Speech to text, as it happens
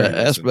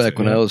That's back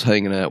when I was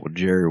hanging out with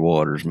Jerry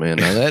Waters, man.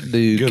 Now that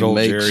dude Good can old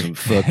make Jerry. some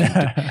fucking.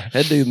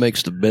 That dude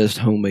makes the best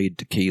homemade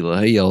tequila.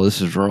 Hey y'all,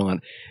 this is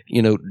Ron.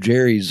 You know,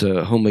 Jerry's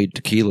homemade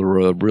tequila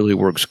rub really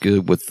works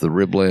good with the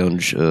Rib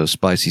Lounge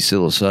spicy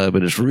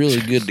psilocybin. It's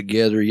really good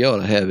together. You ought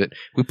to have it.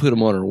 We put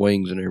them on our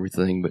wings and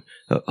everything. But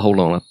hold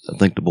on, I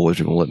think the boys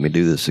are gonna let me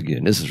do this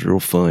again. This is real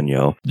fun,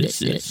 y'all.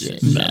 This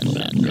is Metal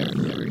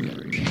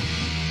Nerd.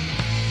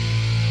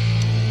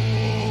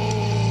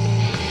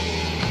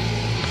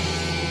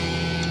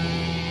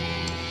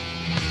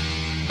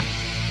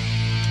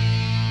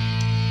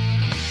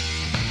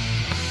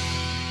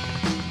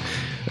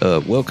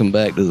 Welcome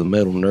back to the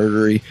Metal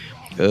Nerdery.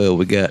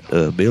 We got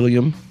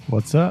Billiam.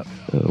 What's up?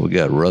 We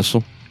got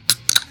Russell.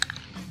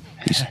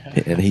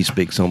 And he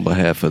speaks on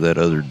behalf of that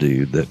other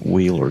dude, that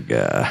Wheeler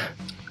guy.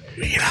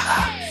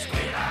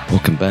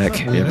 Welcome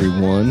back,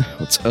 everyone.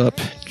 What's up,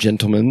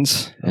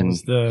 gentlemens? How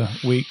was the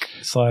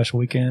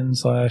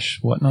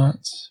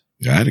week/weekend/whatnots?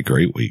 I had a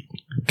great week.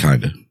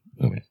 Kind of.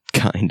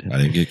 Kind of. I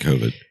didn't get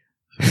COVID.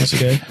 That's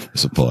good.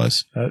 It's a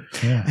plus.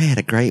 Yeah. I had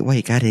a great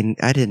week. I didn't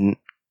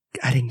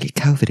get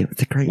COVID. It was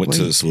a great Went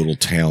to this little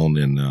town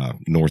in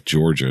North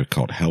Georgia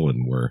called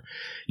Helen, where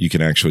you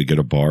can actually go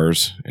to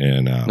bars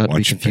and Not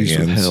watch to be confused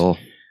with bands hell.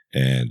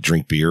 and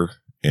drink beer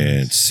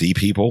and see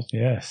people.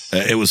 Yes.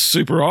 It was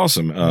super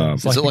awesome.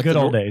 It's like the good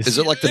old days. Is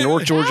it like the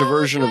North Georgia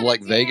version of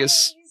like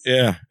Vegas?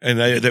 Yeah, and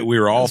that we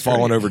were all That's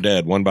falling great. over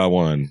dead one by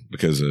one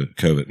because of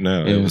COVID.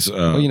 No, Yeah. it was.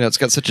 Well, you know, it's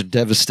got such a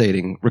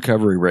devastating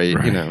recovery rate.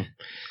 Right. You know,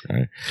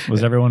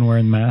 Was everyone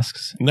wearing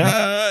masks?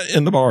 Nah,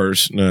 in the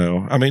bars,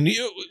 no. I mean,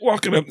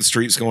 walking up the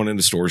streets, going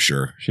into stores,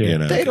 sure. Sure. You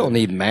know, they don't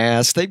need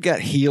masks. They've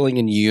got healing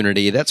and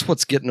unity. That's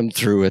what's getting them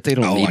through it. They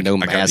don't need no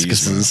I got to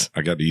use masks.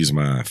 I got to use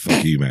my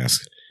fuck you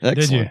mask.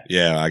 Did you?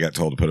 Yeah, I got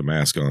told to put a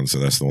mask on, so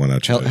that's the one I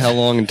chose. How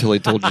long until they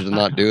told you to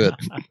not do it?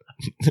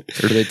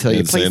 Or do they tell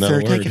you, Didn't say please,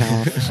 another sir, take it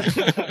word.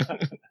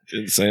 off?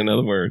 Didn't say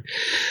another word.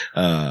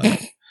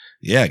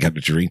 Yeah, I got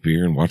to drink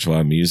beer and watch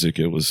live music.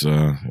 It was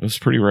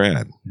pretty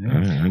rad.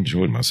 Yeah. I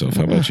enjoyed myself.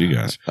 How about you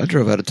guys? I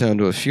drove out of town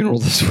to a funeral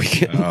this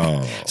weekend.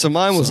 Oh, So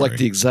mine was like sorry.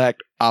 the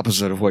exact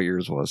opposite of what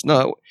yours was.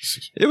 No,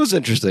 it was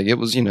interesting. It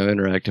was,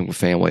 interacting with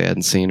family I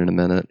hadn't seen in a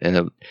minute.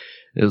 And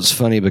it was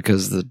funny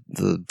because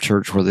the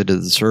church where they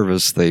did the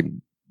service, they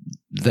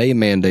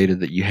mandated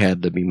that you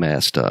had to be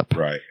masked up.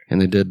 right. And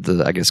they did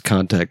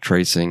contact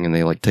tracing, and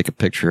they like take a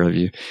picture of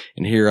you.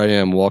 And here I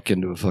am walking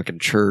to a fucking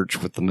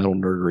church with the Metal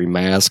Nerdery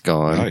mask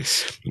on.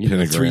 Nice. You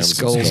know, 3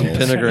 skulls and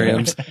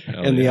pentagrams.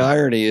 Hell And the yeah.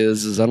 irony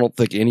is I don't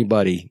think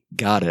anybody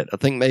got it. I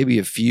think maybe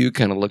a few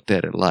kind of looked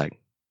at it like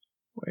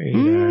Wait,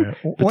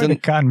 But wait then- a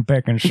cotton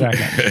picking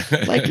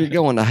second. you're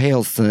going to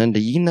hell, son. Do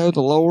you know the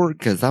Lord?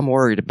 Because I'm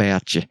worried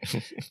about you.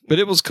 But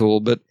it was cool.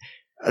 But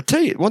I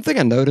tell you, one thing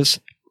I noticed,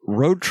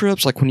 road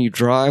trips, like when you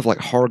drive like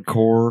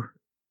hardcore,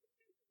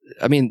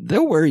 I mean,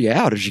 they'll wear you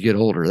out as you get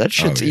older. That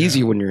shit's Oh, yeah.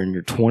 easy when you're in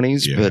your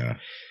 20s. Yeah. But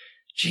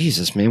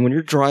Jesus, man, when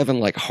you're driving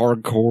like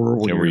hardcore,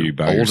 when Yeah, were you're you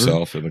by older,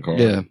 yourself in the car?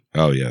 Yeah.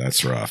 Oh, yeah,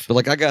 that's rough. But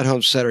like I got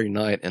home Saturday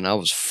night and I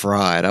was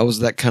fried. I was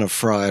that kind of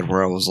fried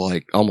where I was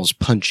like almost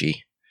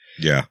punchy.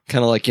 Yeah.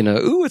 Kind of like,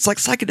 ooh, it's like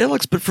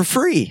psychedelics, but for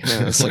free.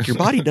 Yeah, it's like your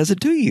body does it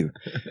to you.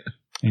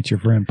 Ain't your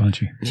friend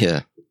Punchy?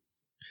 Yeah.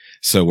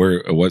 So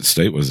what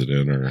state was it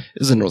in? Or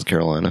It's in North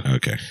Carolina,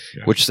 okay.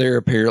 Yeah. which they're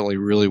apparently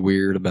really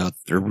weird about.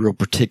 They're real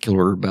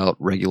particular about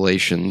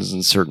regulations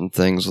and certain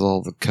things with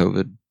all the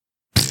COVID,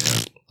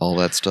 all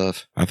that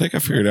stuff. I think I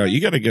figured out you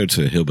got to go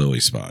to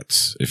hillbilly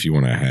spots if you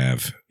want to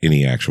have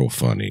any actual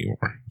fun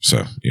anymore.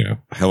 So,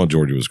 Helen,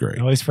 Georgia was great.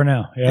 At least for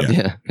now. Yep.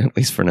 Yeah, at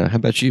least for now. How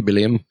about you,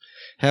 Billiam?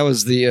 How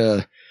is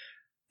the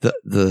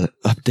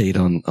update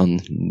on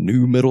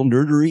New Metal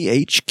Nerdery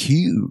HQ?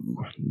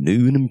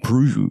 New and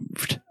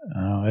improved.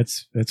 Oh,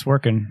 it's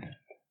working.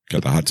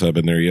 Got the hot tub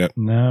in there yet?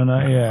 No,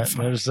 not yet.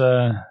 fine. There's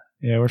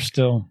we're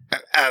still.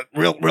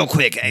 Real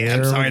quick. Hey,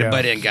 I'm There sorry we to go.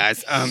 butt in,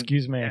 guys.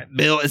 Excuse me.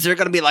 Bill, is there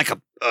going to be like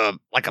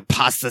a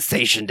pasta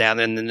station down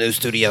in the new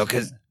studio?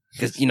 Because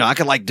I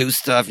could like do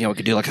stuff. We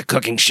could do like a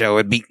cooking show.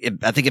 I think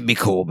it'd be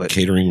cool. But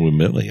Catering with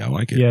Millie. I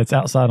like it. Yeah, it's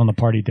outside on the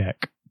party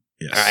deck.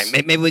 Yes. all right,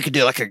 maybe we could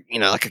do like a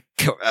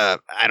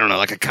I don't know,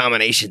 like a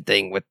combination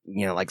thing with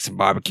like some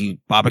barbecue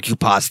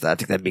pasta. I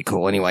think that'd be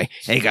cool. Anyway,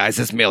 hey guys,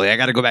 it's Millie. I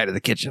got to go back to the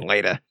kitchen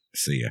later.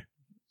 See ya.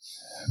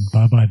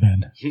 Bye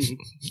then.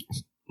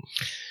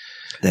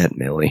 That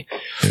Millie.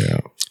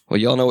 Yeah. Well,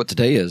 y'all know what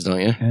today is,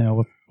 don't you?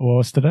 Yeah.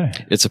 What's today?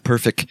 It's a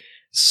perfect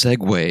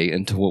segue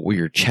into what we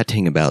are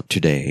chatting about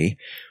today.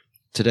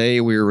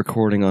 Today we are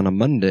recording on a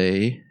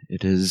Monday.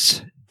 It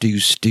is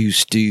Deuce.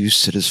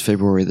 It is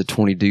February the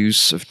 20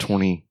 Deuce of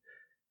 2021.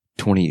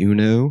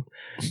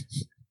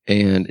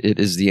 And it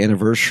is the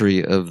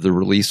anniversary of the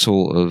release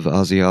of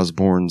Ozzy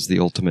Osbourne's The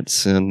Ultimate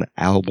Sin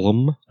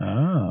album,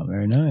 Oh,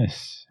 very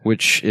nice.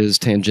 which is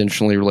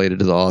tangentially related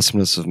to the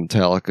awesomeness of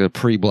Metallica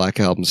pre-Black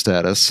Album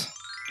status.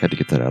 Had to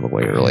get that out of the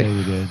way early. Yeah,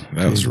 you did.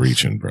 That was Jesus.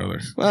 reaching,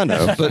 brother. Well, I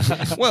know,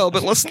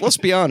 but let's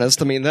be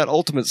honest. I mean, that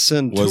Ultimate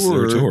Sin Was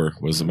tour, their tour?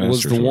 Was the master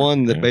was the tour.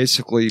 one that Yeah.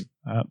 basically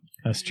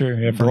That's true.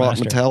 Yeah, for brought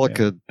Master.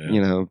 Metallica,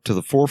 Yeah. to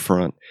the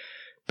forefront.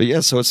 But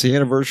yeah, so it's the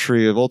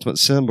anniversary of Ultimate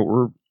Sin, but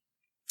we're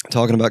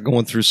talking about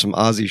going through some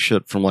Ozzy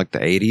shit from like the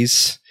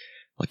 80s,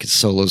 like his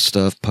solo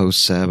stuff,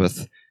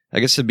 post-Sabbath.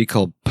 I guess it'd be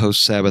called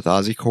post-Sabbath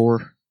Ozzy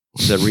core.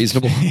 Is that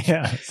reasonable?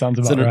 Yeah, sounds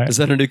about right. Is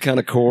that a new kind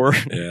of core?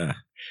 Yeah.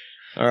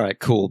 All right,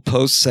 cool.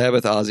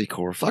 Post-Sabbath Ozzy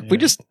core. Fuck, you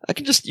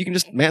can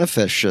just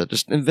manifest shit,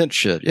 just invent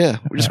shit. Yeah,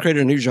 we just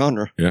created a new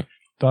genre. Yeah.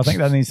 So I think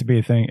that needs to be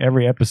a thing.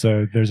 Every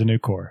episode, there's a new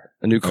core.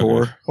 A new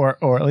core.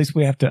 Or at least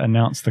we have to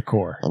announce the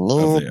core. A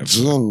new Of the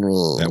episode.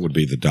 genre. That would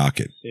be the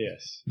docket,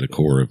 Yes. the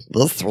core of.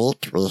 This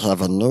week we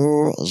have a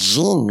new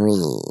genre,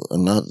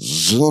 and that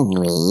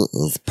genre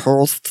is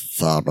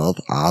post-Sabbath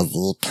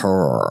Ozzy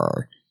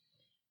Core.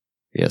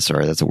 Yeah,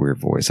 sorry, that's a weird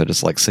voice. I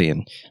just like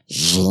saying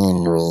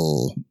Genre.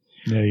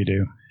 Yeah, you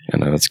do. I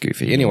know, that's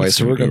goofy. Anyway, That's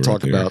so we're going to gonna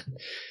talk go right about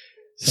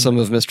some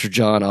of Mr.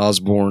 John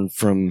Osborne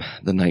from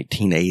the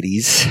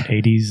 1980s.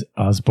 80s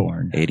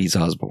Osborne. 80s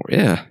Osborne,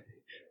 yeah.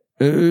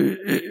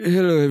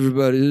 Hello,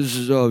 everybody. This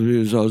is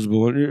obvious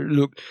Osborne.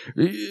 Look,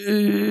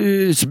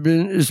 it's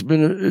been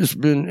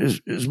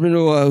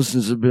a while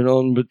since I've been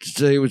on, but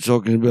today we're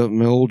talking about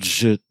my old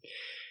shit.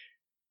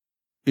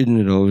 Isn't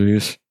it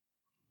obvious?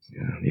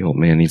 Yeah, the old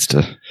man needs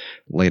to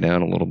lay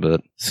down a little bit.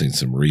 Seen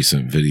some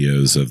recent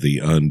videos of the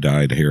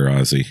undyed hair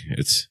Ozzy.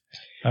 It's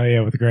Oh,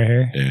 yeah, with the gray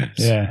hair? a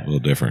little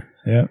different.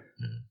 Yep.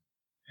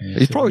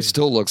 He probably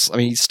still looks. I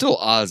mean, he's still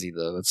Ozzy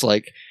though. It's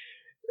like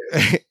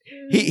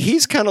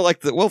he's kind of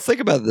like the. Well, think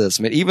about this,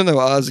 man. Even though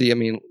Ozzy, I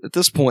mean, at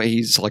this point,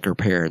 he's like our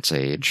parents'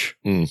 age,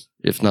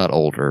 if not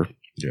older.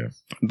 Yeah,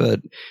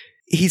 but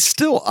he's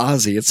still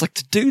Ozzy. It's like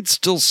the dude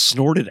still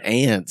snorted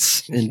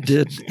ants and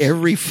did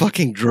every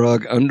fucking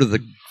drug under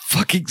the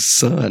fucking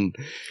sun.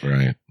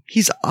 right.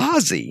 He's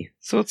Ozzy,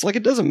 so it's like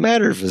it doesn't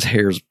matter if his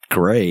hair's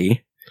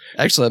gray.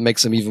 Actually, that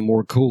makes him even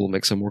more cool.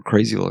 Makes him more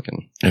crazy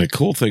looking. And the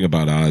cool thing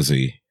about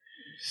Ozzy,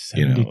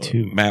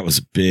 72. Matt was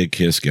a big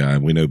Kiss guy.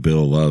 We know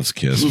Bill loves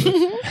Kiss, but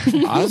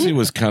Ozzy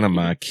was kind of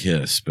my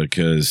Kiss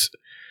because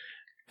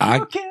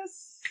Now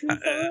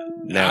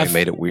he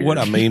made it weird. What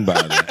I mean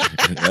by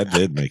that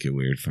did make it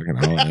weird. Fucking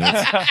all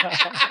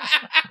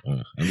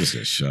I'm just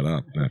gonna shut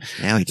up. No.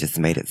 Now he just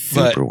made it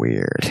But- super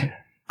weird.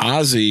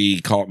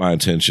 Ozzy caught my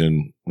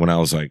attention when I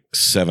was like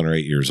 7 or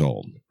 8 years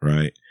old,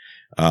 right?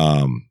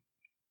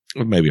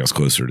 Maybe I was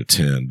closer to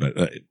 10, but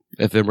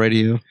FM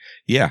radio.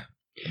 yeah,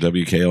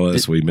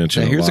 WKLS. We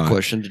mentioned. Now, here's a a lot.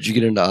 question: did you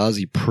get into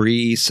Ozzy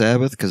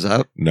pre-Sabbath? Because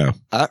I No.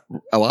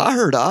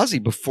 heard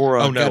Ozzy before.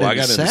 I got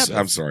into Sabbath.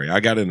 I'm sorry. I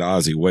got into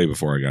Ozzy way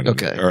before I got into.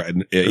 Okay. Or,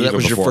 even That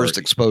was your before first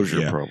exposure,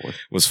 yeah. probably.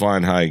 Was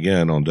Flying High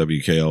Again on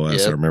WKLS.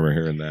 Yep. I remember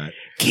hearing that.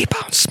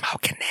 Keep on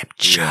smoking them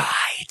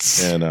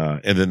joints. And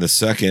then the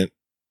second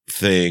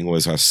thing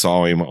was I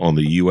saw him on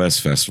the U.S.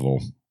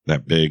 Festival,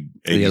 that big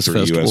The US 83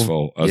 U.S.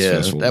 Festival?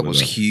 Festival. That was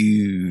with,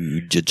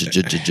 huge.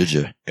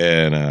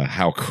 and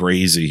how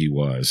crazy he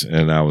was.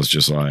 And I was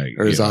just like,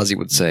 Or as you know, Ozzy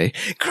would say,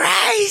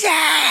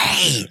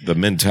 Crazy! the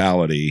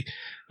mentality.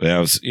 That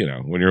was,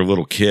 when you're a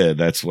little kid,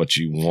 that's what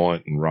you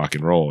want in rock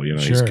and roll.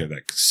 He's Sure. got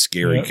that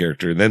scary Yep.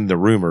 character. And then the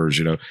rumors,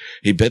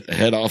 he bit the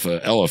head off an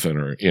elephant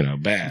or,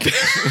 bat.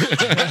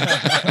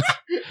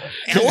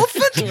 elephant?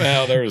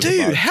 Well, there was a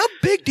Dude, bunch. how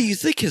big do you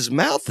think his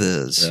mouth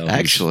is? Well, he's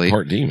Actually,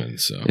 part demon.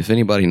 So if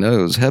anybody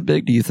knows, how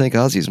big do you think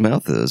Ozzy's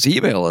mouth is?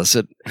 Email us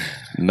at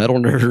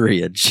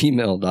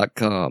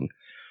metalnerdery@gmail.com.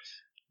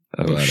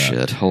 Oh, But,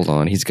 shit. Hold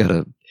on. He's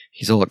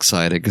all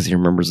excited because he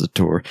remembers the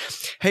tour.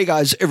 Hey,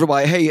 guys,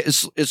 everybody. Hey,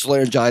 it's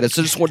laryngitis.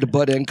 I just wanted to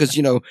butt in because,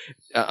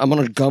 I'm on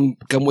a gum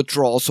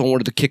withdrawal, so I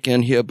wanted to kick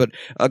in here. But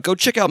go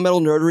check out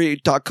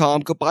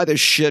metalnerdery.com. Go buy this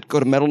shit. Go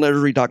to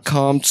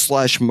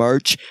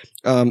metalnerdery.com/merch.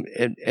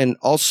 And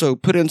also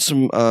put in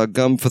some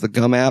gum for the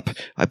gum app.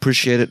 I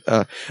appreciate it.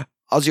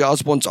 Ozzy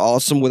Osbourne's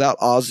awesome. Without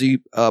Ozzy,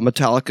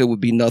 Metallica would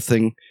be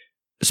nothing,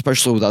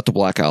 especially without the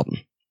Black Album.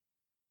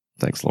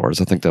 Thanks, Lars.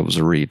 I think that was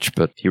a reach,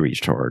 but he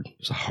reached hard. It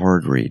was a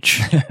hard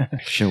reach.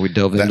 Shall we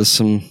delve into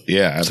some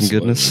absolutely.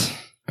 goodness?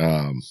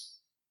 And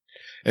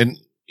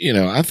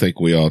I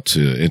think we ought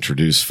to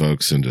introduce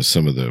folks into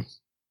some of the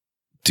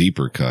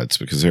deeper cuts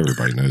because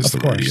everybody knows Of the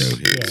course. radio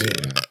hits.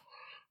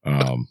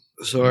 Yeah,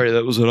 Sorry,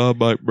 that was an odd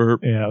mic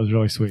burp. Yeah, it was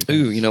really sweet.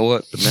 Ooh, you know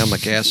what? But now my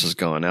gas is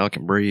gone. Now I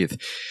can breathe.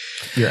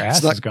 Your ass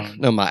It's not- is gone.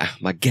 No, my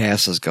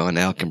gas is gone.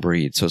 Now I can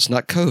breathe. So it's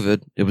not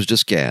COVID. It was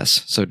just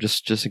gas. So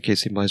just in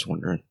case anybody's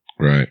wondering.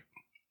 Right.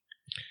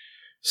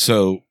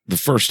 So the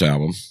first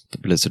album, The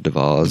Blizzard of The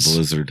Oz.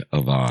 Blizzard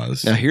of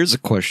Oz. Now here's a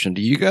question.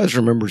 Do you guys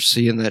remember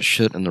seeing that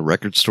shit in the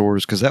record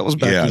stores? Because that was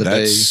back in the that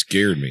day.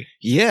 scared me.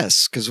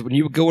 Yes, because when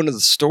you would go into the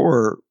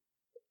store,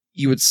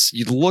 you'd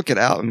look at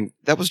albums.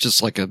 That was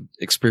just like an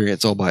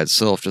experience all by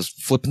itself,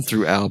 just flipping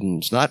through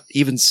albums, not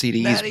even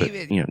CDs,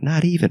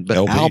 but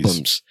LPs.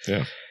 albums.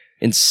 Yeah.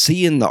 And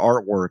seeing the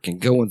artwork and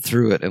going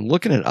through it and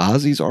looking at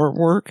Ozzy's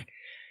artwork.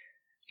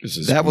 This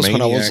is That was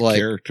when I was maniac like,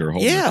 character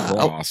holding yeah, a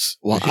cross.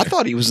 Well, I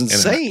thought he was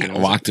insane. And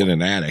locked in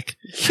an attic.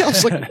 Yeah, I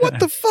was like, what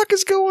the fuck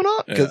is going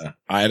on? 'Cause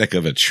Attic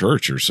of a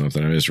church or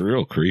something. I mean, it's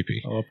real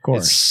creepy. Oh, of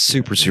course. it's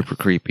super, super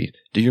creepy.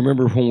 Do you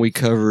remember when we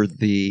covered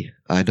the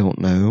I Don't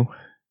Know?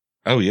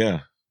 Oh,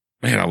 yeah.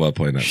 Man, I love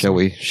playing that. Shall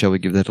song. we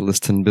give that a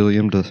listen,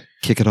 Billiam, to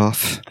kick it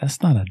off?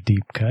 That's not a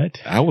deep cut.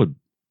 I would.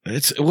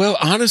 Well,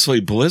 honestly,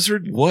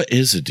 Blizzard. What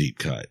is a deep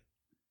cut?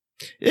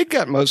 It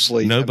got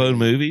mostly No Bone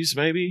Movies,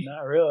 maybe.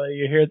 Not really.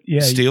 You hear?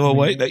 Yeah. Steal you,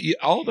 Away.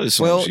 All those songs.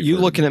 Well, you've you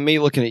heard. looking at me,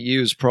 looking at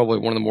you is probably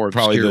one of the more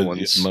Probably obscure the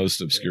ones.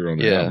 most obscure on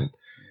the Yeah. album.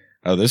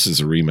 Oh, this is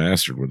a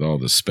remastered with all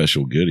the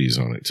special goodies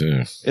on it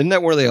too. Isn't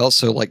that where they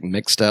also like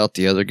mixed out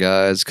the other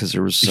guys because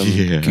there was some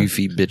Yeah.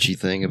 goofy bitchy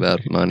thing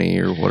about money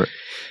or what?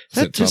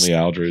 Is it Tommy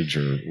Aldridge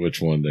or which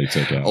one they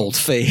took out? Old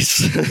Face.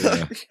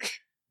 Yeah.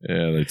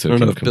 Yeah, they I took. don't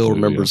know out if Bill completely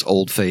remembers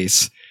Old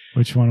Face.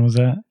 Which one was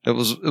that? It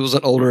was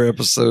an older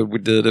episode we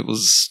did. It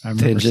was I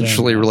remember saying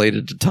tangentially that.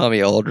 related to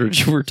Tommy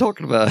Aldridge. We were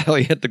talking about how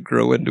he had to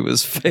grow into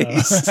his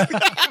face.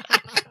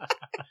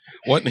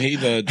 Wasn't he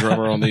the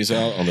drummer on these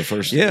out on the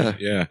first? Yeah.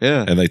 Yeah.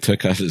 Yeah. And they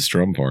took out his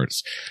drum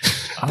parts.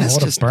 Oh, That's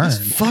what a just burn!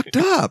 it's fucked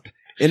up.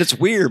 And it's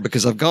weird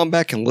because I've gone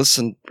back and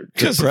listened to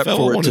Because the prep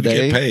fellow for it wanted to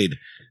today. get paid.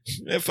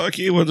 Yeah, fuck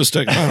you. We'll just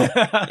take it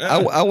out.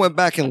 I went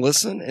back and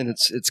listened, and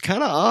it's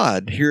kind of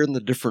odd hearing the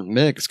different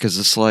mix because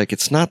it's like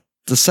it's not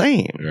the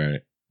same.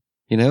 Right.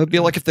 You know, it'd be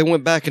like if they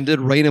went back and did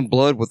Rain and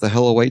Blood with the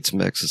Hell Awaits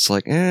mix. It's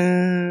like,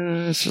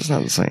 it's just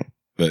not the same.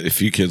 But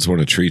if you kids want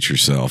to treat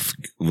yourself,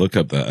 look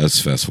up the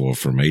US Festival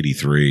from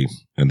 '83,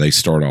 and they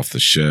start off the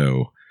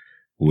show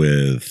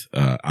with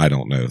I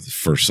don't know, the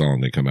first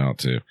song they come out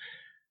to,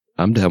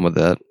 I'm down with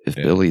that. If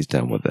Yeah. Billy's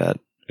down with that,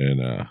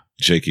 and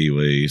Jake E.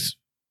 Lee's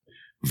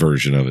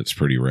version of it's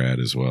pretty rad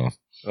as well.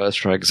 well,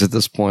 that's right. Because at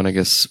this point, I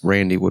guess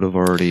Randy would have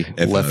already At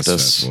the left US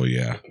us. Festival,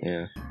 yeah.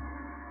 Yeah.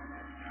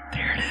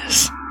 There it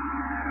is.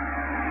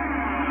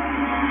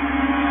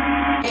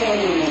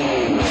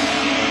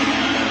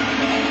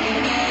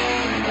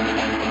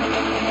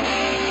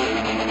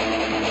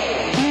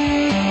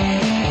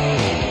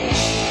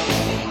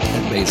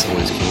 That bass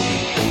always killed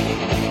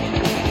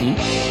me.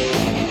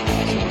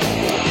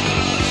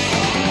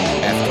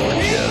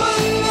 Afterwards, yeah.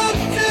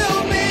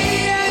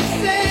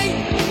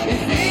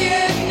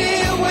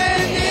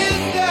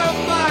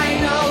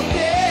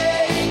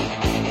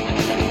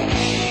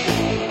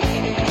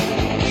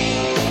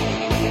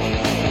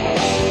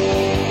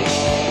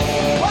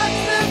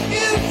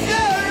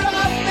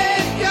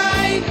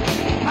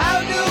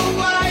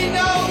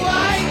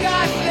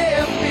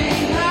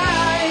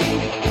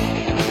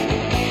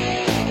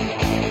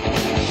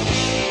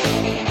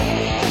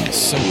 It's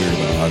so weird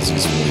about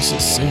Ozzy's voice.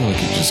 It seemed like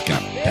it just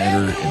got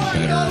better and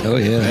better. Oh,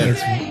 yeah. and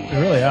It's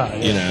better. really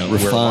odd. You know, where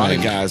a lot of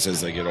Refined. guys,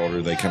 as they get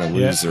older, they kind of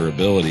lose Yeah. their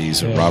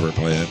abilities, or Yeah. Robert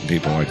Plant and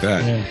people like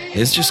that. Yeah.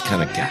 It's just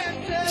kind of got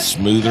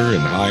smoother and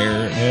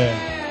higher.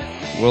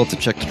 Yeah. We'll have to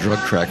check the drug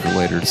tracker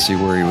later to see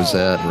where he was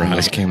at when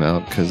this Right. came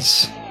out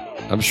because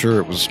I'm sure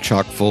it was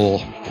chock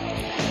full.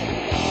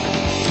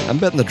 I'm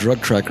betting the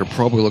drug tracker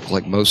probably looked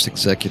like most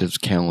executives'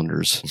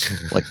 calendars,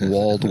 like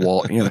wall to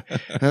wall. You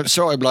know,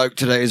 sorry, bloke.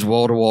 Today's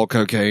wall to wall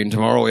cocaine.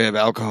 Tomorrow we have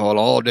alcohol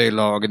all day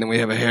long, and then we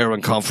have a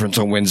heroin conference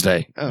on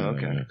Wednesday. Oh,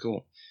 okay, Yeah.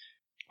 cool.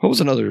 What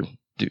was another?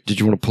 Did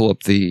you want to pull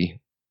up the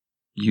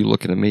you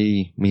looking at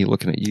me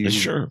looking at you?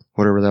 Sure.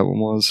 Whatever that one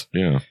was.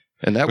 Yeah.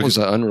 And that Because-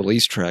 was an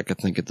unreleased track, I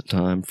think, at the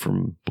time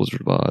from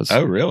Blizzard of Oz.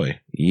 Oh, really?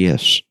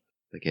 Yes.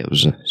 I think it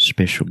was a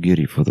special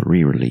goodie for the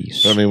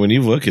re-release. I mean, when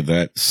you look at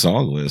that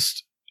song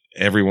list,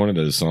 every one of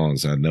those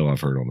songs I know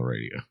I've heard on the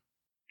radio.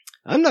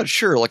 I'm not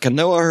sure. Like, I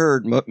know I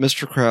heard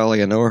Mr.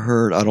 Crowley. I know I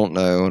heard I Don't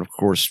Know. And, of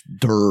course,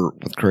 Dirt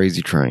with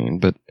Crazy Train.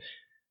 But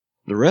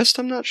the rest,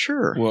 I'm not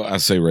sure. Well, I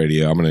say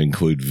radio. I'm going to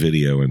include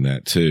video in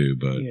that too.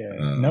 But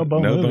Yeah. No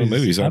Bone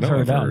Movies. I I've know heard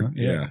I've that heard. one.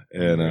 Yeah.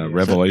 Yeah. And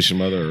Revelation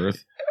Mother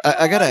Earth.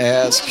 I got to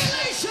ask.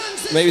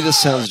 Maybe this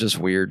sounds just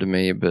weird to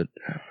me, but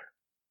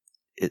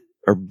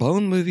are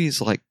Bone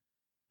movies like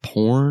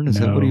porn? Is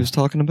that No. what he was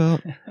talking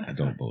about? I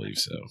don't believe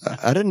so.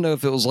 I didn't know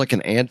if it was like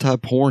an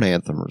anti-porn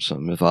anthem or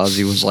something. If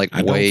Ozzy was like,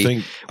 I don't way.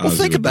 think. Well, Ozzy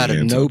think would about be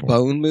it. No anti-porn.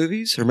 Bone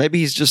movies, or maybe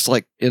he's just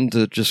like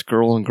into just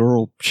girl on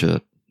girl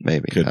shit.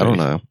 Maybe Could I don't be.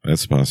 know.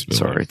 That's a possibility.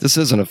 Sorry, this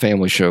isn't a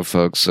family show,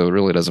 folks, so it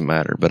really doesn't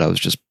matter. But I was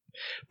just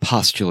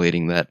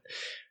postulating that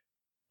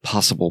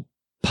possible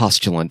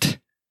postulant.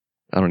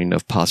 I don't even know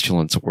if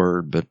postulant's a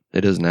word, but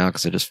it is now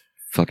because I just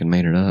fucking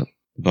made it up.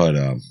 But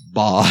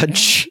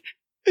Bodge.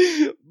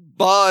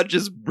 Bodge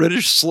is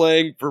British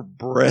slang for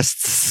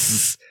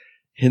breasts.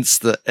 Hence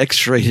the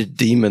X-rated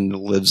demon that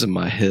lives in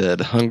my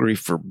head, hungry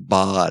for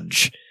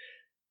bodge.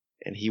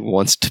 And he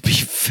wants to be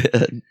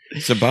fed.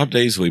 so Bob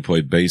Daisley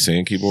played bass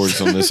and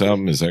keyboards on this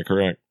album. Is that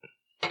correct?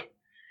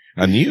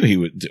 I knew he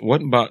would.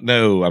 Wasn't Bob?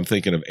 No, I'm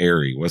thinking of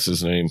Airy. What's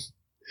his name?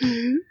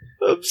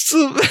 I'm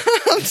still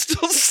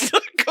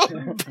stuck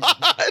on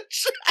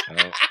bodge.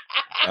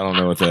 I don't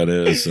know what that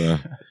is. I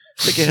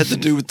think it had to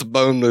do with the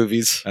Bone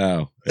movies.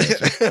 Oh,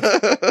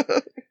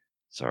 gotcha.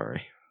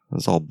 Sorry. I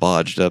was all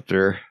bodged up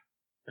there.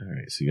 All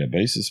right. So you got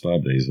bassist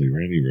Bob Daisley,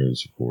 Randy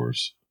Rhoads, of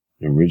course.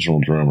 The original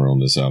drummer on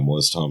this album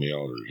was Tommy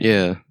Aldridge.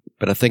 Yeah,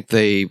 but I think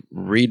they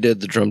redid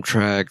the drum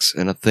tracks,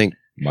 and I think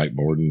Mike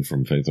Borden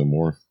from Faith No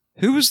More.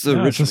 who was the No,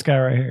 it's original? this guy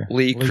right here.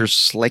 Lee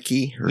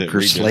Kerslake or That redid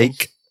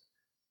Kerslake.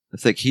 I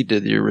think he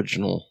did the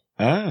original.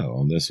 Oh,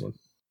 on this one.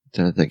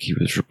 Then I think he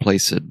was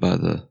replaced by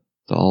the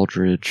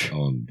Aldridge.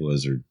 On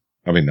Blizzard.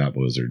 I mean, not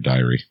Blizzard,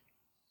 Diary.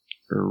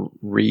 Or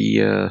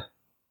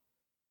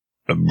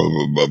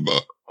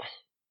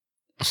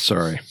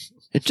sorry.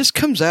 It just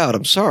comes out.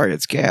 I'm sorry.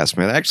 It's gas,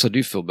 man. I actually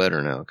do feel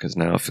better now because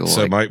now I feel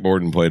So like. Mike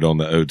Borden played on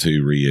the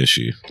O2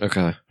 reissue.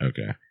 Okay.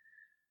 Okay.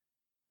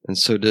 And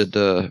so did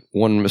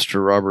one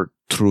Mr. Robert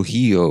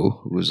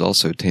Trujillo, who was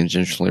also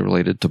tangentially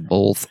related to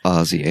both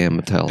Ozzy and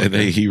Metallica. And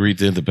he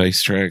redid the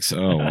bass tracks.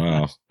 Oh,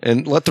 wow.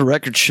 And let the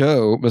record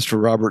show,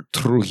 Mr. Robert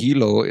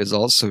Trujillo is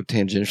also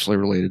tangentially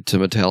related to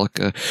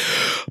Metallica.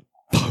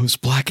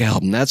 Post-Black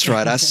Album. That's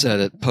right. I said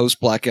it.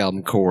 Post-Black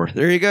Album core.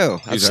 There you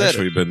go. I He's said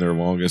actually it. been their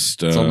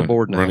longest It's on the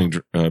board now. running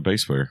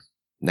bass player.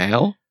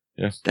 Now?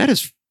 Yeah. That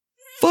is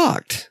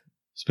fucked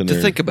It's been to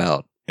there think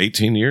about.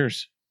 18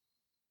 years.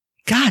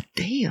 God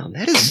damn.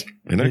 That is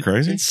Isn't that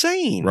crazy?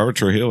 insane. Robert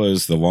Trujillo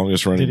is the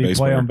longest running Did he bass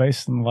play player. on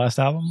bass in the last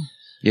album?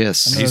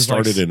 Yes. I know He it was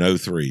started like- in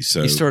 03.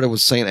 So He started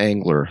with St.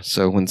 Angler.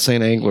 So when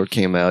St. Angler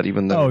came out,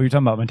 even though Oh, you're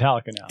talking about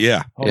Metallica now.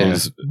 yeah. Hold Yeah.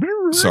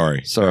 on.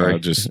 Sorry. Sorry. I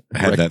just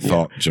had that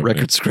thought. jump in.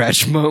 record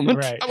scratch moment.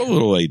 Right. I'm a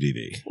little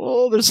ADD.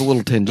 Well, there's a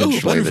little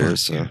tangentially there. butterfly.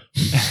 So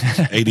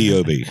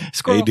ADOB.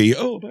 Squirrel.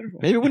 ADO. Butterfly.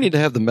 maybe we need to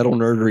have the Metal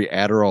Nerdery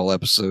Adderall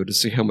episode to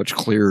see how much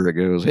clearer it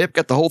goes. Yep,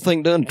 got the whole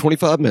thing done in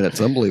 25 minutes.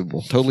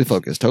 Unbelievable. Totally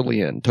focused.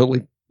 Totally in.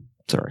 Totally.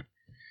 Sorry.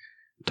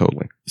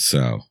 Totally.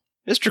 So,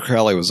 Mr.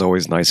 Crowley was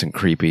always nice and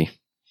creepy.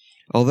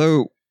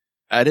 Although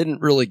I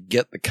didn't really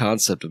get the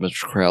concept of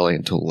Mr. Crowley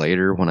until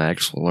later when I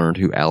actually learned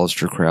who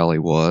Aleister Crowley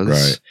was.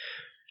 Right.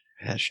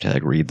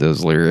 Hashtag read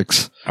those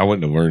lyrics. I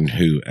went to learn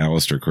who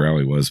Aleister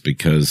Crowley was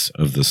because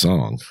of the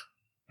song.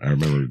 I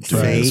remember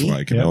doing this See?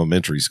 like in Yep.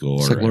 elementary school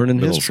It's or like learning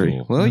middle history.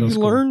 school. Well, Middle you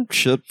school. learn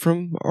shit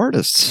from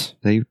artists.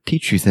 They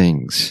teach you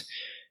things.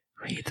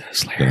 Read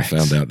those Then I lyrics.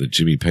 found out that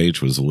Jimmy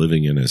Page was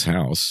living in his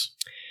house.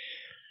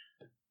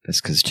 That's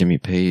because Jimmy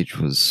Page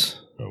was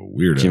A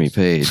weirdo. Jimmy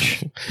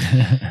Page.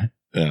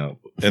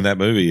 In that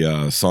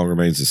movie, Song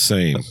Remains the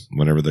Same.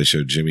 Whenever they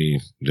showed Jimmy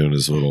doing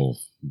his little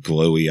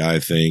glowy eye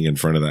thing in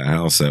front of that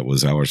house, that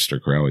was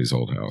Aleister Crowley's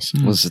old house.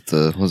 Was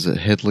it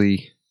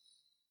Headley?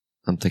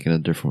 I'm thinking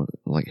of different,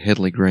 like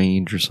Headley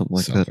Grange or something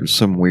like that. Something. Or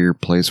some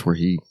weird place where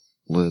he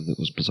lived that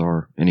was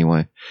bizarre.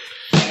 Anyway.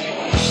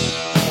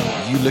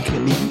 You looking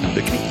at me,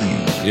 looking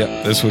at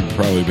Yep, this would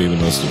probably be the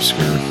most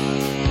obscure.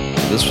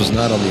 you. This was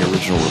not on the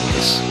original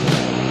release.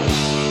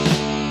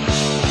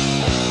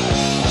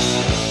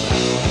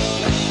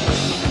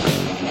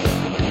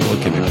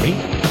 Looking at me.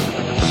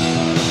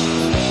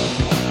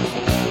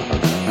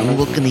 I'm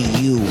looking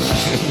at you.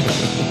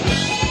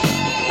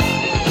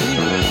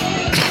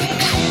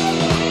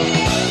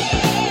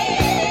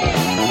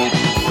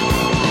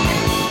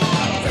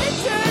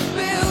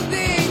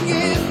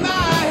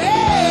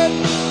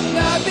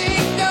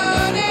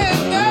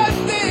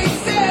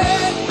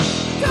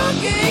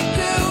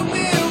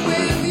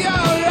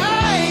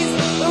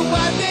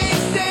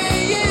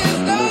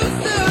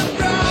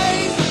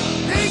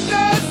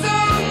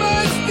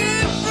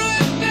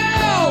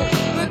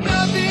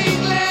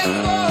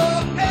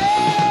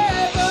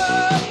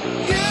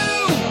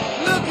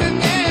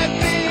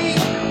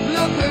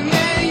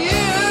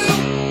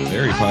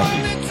 Very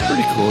poppy.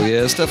 Pretty cool,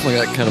 yeah. It's definitely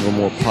got kind of a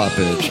more pop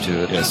edge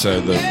to it. Yeah, so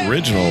the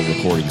original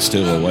recording,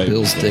 Still Away.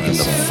 Bill's was digging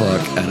the last song.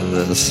 fuck out of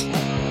this.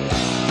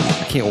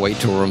 I can't wait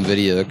till we're on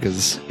video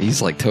because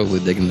he's like totally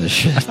digging this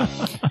shit.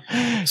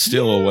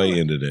 Still Away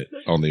ended it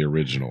on the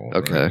original.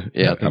 Okay, right?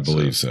 yeah, I I think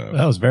believe so. so.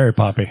 That was very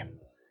poppy.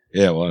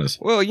 Yeah, it was.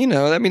 Well, you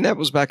know, I mean, that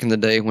was back in the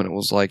day when it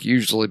was like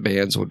usually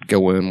bands would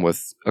go in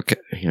with,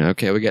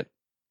 okay, we got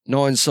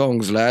 9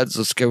 songs, lads.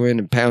 Let's go in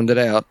and pound it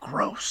out.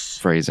 Gross.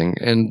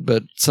 Phrasing.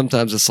 But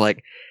sometimes it's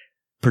like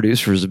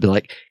producers would be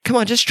like, come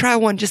on, just try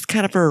one just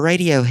kind of for a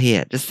radio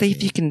hit. Just see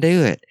if you can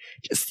do it.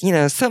 Just,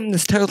 something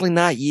that's totally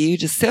not you.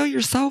 Just sell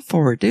your soul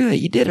for it. Do it.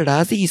 You did it,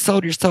 Ozzy. You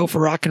sold your soul for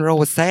rock and roll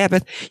with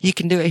Sabbath. You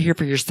can do it here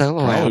for your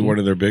solo Probably album. one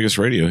of their biggest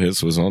radio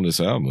hits was on this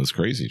album, was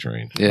Crazy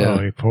Train. Yeah.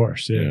 Oh, of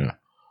course. Yeah.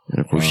 And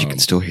of course, you can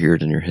still hear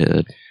it in your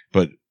head.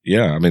 But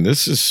yeah, I mean,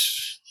 this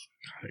is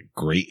a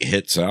great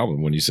hits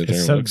album when you sit there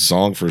It's and so- look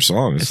song for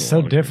song. It's a so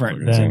lot of good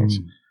different fucking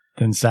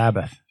than songs.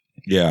 Sabbath.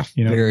 Yeah.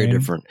 You know what I Very mean?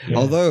 different. Yeah.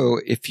 Although,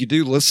 if you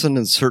do listen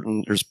in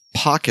there's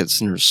pockets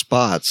and there's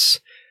spots,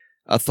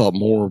 I thought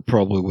more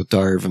probably with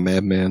Diary of a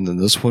Madman than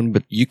this one,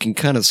 but you can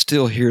kind of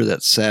still hear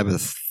that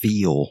Sabbath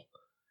feel.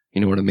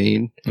 You know what I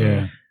mean?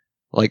 Yeah.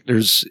 Like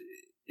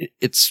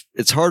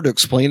it's hard to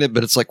explain it,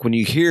 but it's like when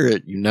you hear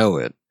it, you know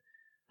it.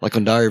 Like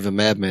on Diary of a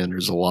Madman,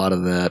 there's a lot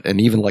of that. And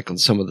even like on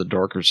some of the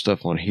darker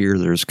stuff on here,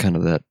 there's kind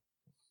of that,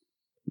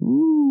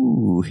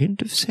 ooh,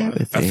 hint of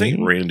Sabbath. I think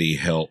eh? Randy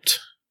helped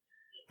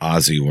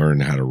Ozzy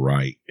learn how to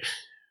write.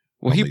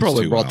 Well, on he these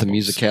probably two brought the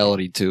albums.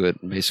 musicality to it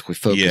and basically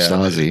focused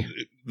Ozzy.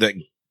 That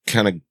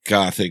kind of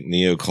gothic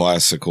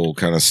neoclassical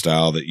kind of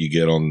style that you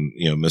get on,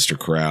 Mr.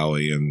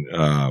 Crowley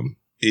and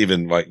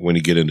even like when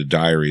you get into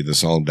Diary, the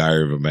song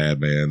Diary of a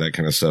Madman, that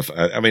kind of stuff.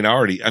 I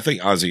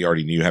think Ozzy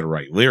already knew how to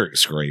write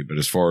lyrics great, but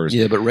as far as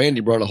Yeah, but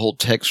Randy brought a whole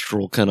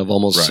textural kind of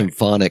almost Right.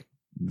 symphonic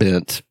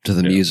bent to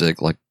the Yeah.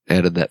 music, like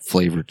added that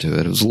flavor to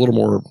it. It was a little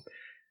more,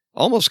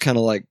 almost kind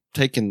of like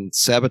taking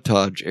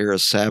Sabotage era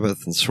Sabbath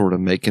and sort of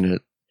making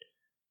it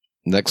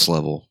next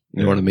level.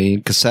 You know what I mean?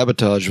 Because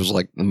Sabotage was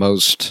like the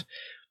most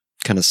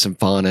kind of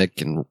symphonic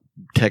and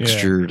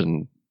textured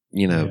and,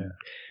 you know,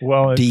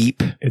 well,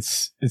 deep. It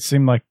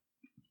seemed like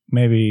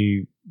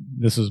maybe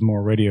this was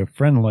more radio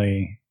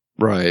friendly,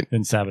 right,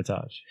 than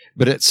Sabotage.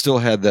 But it still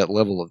had that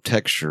level of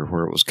texture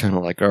where it was kind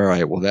of like, all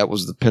right, well, that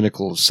was the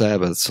pinnacle of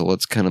Sabbath, so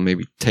let's kind of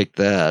maybe take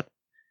that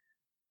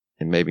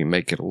and maybe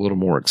make it a little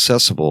more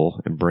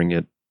accessible and bring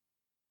it,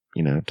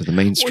 you know, to the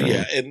mainstream.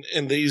 Well, yeah,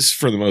 and these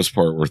for the most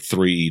part were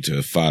 3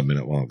 to 5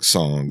 minute long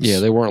songs. Yeah,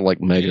 they weren't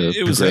like mega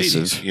It was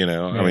progressive. 80s, you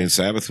know. I mean,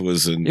 Sabbath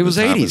was in It was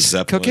the time of 80s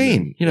Zeppelin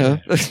cocaine, you know.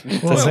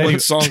 Well, when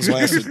songs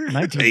lasted 8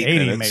 1980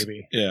 minutes.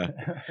 maybe. Yeah.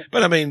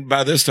 But I mean,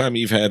 by this time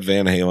you've had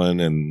Van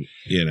Halen and,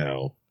 you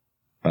know,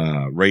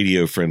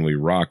 radio friendly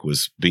rock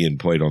was being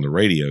played on the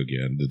radio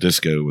again. The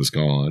disco was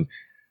gone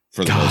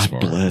for the most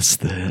part. God bless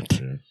that.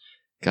 Yeah.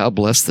 God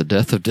bless the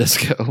death of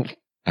disco.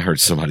 I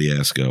heard somebody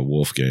ask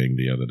Wolfgang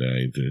the other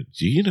day, do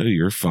you know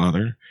your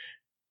father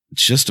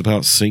just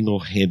about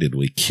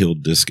single-handedly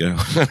killed disco?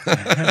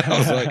 I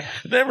was like,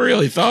 I never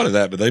really thought of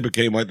that, but they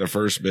became like the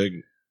first big.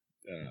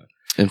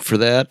 And for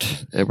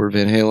that, Edward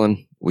Van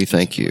Halen, we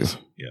thank you.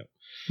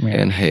 Yeah.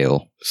 And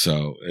hail.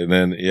 So, and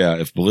then, yeah,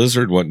 if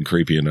Blizzard wasn't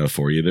creepy enough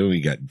for you, then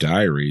we got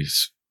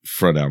Diaries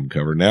front album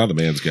cover. Now the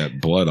man's got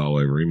blood all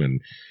over him,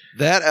 and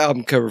that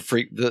album cover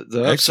freak,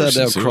 the upside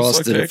down cross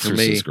did it for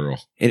me. Girl.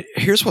 And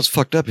here's what's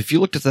fucked up. If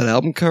you looked at that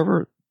album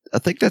cover, I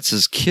think that's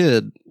his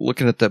kid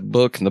looking at that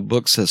book, and the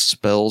book says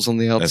spells on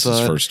the outside. That's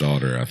his first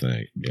daughter, I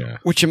think. Yeah.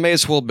 Which it may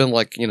as well have been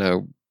like, you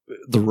know,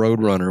 the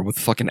Roadrunner with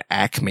fucking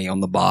Acme on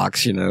the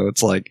box, you know.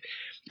 It's like,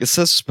 it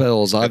says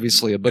spells.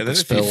 Obviously, a book And then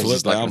of if you spells flip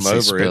is the not album going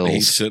to say over and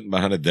he's spells. sitting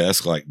behind a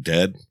desk like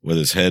dead with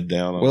his head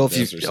down on Well, the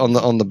if desk you or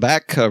something. on the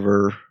back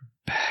cover,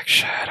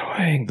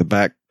 backshadowing the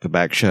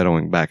back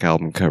shadowing back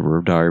album cover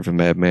of Diary of a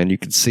Madman, you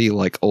can see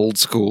like old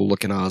school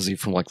looking Ozzy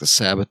from like the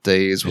Sabbath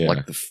days with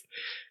like the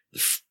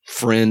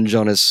fringe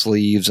on his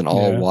sleeves and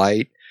all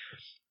white.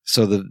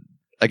 So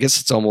I guess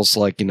it's almost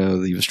like, you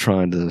know, he was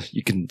trying to.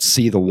 You can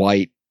see the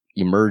white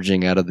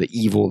emerging out of the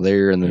evil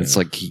there, and then it's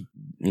like he,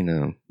 you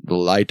know, the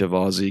light of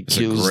Ozzy It's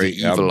kills a great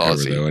the album evil cover,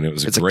 Ozzy. though, and it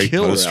was It's a great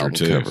killer poster, album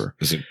too. cover.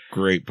 It's a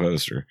great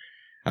poster.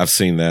 I've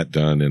seen that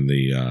done in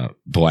the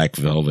black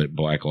velvet,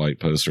 black light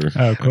poster.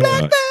 Oh,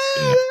 cool.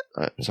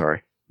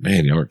 Sorry.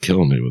 Man, y'all are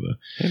killing me with it.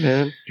 Hey,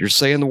 man, you're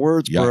saying the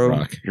words, Yacht bro.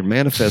 rock. You're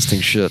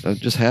manifesting shit. It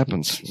just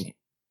happens.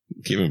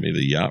 Giving me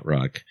the yacht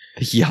rock.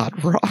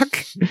 Yacht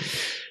rock?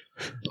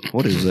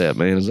 What is that,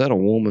 man? Is that a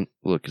woman?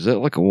 Look, is that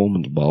like a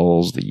woman's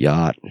balls? The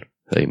yacht?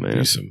 Hey, man.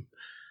 Do some,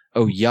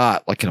 Oh,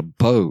 yacht, like in a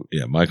boat.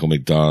 yeah, Michael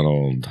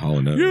McDonald, Hall &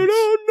 Oates. You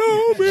don't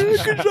know me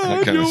 'cause That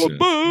I'm kind of your shit.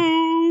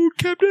 boat,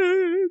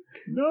 Captain.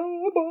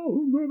 No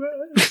boat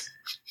movies.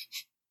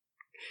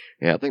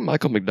 Yeah, I think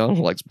Michael McDonald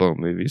likes boat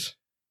movies.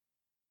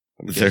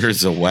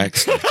 There's a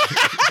wax.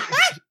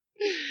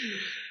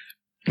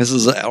 This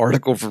is an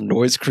article from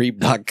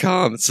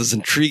noisecreep.com. It says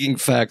intriguing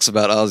facts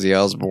about Ozzy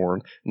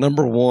Osbourne.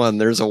 Number 1,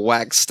 there's a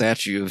wax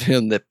statue of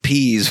him that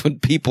pees when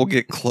people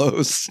get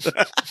close.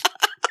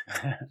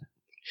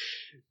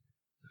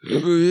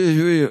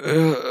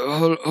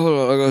 Hold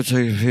on, I gotta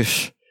take a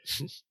piss.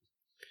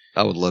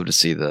 I would love to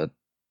see that.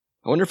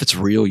 I wonder if it's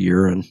real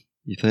urine.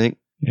 You think?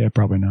 Yeah,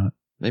 probably not.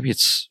 Maybe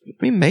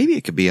maybe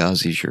it could be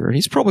Ozzy's urine.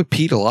 He's probably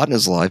peed a lot in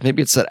his life.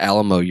 Maybe it's that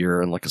Alamo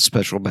urine, like a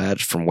special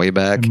badge from way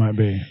back It might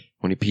be.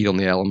 when he peed on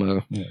the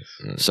Alamo. Yes.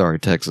 Sorry,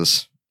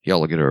 Texas.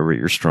 Y'all will get over it.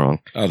 You're strong.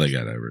 Oh, they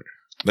got over it.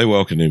 They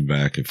welcomed him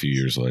back a few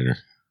years later.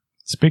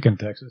 Speaking of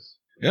Texas,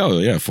 Oh,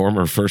 yeah.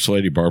 Former First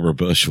Lady Barbara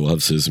Bush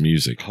loves his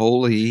music.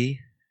 Holy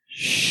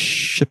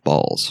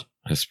shitballs.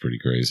 That's pretty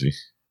crazy.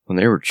 When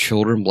they were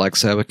children, Black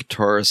Sabbath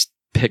guitarist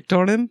picked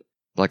on him.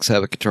 Black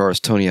Sabbath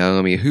guitarist Tony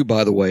Iommi, who,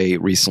 by the way,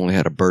 recently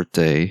had a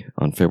birthday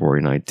on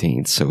February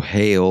 19th. So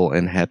hail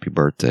and happy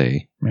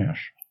birthday yes.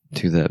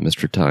 to that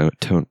Mr.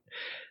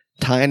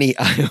 Tiny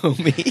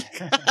Iommi.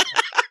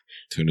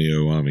 Tony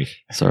Iommi.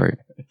 Sorry.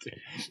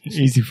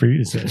 Easy for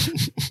you to say.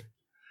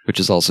 Which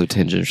is also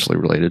tangentially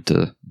related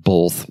to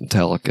both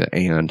Metallica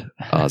and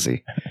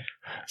Ozzy.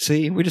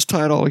 See, we just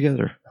tie it all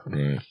together.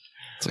 Right.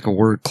 It's like a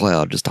word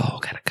cloud, just all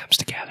kind of comes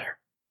together.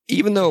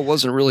 Even though it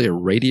wasn't really a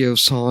radio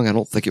song, I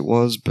don't think it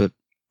was, but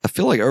I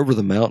feel like Over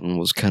the Mountain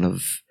was kind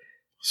of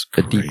It's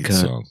a deep cut.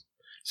 song.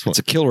 It's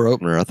a killer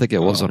opener. I think it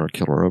was on our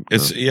killer opener.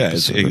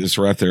 It's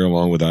right there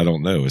along with I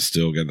Don't Know. It's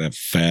still got that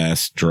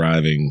fast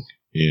driving,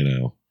 you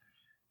know,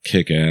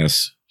 kick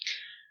ass.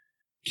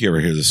 You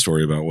ever hear the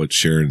story about what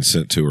Sharon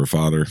sent to her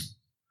father?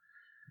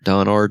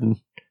 Don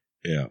Arden.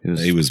 Yeah. He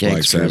He was was Black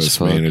gangster as Sabbath's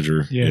fuck.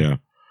 manager. Yeah.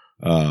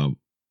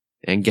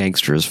 And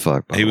gangster as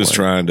fuck. by He the was way.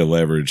 trying to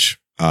leverage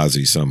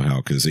Ozzy somehow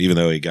because even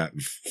though he got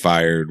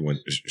fired when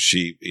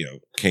she, you know,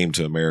 came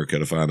to America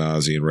to find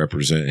Ozzy and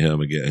represent him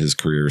and get his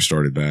career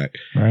started back,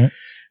 Right.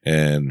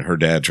 and her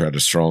dad tried to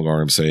strong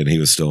arm saying he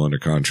was still under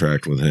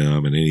contract with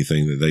him and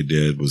anything that they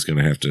did was going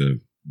to have to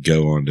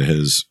go on to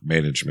his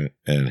management,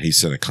 and he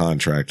sent a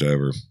contract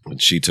over,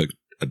 and she took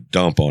a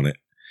dump on it,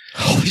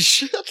 Holy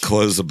shit!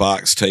 closed the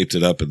box, taped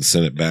it up, and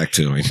sent it back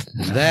to him.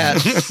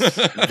 That is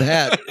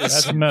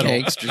That's some metal.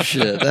 gangster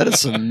shit. That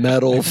is some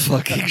metal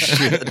fucking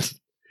shit.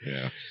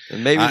 Yeah.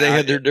 And maybe they I-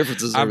 had their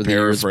differences I'm over the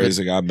years. but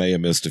paraphrasing. I may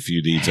have missed a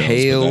few details,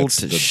 Hail but that's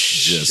to the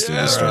gist of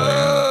the story.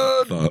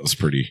 I thought it was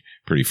pretty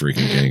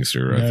freaking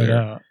gangster right No there.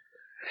 doubt.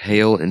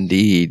 Hail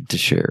indeed to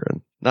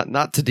Sharon.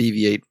 Not to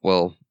deviate.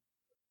 Well,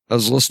 I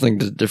was listening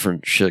to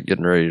different shit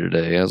getting ready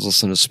today. I was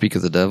listening to Speak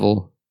of the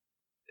Devil,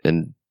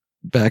 and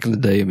back in the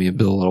day, me and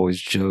Bill would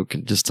always joke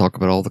and just talk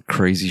about all the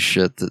crazy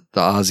shit that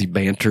the Ozzy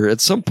banter.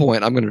 At some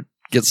point, I'm going to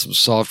get some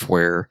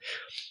software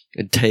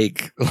and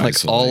take like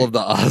Isolate. all of the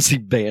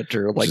Ozzy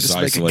banter, like just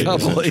make a isolate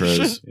those compilation,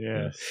 intros.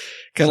 Yes.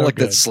 kind of So like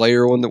that good.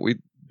 Slayer one that we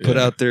put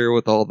Yeah. out there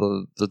with all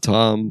the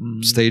Tom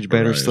Mhm. stage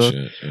banner Right, stuff.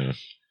 shit, yeah.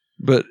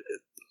 But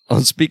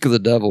on Speak of the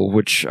Devil,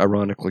 which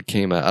ironically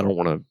came out, I don't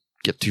want to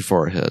get too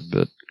far ahead,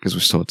 but because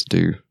we still have to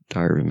do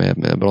Diary of a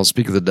Madman. But on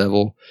Speak of the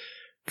Devil,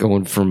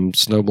 going from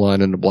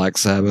Snowblind into Black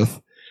Sabbath,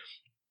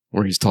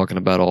 where he's talking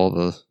about all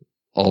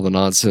the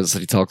nonsense that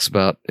he talks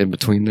about in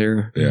between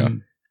there. Yeah.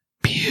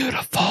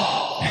 Beautiful.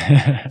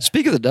 Mm-hmm.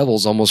 Speak of the Devil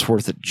is almost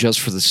worth it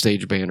just for the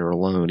stage banner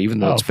alone, even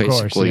though Oh, it's of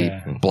course, basically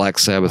yeah. Black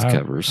Sabbath I-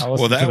 covers. I Well,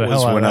 listened to that the was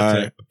hell out when of that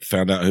I tape.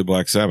 found out who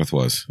Black Sabbath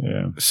was.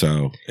 Yeah.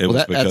 So it Well,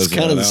 was because that's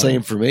kind of the that same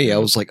album. for me. I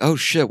was like, oh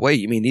shit, wait,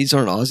 you mean these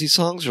aren't Ozzy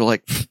songs? Or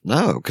like,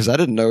 no, because I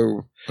didn't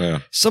know. Yeah.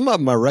 Some of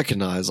them I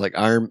recognize, like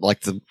Iron,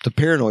 like the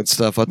Paranoid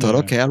stuff. I thought, Yeah.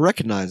 okay, I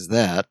recognize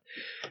that.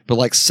 But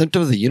like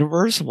Symptom of the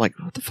Universe, I'm like,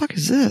 what the fuck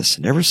is this?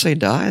 Never Say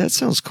Die? That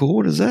sounds cool.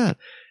 What is that?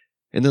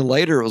 And then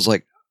later it was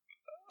like,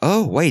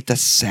 oh, wait,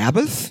 that's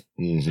Sabbath?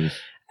 hmm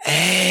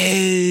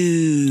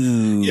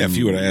Oh. Yeah, if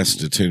you would have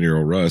asked a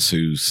 10-year-old Russ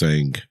who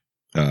sang,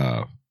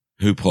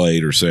 who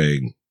played or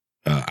sang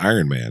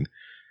Iron Man,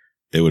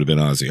 it would have been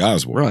Ozzy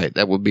Osbourne. Right.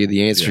 That would be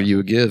the answer Yeah. you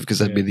would give because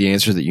that'd be Yeah. the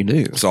answer that you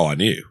knew. That's all I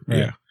knew. Right.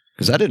 Yeah,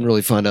 Because I didn't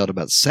really find out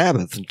about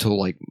Sabbath until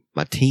like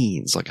my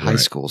teens, like high Right.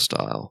 school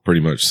style.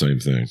 pretty much the same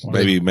thing. Wow.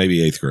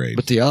 Maybe 8th grade.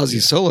 But the Ozzy Yeah.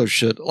 solo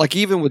shit, like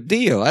even with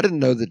Dio, I didn't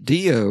know that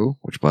Dio,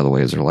 which by the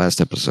way is our last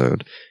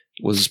episode,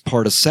 was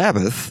part of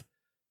Sabbath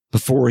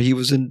before he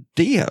was in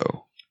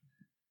Dio.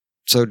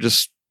 So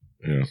just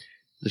Yeah.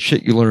 the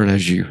shit you learn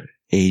as you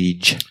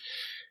age.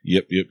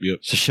 Yep.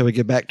 So shall we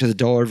get back to the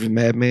Dollar of a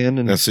Madman?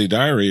 And Now, see,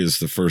 Diary is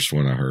the first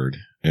one I heard,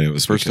 and it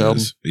was First because,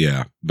 album?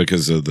 yeah,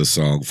 because of the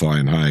song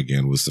 "Flying High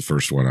Again" was the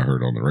first one I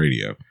heard on the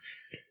radio.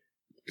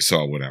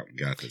 So I went out and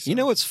got this. you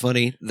know what's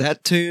funny?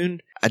 That tune,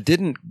 I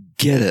didn't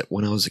get it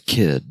when I was a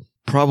kid.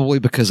 Probably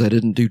because I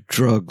didn't do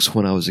drugs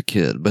when I was a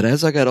kid. But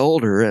as I got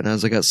older and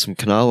as I got some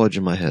knowledge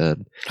in my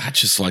head I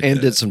just like and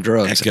the did some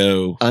drugs,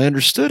 echo I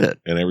understood it.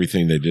 and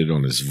everything they did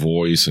on his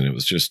voice, and it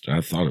was just,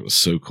 I thought it was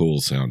so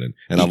cool sounding,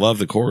 and I love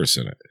the chorus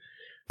in it.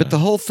 But the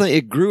whole thing,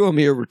 it grew on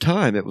me over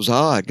time. It was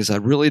odd because I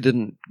really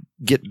didn't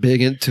get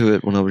big into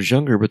it when I was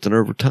younger. But then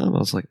over time, I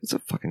was like, it's a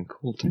fucking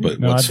cool tune. But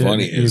No, what's I didn't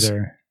funny is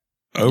either.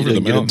 you Over the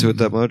didn't get Mountain, into it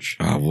that much.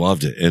 I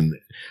loved it, and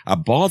I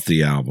bought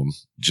the album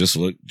just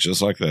like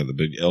that, the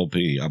big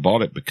LP. I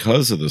bought it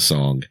because of the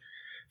song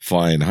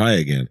 "Flying High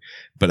Again."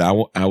 But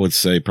I would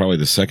say probably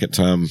the second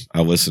time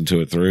I listened to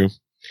it through,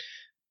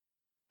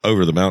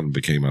 "Over the Mountain"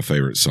 became my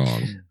favorite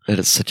song. That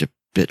is such a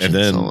bitchin' And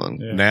then song.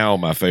 Yeah. now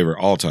my favorite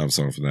all-time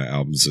song from that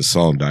album is the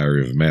song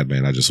 "Diary of a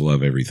Madman." I just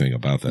love everything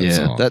about that Yeah,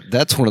 song.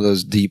 that's one of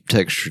those deep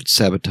textured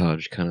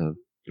Sabotage kind of.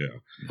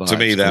 Yeah. To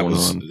me, vibes that going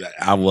was, on.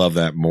 I love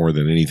that more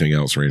than anything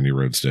else Randy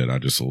Rhoads did. I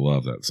just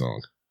love that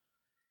song.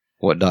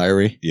 What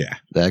Diary? Yeah.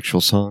 The actual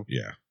song.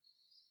 Yeah.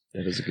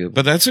 That is a good one.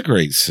 But that's a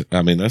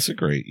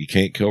great, You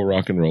Can't Kill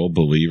Rock and Roll,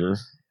 Believer.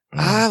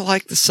 I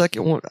like the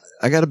second one.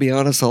 I got to be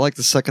honest. I like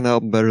the second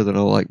album better than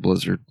I like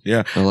Blizzard.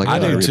 Yeah. I like I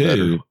do Diary too.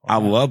 better. I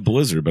love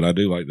Blizzard, but I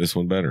do like this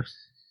one better.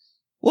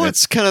 Well,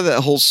 it's kind of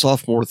that whole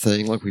sophomore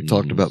thing, like we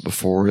talked Mhm. about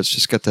before. It's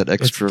just got that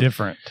extra. It's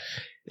different.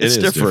 It's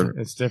It is different,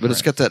 It's different. but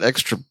it's got that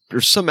extra.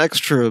 There's some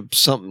extra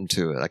something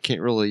to it. I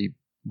can't really.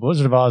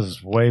 Blizzard of Oz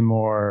is way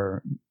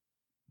more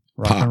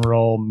rock and Pop.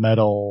 roll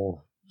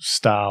metal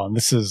style, and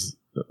this is,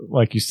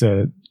 like you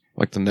said,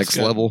 Like the next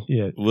got- level.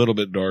 yeah, A little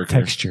bit darker.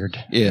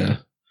 textured. Yeah.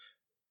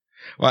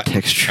 Well,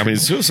 Texture. I mean,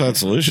 Suicide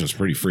Solution is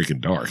pretty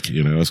freaking dark.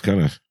 It's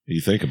kind of,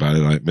 you think about it,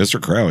 like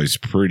Mr. Crowley's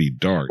pretty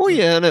dark. well,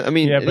 yeah. And I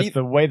mean, Yeah, and but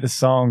the way the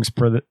songs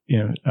present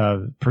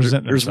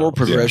there's more themselves.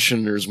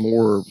 progression. There's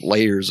more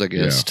layers, I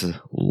guess, to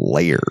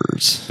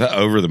layers. That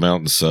Over the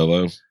Mountain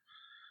solo.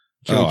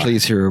 Can Oh, we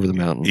please hear Over the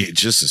Mountain?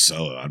 Just a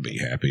solo, I'd be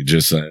happy.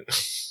 Just that.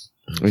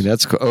 I mean,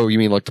 that's cool. Oh, you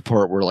mean like the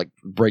part where like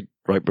break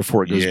right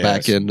before it goes Yes,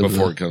 back into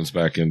before the... it comes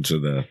back into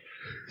the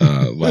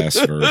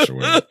last verse or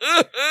whatever.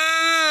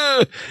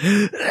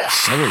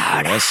 So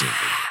aggressive.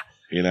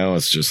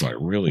 It's just like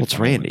really. Well, it's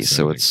violent Randy, so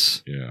sounding.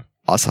 it's Yeah.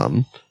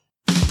 awesome.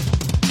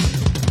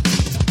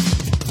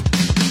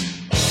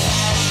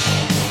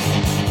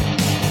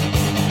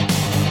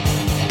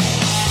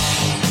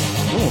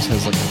 It almost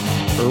has like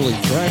an early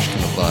thrash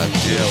kind of vibe.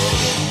 Yeah, a little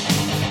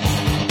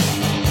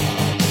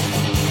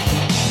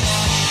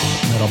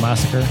bit. Metal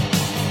Massacre.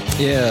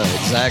 Yeah,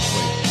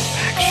 exactly.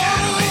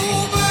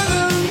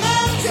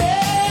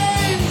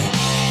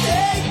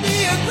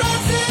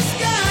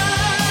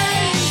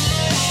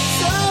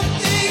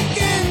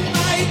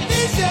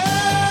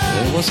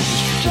 It wasn't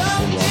just your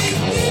typical rock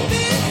and roll.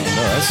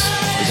 No, that's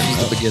This was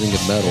the beginning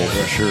of metal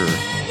for sure.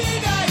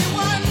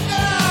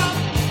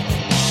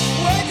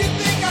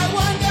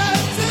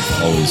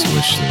 always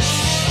wish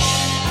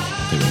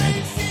that they would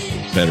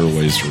have better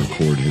ways to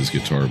record his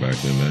guitar back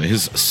then.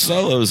 His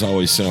solos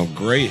always sound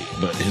great,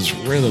 but his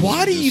rhythm.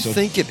 Why do you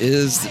think it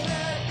is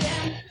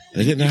that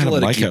they didn't know how to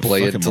let it mic keep up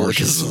playing fucking until it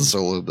gets to the Marshall?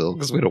 solo bill?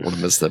 Because we don't want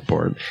to miss that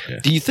part. Yeah.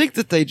 Do you think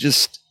that they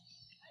just...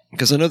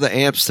 Because I know the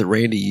amps that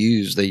Randy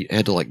used, they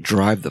had to like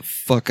drive the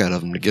fuck out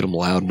of them to get them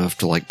loud enough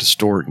to like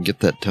distort and get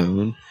that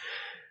tone.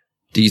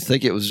 Do you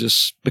think it was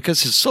just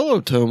because his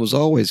solo tone was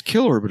always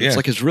killer, but it's Yeah.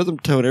 like his rhythm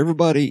tone,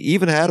 everybody,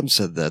 even Adam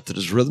said that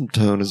his rhythm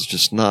tone is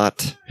just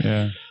not,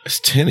 Yeah. It's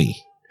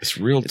tinny. It's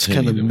real it's tinny.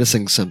 kind of to me.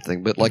 missing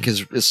something, but like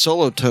his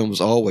solo tone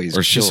was always Or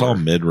it's just killer. all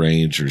mid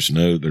range. There's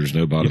no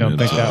bottom You don't end.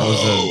 think to that it.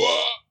 was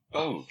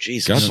Oh,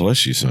 Jesus. God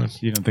bless you, son.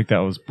 You don't think that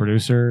was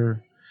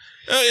producer?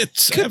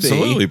 It's Could be.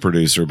 absolutely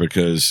producer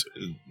because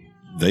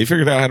they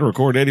figured out how to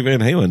record Eddie Van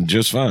Halen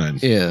just fine.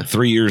 Yeah.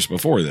 3 years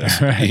before this,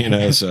 Right. you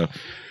know. So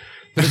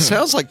But it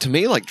sounds like to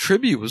me like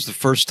Tribute was the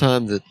first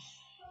time that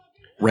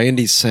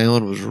Randy's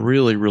sound was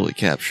really, really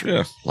captured.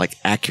 Yeah. Like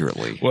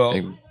accurately. Well,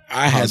 And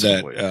I had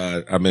Possibly.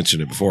 that. I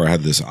mentioned it before. I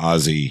had this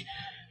Ozzy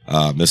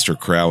Mr.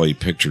 Crowley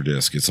picture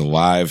disc. It's a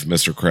live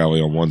Mr.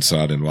 Crowley on one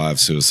side and live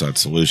Suicide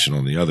Solution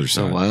on the other oh,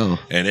 side. wow.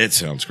 And it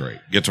sounds great.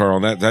 Guitar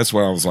on that. That's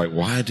why I was like,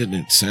 why didn't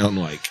it sound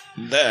like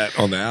that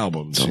on the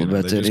albums? It's all You know,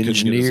 about they that just couldn't get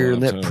his engineer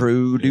and live that tone.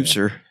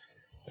 producer.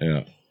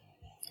 Yeah.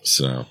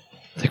 So,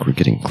 I think we're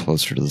getting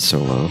closer to the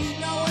solo.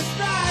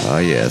 Ah,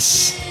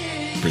 yes.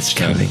 Bridge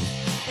coming.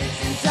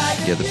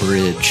 Time. Yeah, the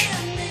bridge.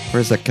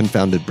 Where's that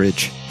confounded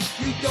bridge?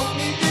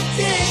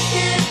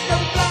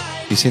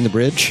 You seen the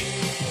bridge?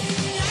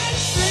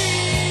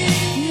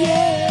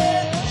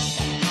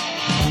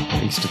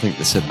 I used to think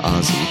they said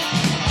Ozzy.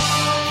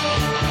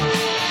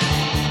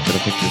 But I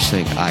think they're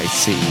saying I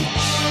see.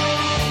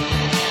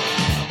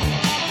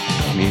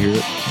 Can you hear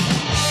it?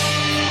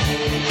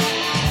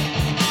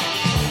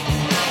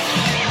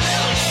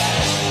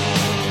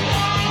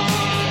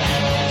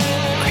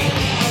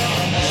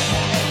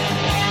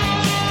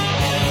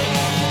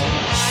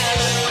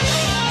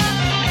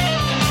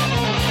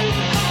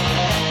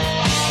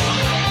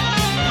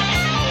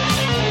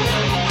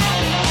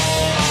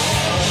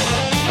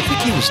 I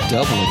think he was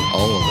doubling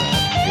all of that,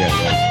 Yeah,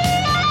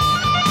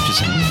 which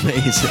is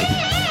amazing.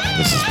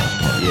 this is my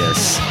part.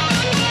 Yes.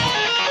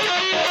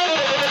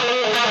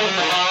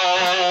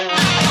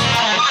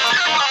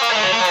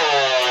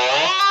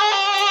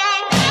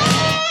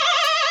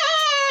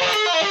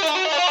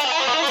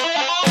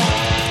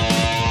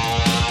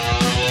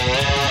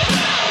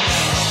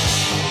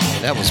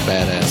 That was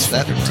badass.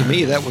 That to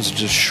me, that was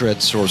just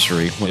shred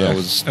sorcery when I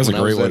was. That's a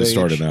when I great was way to that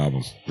start age. an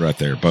album. Right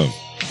there. Boom.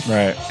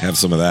 Right. Have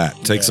some of that.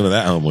 Take some of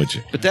that home with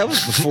you. But that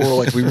was before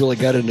like we really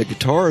got into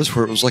guitars,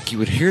 where it was like you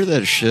would hear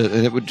that shit,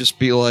 and it would just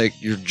be like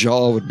your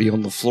jaw would be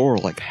on the floor.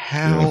 Like,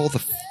 how the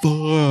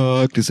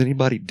fuck does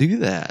anybody do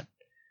that?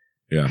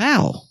 Yeah.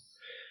 How?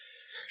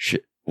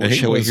 Well, Hey,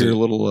 shall we was hear it- a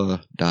little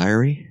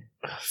diary?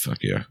 Fuck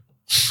yeah.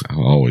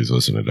 I'll always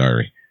listen to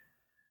Diary.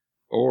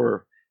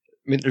 Or,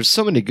 I mean, there's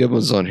so many good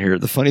ones on here.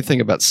 The funny thing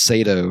about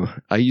Sato,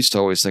 I used to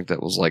always think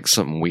that was like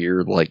something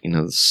weird, like, you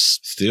know,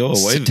 Still away.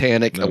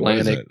 Satanic No, what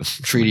is Atlantic that?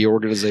 Treaty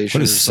Organization.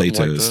 What is or something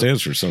Sato? like It that.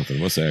 stands for something.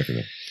 What's the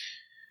acronym?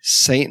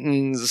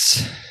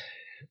 Satan's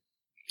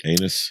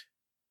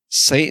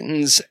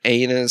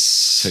anus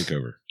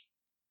Takeover.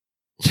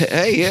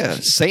 Hey, yeah,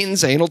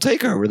 Satan's anal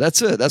takeover.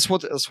 That's it. That's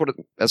what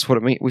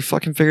it means. We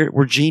fucking figured it.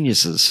 We're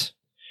geniuses.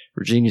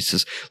 We're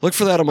geniuses. Look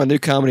for that on my new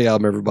comedy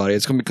album, everybody.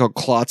 It's going to be called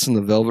Clots in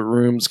the Velvet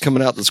Room. It's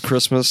coming out this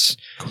Christmas.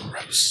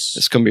 Gross.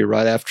 It's going to be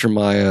right after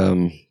my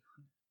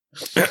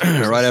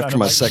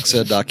sex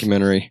ed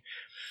documentary,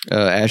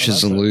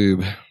 Ashes and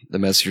Lube: The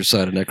Messier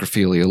Side of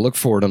Necrophilia. Look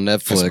for it on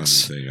That's my new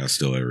Netflix. thing. I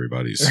steal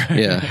everybody's.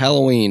 Yeah,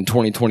 Halloween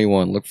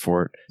 2021. Look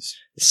for it.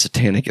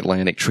 Satanic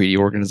Atlantic Treaty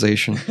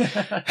Organization.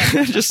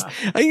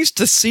 I used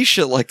to see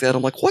shit like that.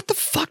 I'm like, what the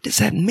fuck does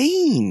that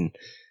mean?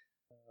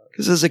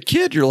 Because as a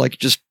kid, you're like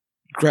just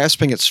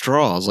grasping at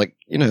straws, like,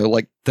 you know,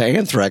 like the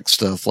anthrax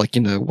stuff. Like,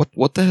 you know,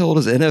 what the hell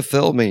does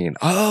NFL mean?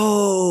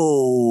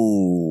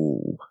 Oh.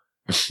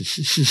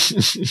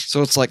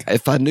 So it's like,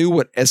 if I knew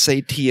what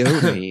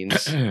SATO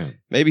means,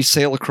 maybe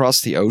sail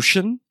across the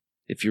ocean.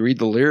 If you read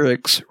the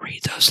lyrics,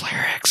 read those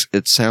lyrics.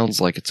 It sounds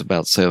like it's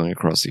about sailing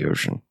across the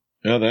ocean.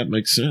 Yeah, that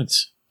makes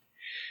sense.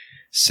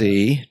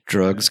 See,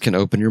 drugs can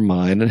open your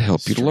mind and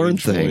help you to learn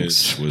Strange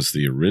things. Voyage was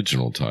the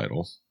original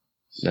title.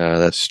 No,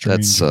 that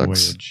Strange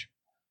sucks. Voyage.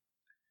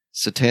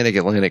 Satanic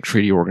Atlantic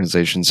Treaty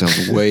Organization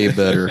sounds way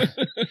better.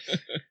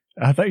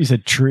 I thought you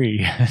said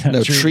tree.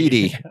 No,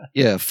 treaty.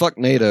 Yeah, fuck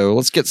NATO.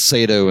 Let's get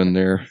Sato in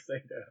there.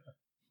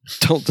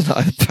 Don't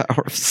deny the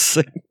power of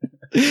Satan.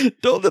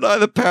 Don't deny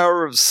the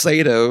power of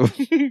Sato.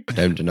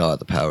 Don't deny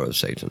the power of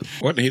Satan.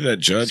 Wasn't he that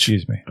judge?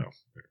 Excuse me.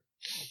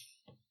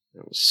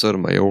 It was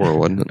Sotomayor,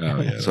 wasn't it?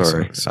 Oh, yeah, that's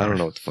Sorry. right. Sorry. I don't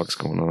know what the fuck's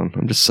going on.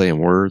 I'm just saying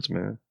words,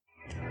 man.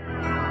 Oh,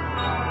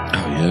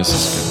 yeah, this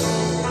is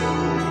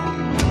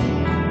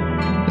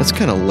That's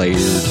kind of layered.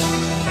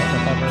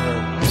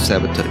 I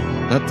Sabotage.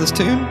 Not this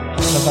tune? don't know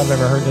if I've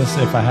ever heard this.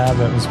 If I have,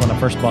 it was when I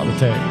first bought the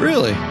tape.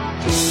 Really?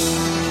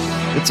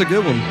 It's a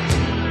good one.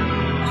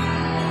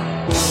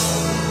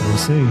 We'll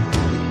see.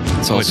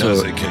 It's good.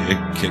 also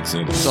It kicks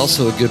in. it's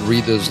also a good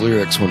read those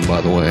lyrics one,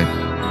 by the way.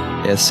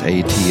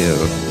 SATO,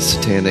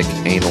 Satanic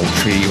Anal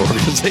Treaty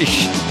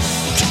Organization.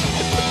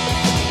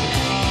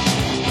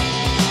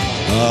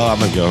 Oh, I'm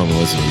going to go home and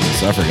listen to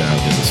this. I forgot how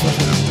to do this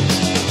fucking album.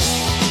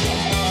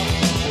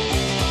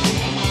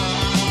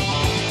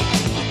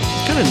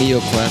 Kind of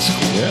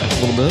neoclassical, Yeah. a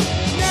little bit.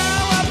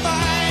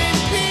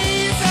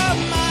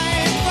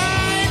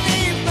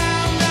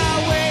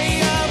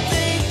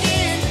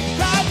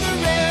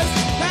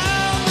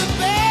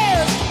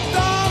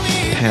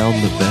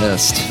 Pound the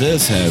best.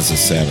 This has a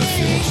Sabbath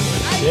feel to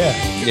it. Yeah.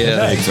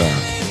 Yeah. Big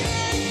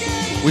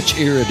time. Which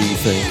era do you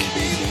think?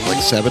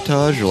 Like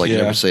Sabotage or like Yeah.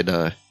 Never Say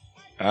Die?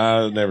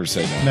 I never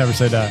say no. Never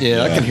say die.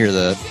 Yeah, I Yeah. can hear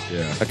that.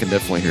 Yeah. I can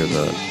definitely hear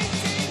that.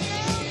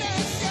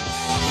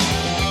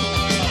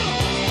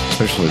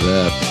 Especially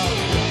that.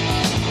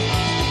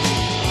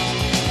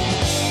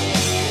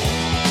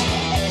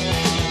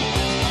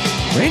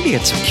 Randy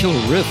had some killer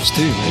riffs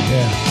too, man.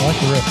 Yeah. I like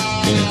the riff.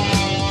 Yeah.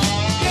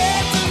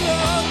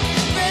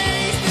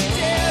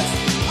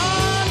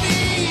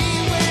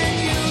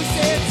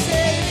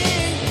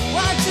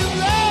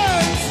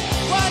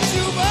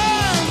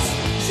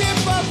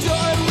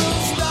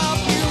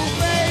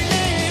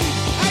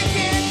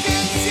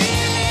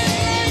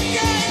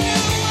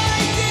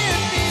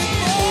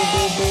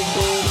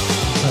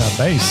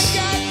 Bass.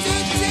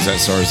 Is that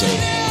Sarzo?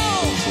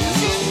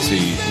 Is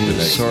he the Either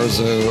next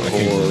Sarzo I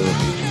can't or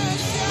remember.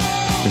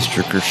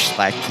 Mr.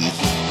 Kerslake.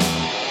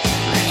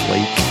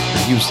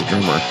 He was the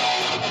drummer.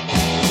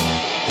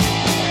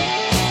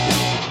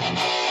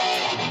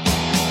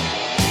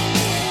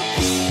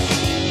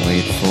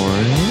 Wait for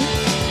it.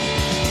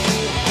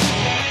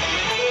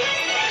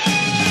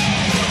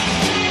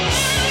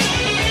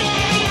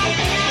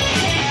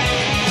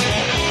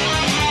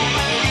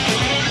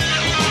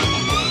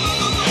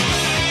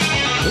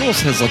 It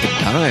almost has like a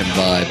dime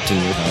vibe to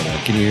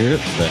it. Can you hear it?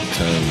 That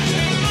tone,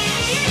 yeah.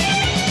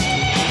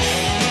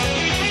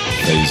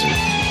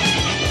 Phaser.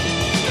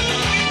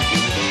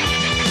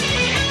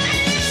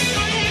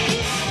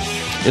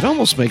 It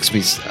almost makes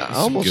me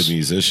Some good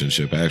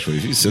musicianship, actually.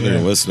 If you sit there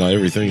and Yeah. listen to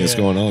everything that's Yeah.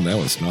 going on, that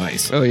was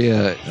nice. Oh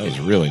yeah. That was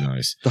really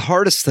nice. The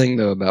hardest thing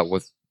though about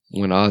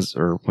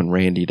when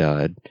Randy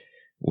died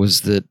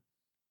was that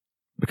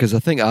because I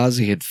think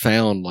Ozzy had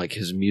found like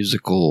his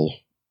musical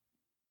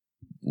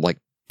like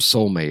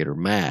soulmate or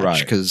match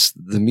Right. because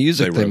the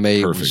music They they wrote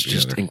made perfect was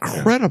just together. Yeah.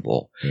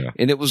 incredible. Yeah.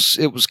 And it was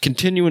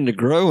continuing to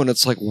grow and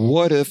it's like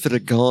what if it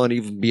had gone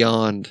even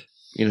beyond,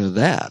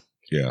 that?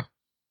 Yeah.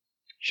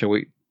 Shall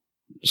we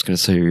just gonna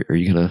say are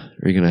you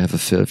gonna have a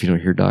fit if you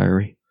don't hear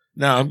Diary?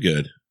 No, I'm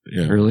good.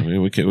 Yeah. Really? I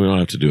mean, we don't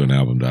have to do an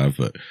album dive,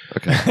 but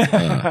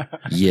Okay.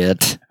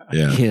 Yet.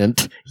 yeah.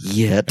 Hint.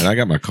 Yet. And I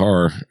got my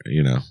car, I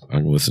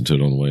can listen to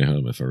it on the way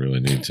home if I really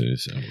need to.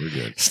 So we're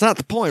good. It's not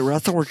the point,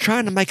 Russell. We're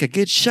trying to make a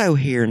good show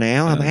here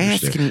now. I I'm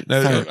understand. asking.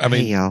 No, I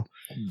mean- hey, y'all.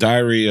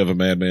 Diary of a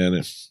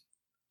Madman.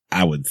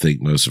 I would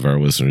think most of our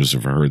listeners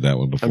have heard that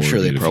one before. I'm sure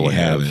they but if probably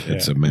you have. haven't,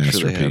 it's Yeah. a I'm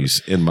sure they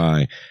masterpiece, in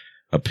my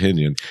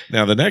opinion.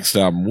 Now, the next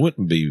album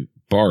wouldn't be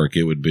Bark.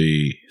 It would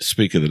be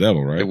Speak of the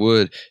Devil, right? It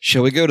would.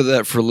 Shall we go to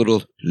that for a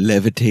little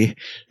levity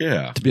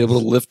Yeah. to be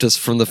able to lift us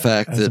from the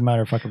fact As a that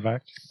matter of fucking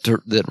fact.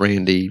 that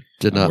Randy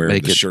did I'm not wearing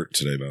make the it? shirt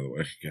today, by the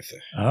way. Got the-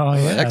 Oh, yeah.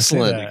 I see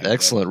Excellent, that.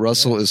 excellent.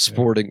 Russell is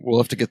sporting. We'll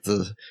have to get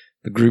the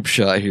group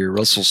shot here.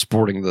 Russell's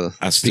sporting the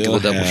I Speak still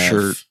of the Devil have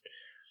shirt.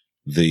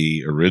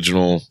 the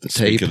original The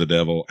Speak tape. of the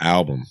Devil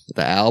album.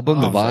 The album,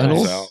 the Oh,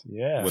 vinyl. Out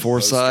Yeah. with Four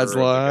poster Sides of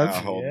the guy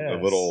Live. holding- Yes.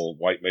 The little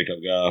white makeup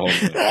guy holding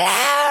it.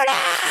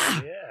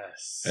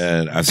 Yes.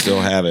 And I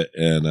still have it.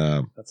 And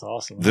That's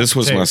awesome. this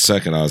was Tape. my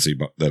second Ozzy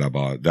that I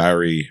bought.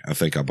 Diary, I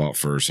think I bought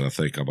first. I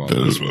think I bought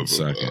this one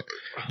second.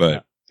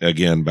 But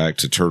again, back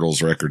to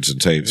Turtles Records and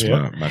Tapes,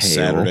 Yep. my Hell.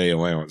 Saturday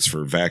allowance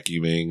for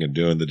vacuuming and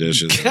doing the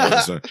dishes. and all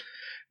that stuff.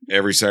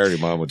 Every Saturday,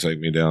 Mom would take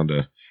me down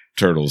to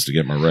Turtles to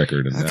get my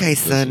record. And Okay, this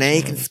son, is now you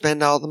one can of them.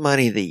 spend all the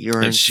money that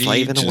you're And she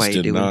enslaving just away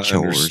did doing not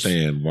chores.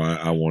 understand why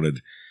I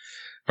wanted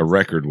a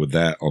record with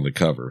that on the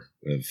cover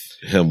of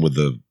him with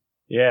the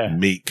Yeah.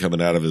 meat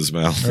coming out of his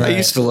mouth. Right. I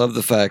used to love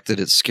the fact that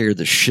it scared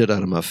the shit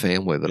out of my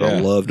family that I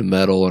Yeah. loved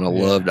metal and I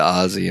Yeah. loved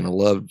Ozzy and I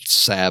loved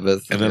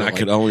Sabbath. And then I like,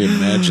 could only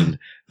imagine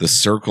the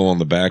circle on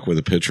the back with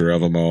a picture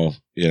of them all,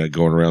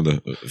 going around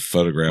the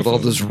photograph. with all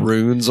of those them.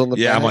 runes on the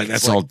Yeah, back. I'm like,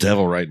 It's that's all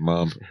devil writing,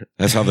 Mom.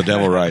 That's how the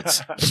devil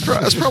writes.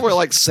 It's probably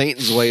like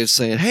Satan's way of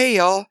saying, hey,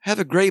 y'all, have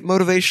a great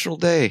motivational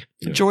day.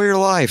 Yeah. Enjoy your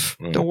life.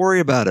 Right. Don't worry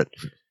about it.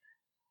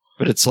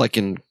 But it's like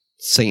in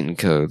Satan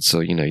code, so,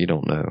 you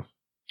don't know.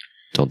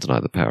 Don't deny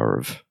the power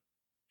of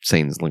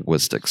insane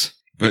linguistics.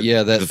 But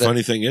yeah, the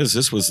funny thing is,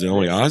 this was the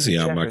only Ozzy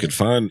album I could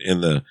find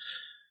in the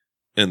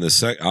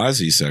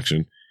Ozzy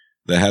section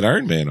that had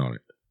Iron Man on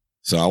it.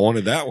 So I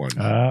wanted that one.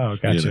 Oh,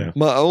 gotcha. You know?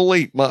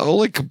 My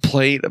only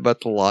complaint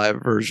about the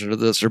live version of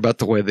this, or about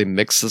the way they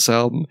mix this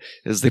album,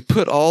 is they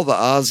put all the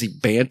Ozzy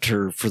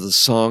banter for the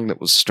song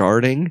that was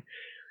starting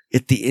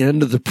at the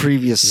end of the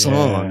previous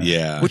song,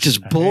 Yeah. which is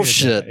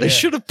bullshit. that, They yeah.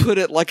 should have put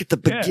it like at the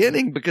Yeah.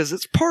 beginning because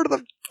it's part of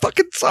the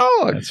fucking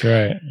song. That's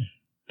right.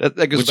 That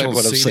goes Which back to on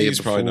what I was saying CD is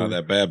probably before. not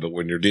that bad, but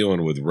when you're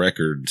dealing with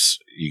records,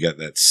 you got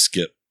that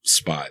skip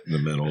spot in the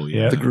middle.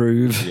 Yeah. The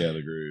groove. Yeah,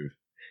 the groove.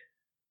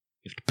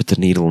 You have to put the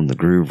needle in the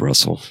groove,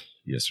 Russell.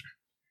 Yes, sir.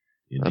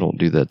 I don't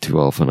do that too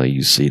often. I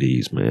use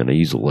CDs, man. I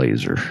use a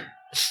laser.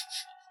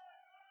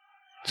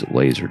 It's a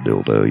laser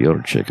dildo. You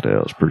ought to check it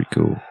out. It's pretty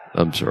cool.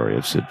 I'm sorry,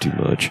 I've said too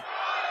much.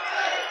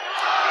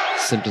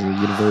 Symptoms of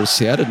the Universe.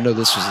 See, I didn't know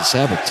this was a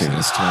Sabbath So tune.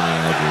 that's Tommy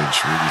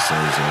Aldridge, Rudy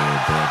Sarzo,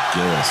 Brad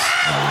Gillis.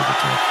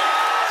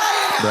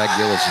 Brad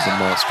Gillis is a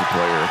monster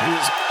player. He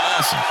was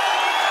awesome.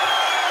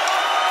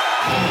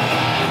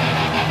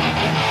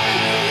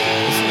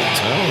 Listen to the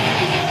tone.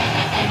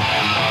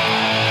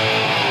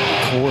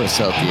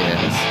 Chorus out the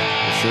ass.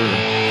 For sure.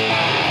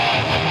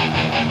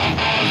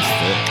 He's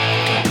thick.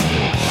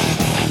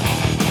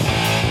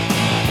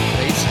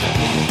 Bass.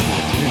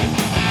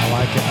 I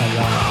like it a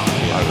lot.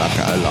 I like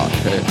it a lot.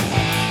 Hey.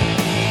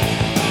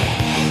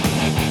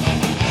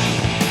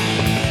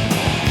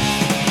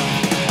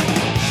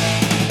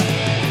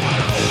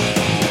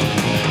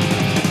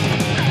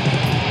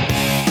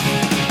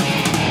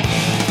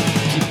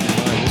 Keep in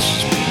mind, this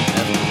is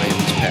after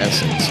Raven's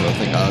passing, so I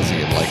think Ozzy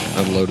had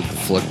like unloaded the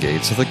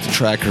floodgates. I think the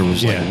tracker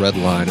was like Yeah. red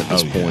line at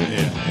this point.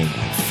 Yeah. And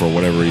for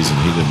whatever reason,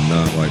 he did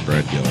not like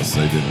Brad Gillis.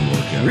 They didn't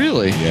work out.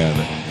 Really? Yeah.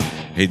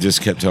 He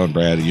just kept telling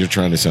Brad, "You're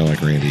trying to sound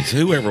like Randy."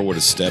 Whoever would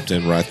have stepped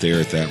in right there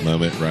at that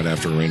moment, right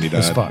after Randy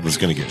Was died, fucked. was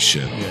going to get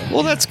shit on. Yeah.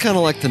 Well, that's kind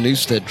of like the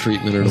Newstead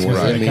treatment in a way.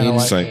 Right. I Kinda mean,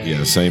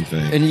 like- Same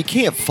thing. and you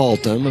can't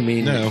fault him. I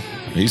mean, No,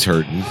 he's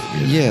hurting.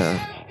 You know.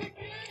 yeah.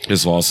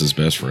 He's lost his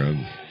best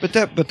friend. But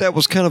that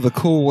was kind of a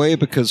cool way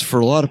because for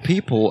a lot of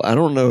people, I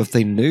don't know if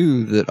they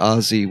knew that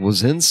Ozzy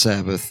was in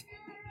Sabbath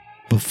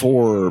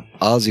before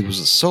Ozzy was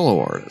a solo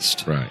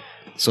artist. Right.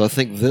 So I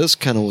think this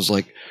kind of was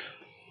like,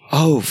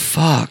 oh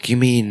fuck, you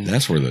mean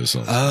That's where those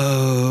songs.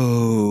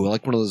 oh,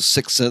 like one of those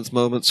Sixth Sense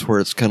moments where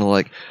it's kind of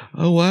like,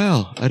 oh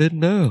wow, I didn't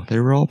know they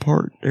were all.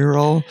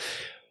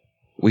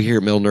 We hear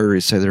Mel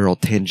Nuri say they're all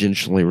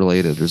tangentially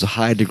related. There's a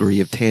high degree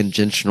of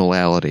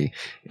tangentiality,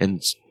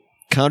 and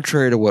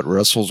contrary to what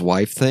Russell's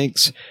wife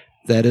thinks,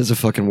 that is a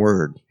fucking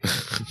word.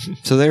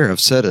 So there, I've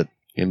said it,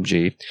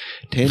 MG.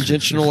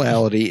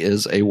 Tangentiality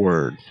is a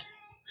word.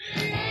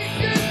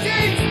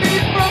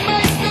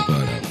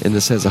 But, And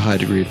this has a high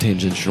degree of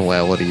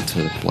tangentiality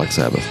to Black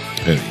Sabbath.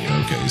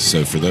 okay,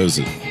 so for those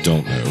that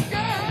don't know,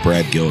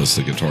 Brad Gillis,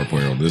 the guitar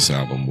player on this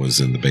album, was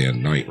in the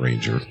band Night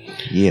Ranger,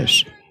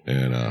 Yes.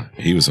 and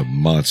he was a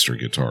monster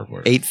guitar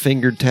player.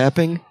 8-fingered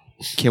tapping.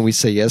 Can we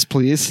say yes,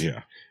 please?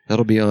 Yeah.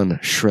 That'll be on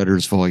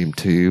Shredders Volume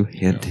 2.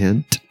 Hint,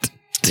 hint.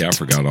 Yeah, I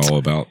forgot all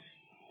about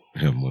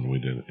him when we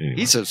did it. Anyway.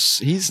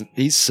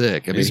 He's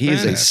sick. I mean, He's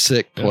he's a badass.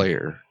 sick Yeah.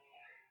 player.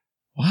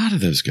 Why do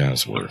those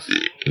guys work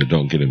that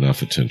don't get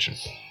enough attention?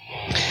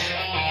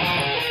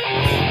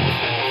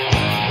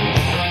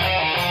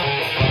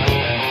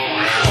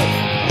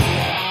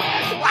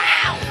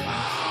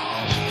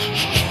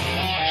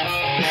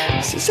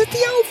 Is it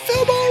the old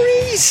Phil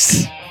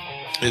Maurice?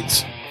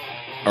 It's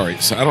all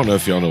right. So I don't know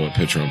if y'all know what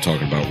picture I'm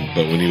talking about,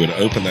 but when you would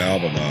open the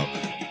album up,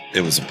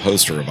 it was a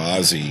poster of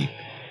Ozzy.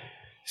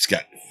 He's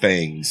got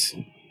fangs,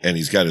 and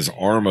he's got his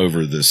arm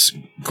over this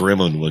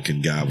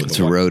gremlin-looking guy with It's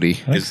the a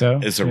roadie. I think so.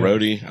 It's a Yeah.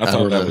 roadie. I I thought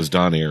don't that know. was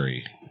Don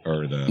Airy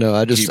or the No,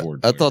 I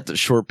keyboard thought player. that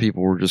short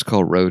people were just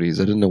called roadies.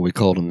 I didn't know we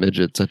called them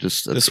midgets.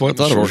 This I wasn't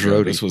thought it was short guy.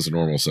 roadie. This was a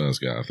normal size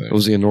guy. I think.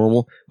 Was he a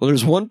normal? Well,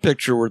 there's one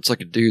picture where it's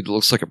like a dude that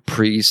looks like a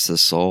priest,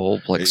 this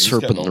all like He's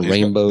serpent got- in the he's got-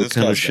 rainbow this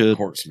kind of guy's got shit.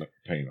 quartz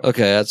paint on.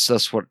 Okay,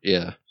 that's what.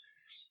 Yeah,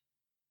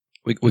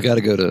 we got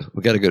to go to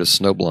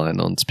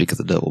Snowblind on Speak of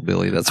the Devil,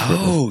 Billy. That's where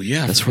Oh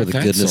yeah, that's where the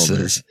goodness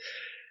is.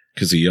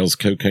 because he yells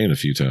cocaine a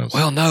few times.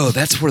 Well, no,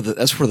 that's where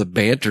the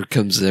banter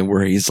comes in,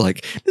 where he's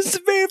like, "This is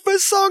the very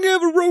first song I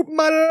ever wrote in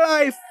my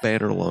life."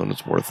 Banter alone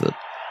is worth it.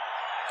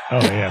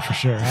 Oh yeah, for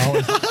sure. I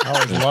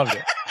always loved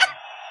it.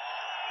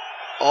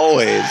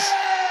 Always.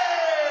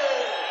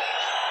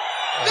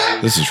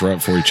 This is right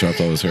before he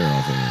chopped all his hair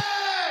off,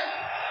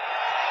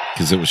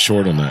 because it was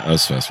short on that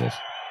US Festival.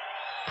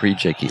 Pre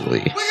Jakey Lee. We're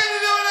gonna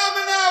do an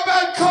album now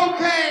about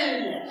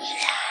cocaine.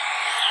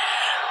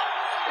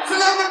 It's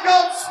an album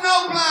called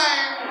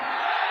Snowblind.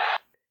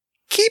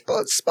 Keep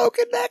on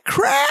smoking that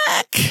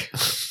crack.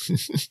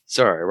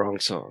 Sorry, wrong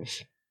song.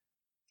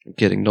 I'm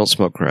kidding. Don't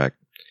smoke crack.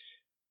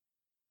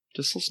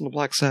 Just listen to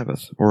Black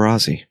Sabbath or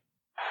Ozzy.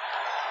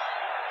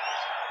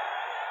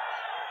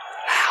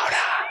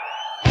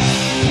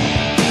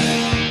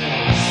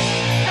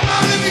 Come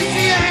on, let me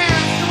see your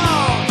hands. Come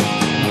on.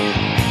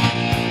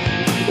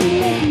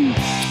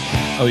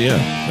 Oh yeah,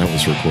 that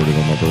was recorded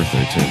on my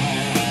birthday too.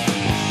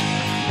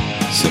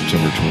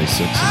 September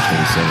 26th and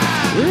 27th.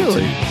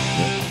 Really?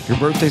 Your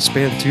birthday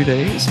spanned 2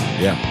 days?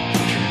 Yeah.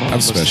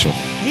 I'm special.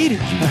 Hated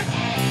you.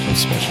 I'm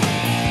special.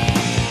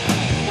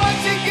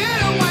 Once you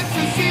get it, once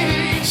you see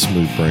it,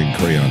 Smooth brain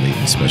crayon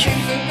eating special.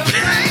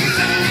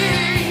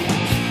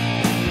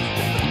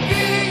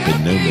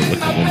 Didn't know to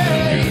look at window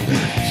here and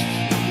there.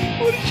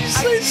 What did you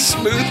say?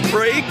 Smooth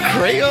brain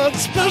crayon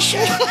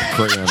special?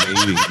 Crayon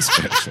eating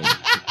special.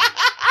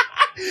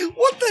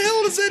 What the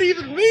hell does that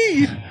even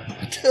mean?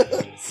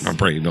 My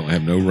brain don't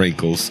have no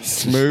wrinkles.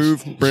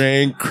 Smooth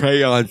brain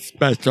crayon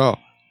special.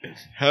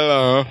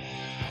 Hello.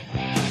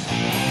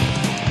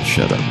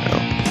 Shut up now.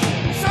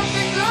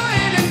 something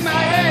glowing in my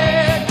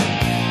head.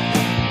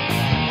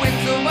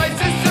 Winter white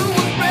sister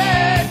was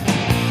red.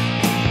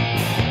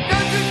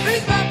 Don't you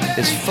freeze my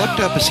belly As fucked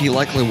up as he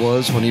likely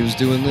was when he was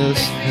doing this,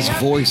 his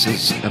voice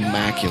is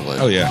immaculate.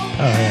 Oh, yeah. Oh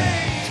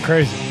yeah, it's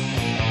crazy.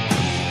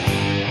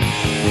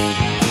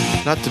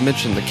 Not to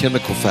mention the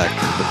chemical factor,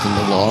 but then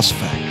the loss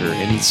factor,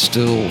 and he's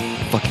still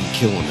fucking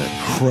killing it,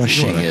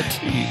 crushing it.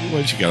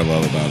 What you gotta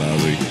love about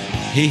Ozzy?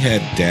 He had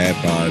dad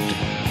bod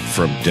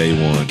from day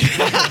one.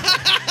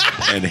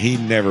 And he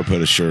never put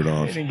a shirt He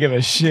on. didn't give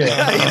a shit.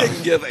 He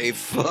didn't give a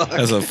fuck.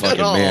 That's a fucking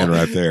at all. man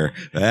right there.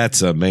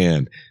 That's a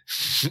man.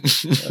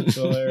 That's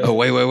hilarious. Oh,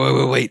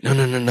 wait.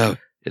 No.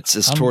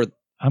 It's toward.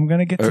 I'm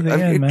gonna get to the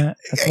end, Matt.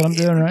 That's what I'm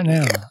doing right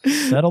now.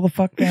 Settle the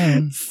fuck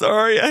down.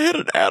 Sorry, I had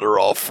an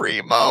Adderall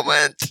free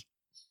moment.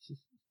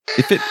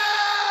 If it.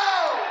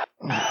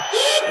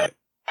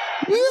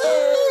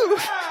 Woo!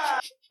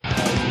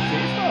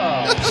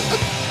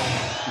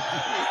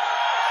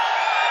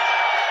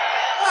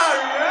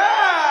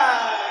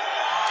 Alright!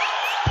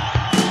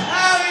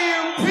 How do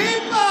you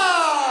people?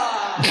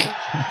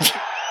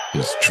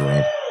 He's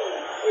drunk.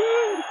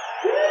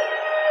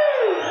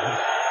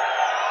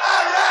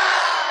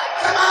 Alright!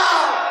 Come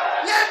on!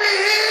 Let me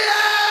hear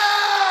you!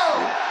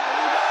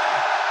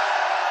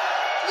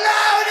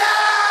 Louder!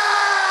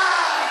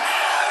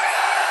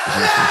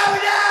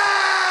 Louder!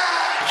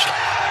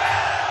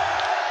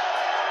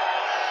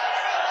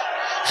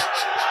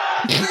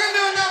 We're gonna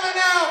do a number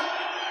now,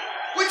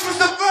 which was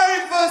the very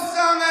first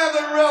song I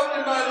ever wrote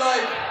in my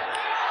life.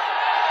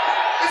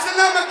 It's a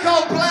number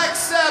called Black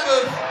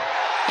Sabbath.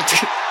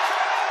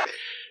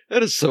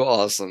 That is so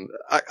awesome.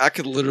 I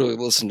could literally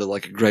listen to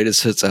like a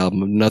greatest hits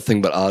album of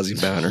nothing but Ozzy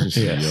Banners,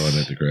 Yes. Yelling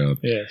at the crowd.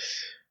 Yes.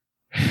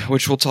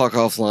 which we'll talk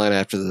offline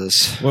after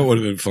this. What would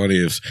have been funny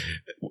is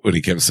when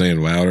he kept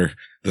saying louder,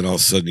 then all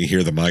of a sudden you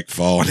hear the mic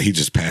fall and he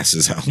just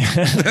passes out.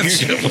 That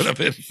shit would have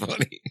been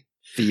funny.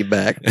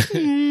 Feedback.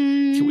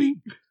 Can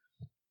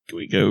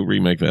we go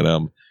remake that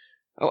album?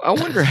 I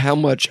wonder how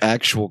much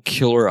actual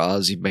killer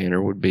Ozzy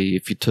Banner would be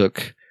if you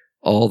took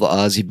all the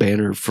Ozzy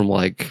Banner from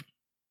like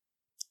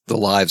the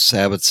live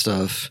Sabbath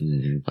stuff,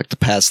 like the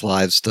past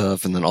live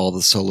stuff, and then all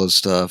the solo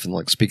stuff and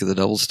like Speak of the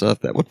Devil stuff.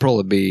 That would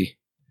probably be.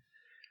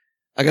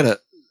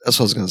 That's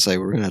what I was going to say.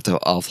 We're going to have to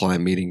have an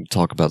offline meeting to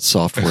talk about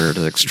software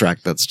to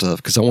extract that stuff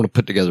because I want to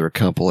put together a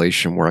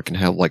compilation where I can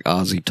have like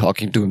Ozzy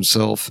talking to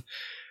himself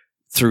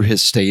through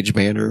his stage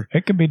banner.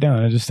 It could be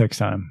done. It just takes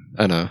time.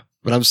 I know,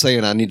 but I'm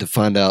saying I need to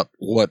find out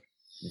what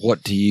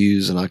to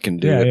use, and I can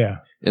do it Yeah.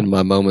 in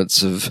my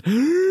moments of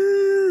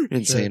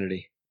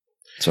insanity.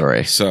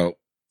 Sorry. So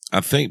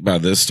I think by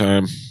this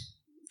time,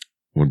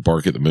 when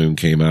Bark at the Moon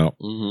came out,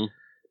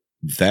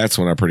 that's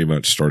when I pretty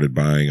much started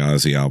buying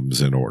Ozzy albums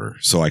in order.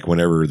 So like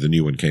whenever the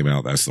new one came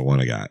out, that's the one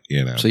I got,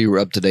 you know. So you were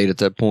up to date at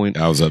that point?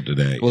 I was up to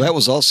date. Well, that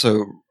was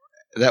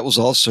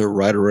also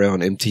right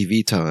around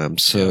MTV time.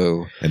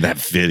 So and that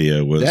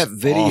video was that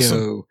video,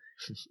 awesome.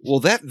 well,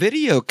 that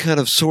video kind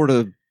of sort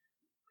of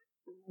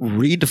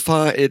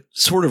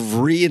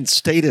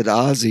reinstated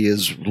Ozzy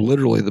as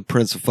literally the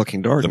Prince of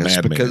fucking Darkness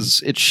madman.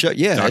 because it showed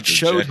Dr. it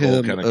showed Jekyll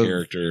him kind of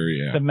character,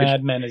 yeah. The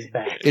madman is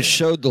back. it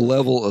showed the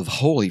level of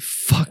holy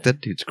fuck,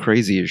 that dude's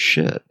crazy as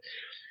shit.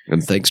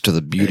 And thanks to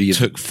the beauty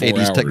It of took 4 80s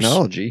hours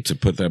technology. to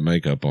put that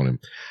makeup on him.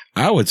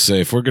 I would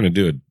say if we're going to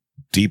do a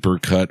deeper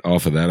cut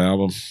off of that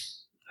album,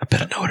 I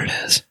bet I know what it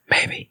is.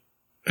 Maybe.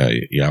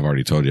 yeah, I've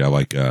already told you I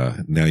like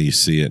Now You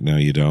See It, Now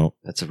You Don't,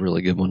 That's a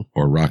really good one.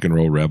 or Rock and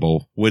Roll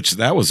Rebel, which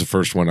that was the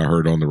first one I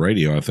heard on the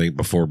radio, I think,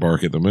 before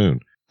Bark at the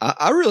Moon.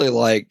 I really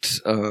liked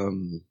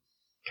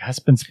It's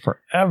been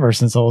forever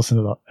since I listened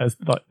to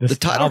this The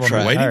title album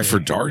track. Waiting entirety. for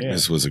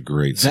Darkness was a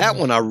great song. that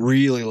one. I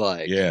really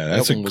liked. Yeah,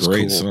 that's That a one was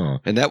great cool. song.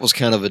 And that was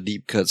kind of a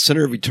deep cut.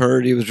 Center of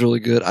Eternity was really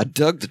good. I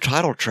dug the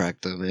title track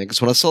though, man, because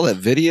when I saw that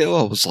video,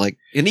 I was like,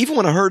 and even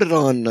when I heard it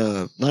on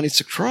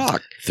 96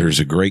 Rock,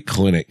 There's a great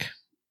clinic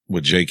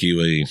with Jakey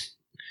Lee.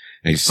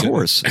 And he's of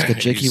course, it's got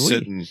Jakey he's Lee.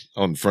 sitting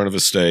on front of a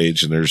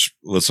stage, and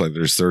looks like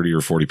there's 30 or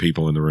 40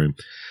 people in the room.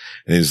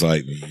 And he's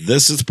like,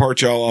 "This is the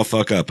part y'all all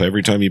fuck up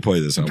every time you play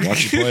this. I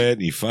watch you play it,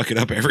 and you fuck it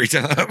up every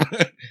time."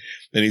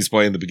 And he's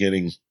playing the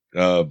beginning,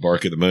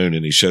 Bark at the Moon,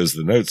 and he shows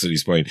the notes that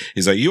he's playing.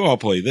 He's like, "You all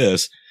play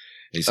this."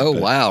 He said, Oh,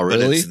 "But- wow, but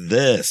really? it's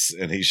this,"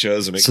 and he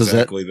shows him So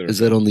exactly. is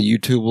that on the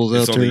YouTubeables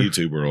It's out on there? the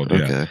YouTube world.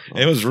 Yeah, Okay.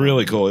 it was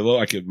really cool. It looked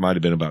like it might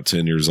have been about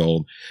 10 years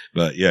old,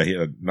 but yeah, he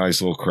had a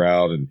nice little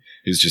crowd, and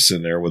he was just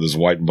sitting there with his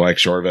white and black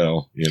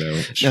Charvel.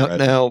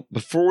 Now,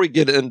 before we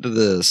get into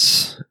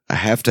this, I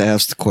have to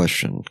ask the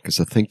question because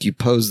I think you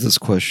posed this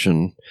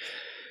question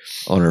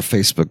on our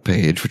Facebook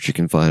page, which you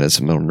can find as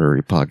a Metal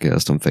Nerdy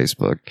Podcast on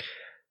Facebook.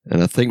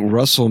 And I think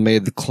Russell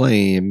made the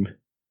claim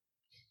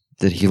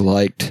that he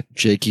liked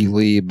Jakey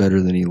Lee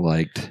better than he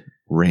liked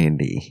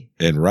Randy.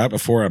 And right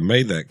before I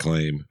made that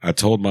claim, I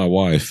told my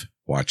wife,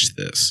 "Watch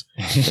this."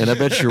 And I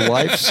bet your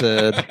wife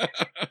said,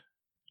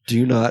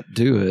 "Do not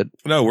do it,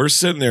 No, we're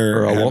sitting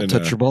there, or I having won't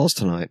touch your balls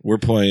tonight." We're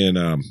playing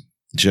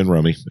gin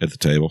rummy at the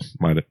table.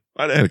 Might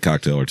have had a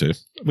cocktail or two.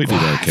 We do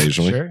that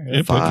occasionally. Sure, yeah.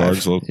 Yeah, play 5.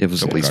 cards, It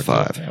was at couple least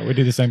cocktails. 5. Yeah, we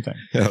do the same thing.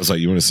 I was like,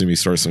 "You want to see me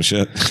start some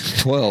shit?"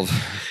 12.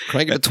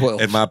 Crank it to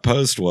 12. And my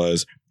post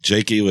was,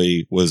 "Jakey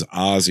Lee was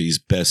Ozzy's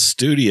best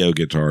studio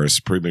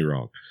guitarist. Prove me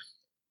wrong."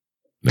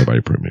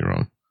 Nobody proved me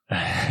wrong.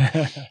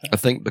 I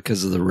think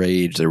because of the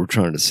rage, they were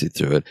trying to see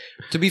through it.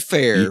 To be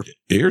fair,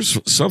 Here's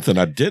something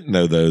I didn't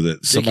know, though,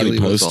 that somebody Lee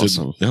was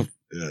posted. awesome. No,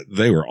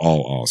 they were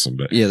all awesome,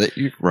 but yeah,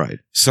 you're right.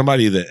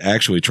 somebody that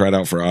actually tried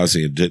out for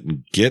Ozzy and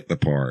didn't get the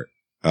part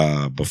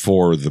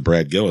before the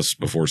Brad Gillis,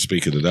 before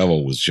Speak of the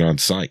Devil, was John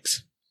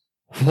Sykes.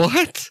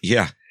 What?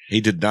 Yeah, he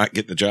did not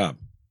get the job.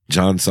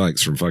 John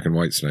Sykes from fucking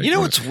Whitesnake. You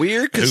know what's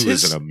weird? Who Because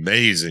is an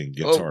amazing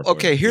guitar player.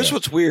 okay, here's Yeah.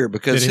 what's weird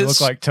because Did he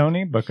his look like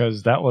Tony?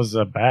 Because that was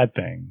a bad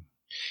thing.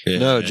 Yeah.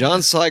 no,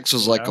 John Sykes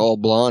was like Yeah. all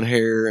blonde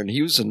hair, and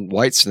he was in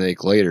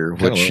Whitesnake later.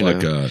 Kinda Which looked you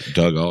like know,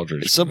 Doug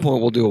Aldrich. at some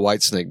point we'll do a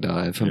Whitesnake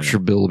dive. I'm Yeah. sure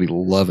Bill will be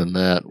loving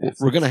that.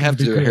 We're gonna have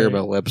to do a That'd be hair great.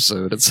 metal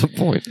episode at some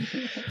point.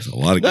 There's a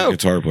lot of good No,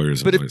 guitar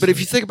players. But in if you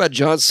Whitesnake. think about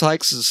John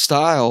Sykes'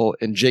 style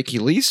and Jakey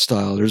Lee's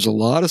style, there's a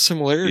lot of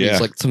similarities. Yeah.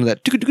 Like some of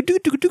that.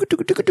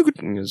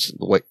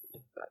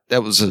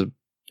 That was a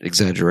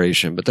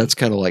exaggeration, but that's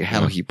kind of like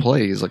how he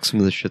plays, like some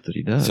of the shit that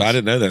he does. So I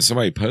didn't know that.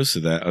 Somebody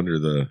posted that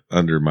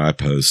under my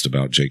post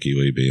about Jakey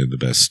Lee being the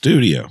best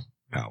studio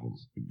album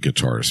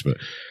guitarist, but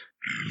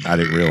I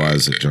didn't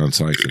realize that John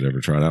Sykes had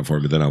ever tried out for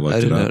him. But then I looked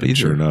it didn't know up, and either.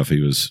 sure enough,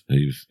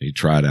 he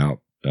tried out,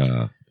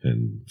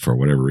 and for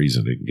whatever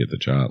reason, didn't get the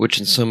job. Which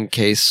in some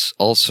case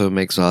also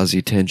makes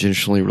Ozzy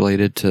tangentially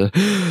related to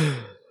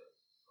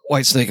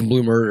Whitesnake and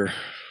Blue Murder,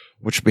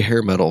 which would be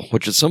hair metal,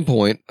 which at some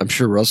point, I'm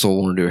sure Russell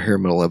will want to do a hair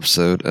metal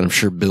episode, and I'm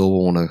sure Bill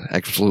will want to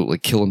absolutely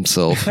kill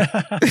himself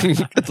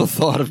at the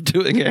thought of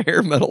doing a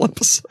hair metal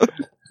episode.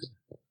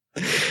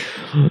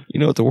 You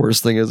know what the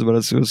worst thing is about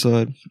a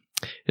suicide?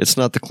 It's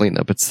not the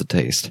cleanup, it's the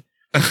taste.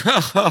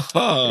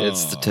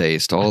 It's the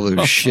taste. All those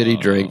shitty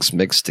drinks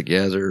mixed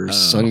together,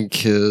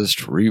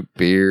 sun-kissed, root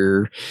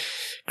beer,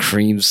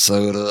 cream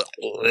soda.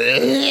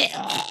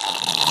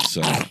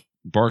 So,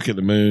 Bark at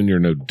the Moon, You're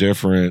No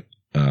Different.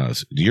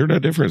 You're No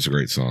Different is a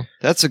great song.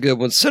 That's a good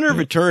one. Center of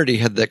Eternity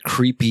had that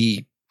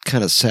creepy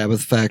kind of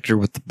Sabbath factor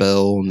with the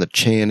bell and the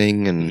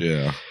chanting, and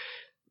Yeah.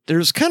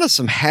 there's kind of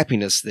some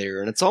happiness there,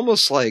 and it's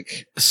almost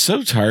like,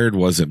 So Tired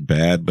wasn't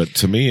bad, but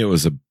to me, it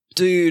was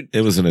dude,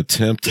 an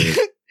attempt at,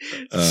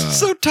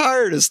 So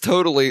Tired is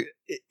totally,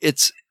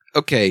 it's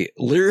okay.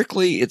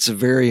 Lyrically, it's a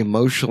very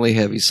emotionally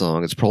heavy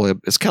song. It's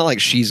kind of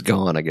like She's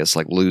Gone, I guess,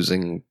 like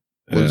losing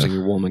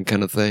your woman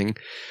kind of thing.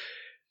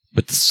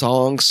 But the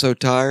song So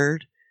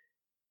Tired,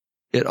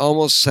 it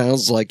almost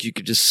sounds like you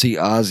could just see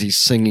Ozzy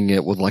singing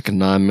it with like a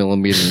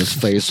 9mm in his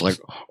face, like,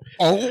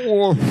 I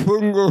want to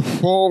sing this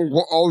song,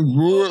 but I'll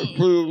do it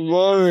for the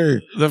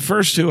money. the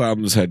first two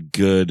albums had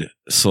good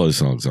slow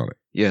songs on it.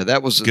 Yeah,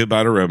 that was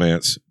Goodbye to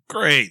Romance,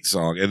 great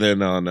song. And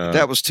then on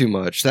that was too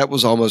much. That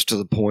was almost to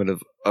the point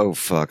of, oh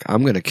fuck,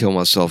 I'm going to kill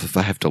myself if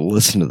I have to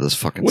listen to this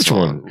fucking which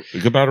song. one?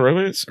 Goodbye to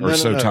Romance or No,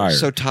 So no. Tired?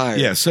 So Tired.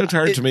 Yeah, So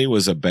Tired It- to me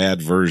was a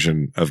bad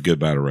version of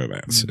Goodbye to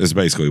Romance. Is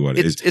basically what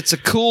it is. It's a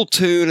cool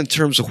tune in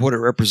terms of what it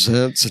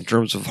represents, in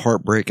terms of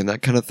heartbreak and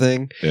that kind of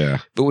thing. Yeah,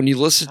 But when you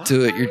listen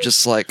to it, you're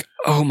just like,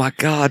 oh my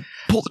God,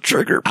 pull the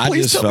trigger. I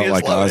Please just tell me felt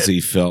it's like loaded.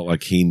 Ozzy felt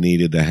like he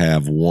needed to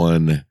have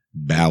one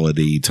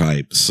ballady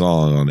type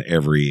song on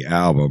every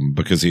album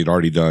because he'd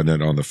already done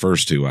it on the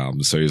first two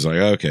albums. So he's like,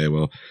 okay,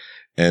 well,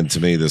 and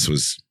to me, this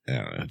was, I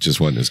don't know, it just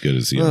wasn't as good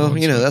as the other Well,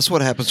 ones. you know, that's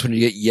what happens when you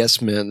get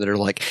yes men that are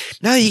like,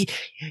 no, you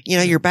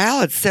know, your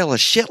ballads sell a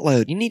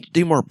shitload. You need to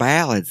do more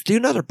ballads. Do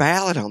another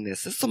ballad on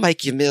this. This will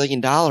make you $1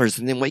 million,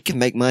 and then we can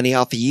make money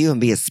off of you and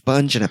be a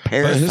sponge and a But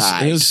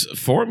parasite. his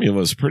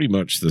formula is pretty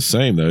much the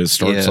same, though. It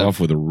starts Yeah. off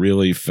with a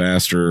really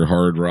faster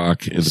hard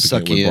rock in the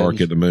Suck beginning you with Bark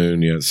in. at the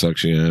Moon. Yeah, it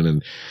sucks you in.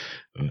 And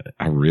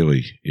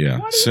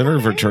Center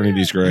of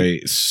Eternity's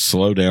great.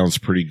 Slow Down's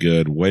pretty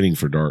good. Waiting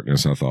for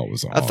Darkness, I thought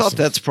was awesome. I thought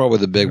that's probably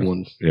the big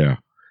one. Yeah.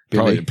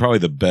 Billy. Probably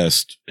the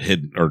best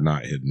hidden, or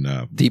not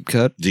hidden, Deep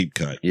cut. deep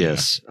cut.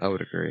 Yes, I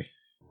would agree.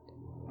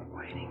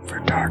 Waiting for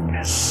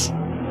darkness.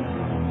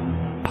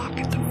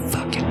 Pocket the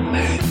fucking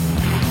moon.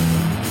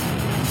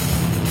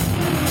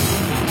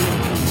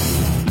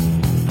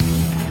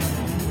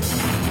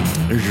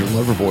 There's your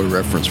Loverboy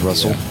reference,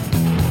 Russell. Yeah.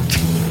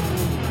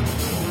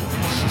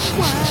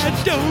 Why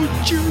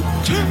don't you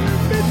turn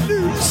me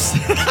loose?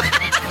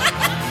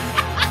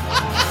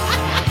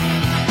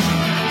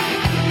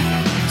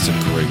 It's a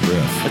great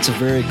riff. That's a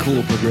very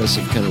cool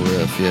progressive kind of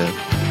riff, yeah.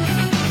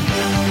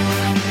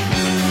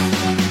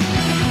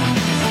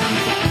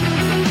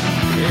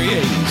 Very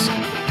 80s.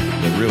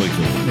 But really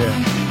cool. Yeah.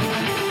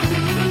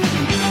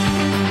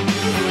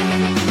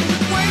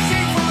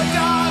 Waiting for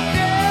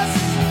darkness.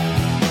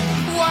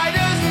 Why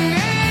doesn't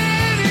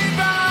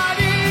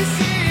anybody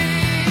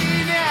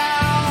see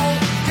now?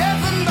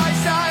 Deafened by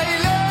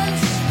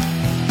silence.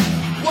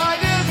 Why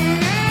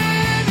doesn't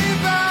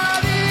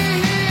anybody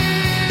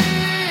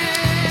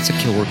hear? That's a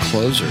killer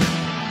closer.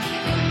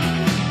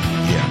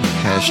 Yeah.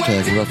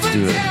 Hashtag rough to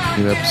do a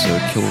new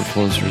episode, killer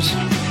closers.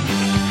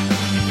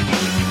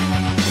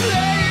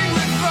 Playing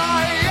with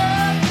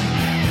fire.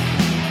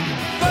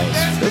 But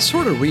there's That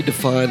sort of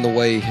redefined the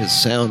way his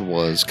sound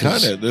was.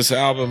 'cause Kind of. This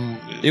album.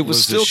 It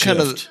was still a kind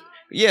of. shift.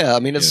 Yeah, I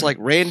mean, it's Yeah. like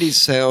Randy's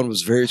sound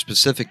was very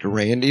specific to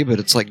Randy, but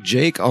it's like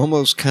Jake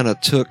almost kind of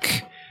took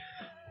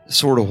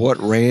sort of what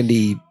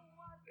Randy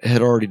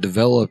had already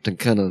developed and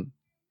kind of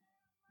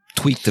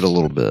tweaked it a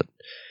little bit.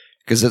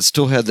 Because it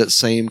still had that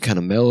same kind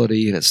of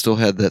melody, and it still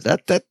had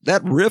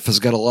that riff has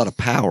got a lot of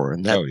power,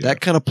 and that, Oh, yeah.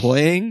 that kind of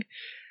playing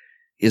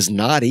is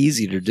not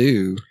easy to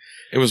do.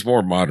 It was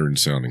more modern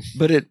sounding.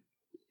 But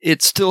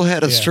it still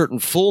had a Yeah. certain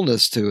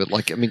fullness to it.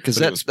 Like, I mean, because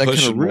But it that was kind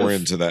pushing of riff, more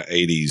into that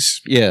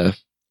 80s yeah,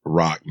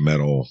 rock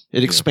metal.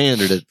 it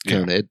expanded it Yeah.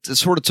 kind of. It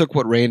sort of took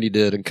what Randy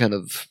did and kind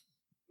of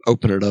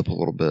opened it up a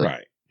little bit.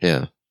 Right.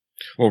 Yeah.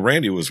 Well,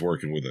 Randy was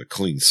working with a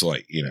clean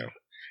slate, you know.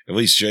 At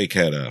least Jake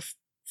had a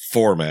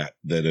format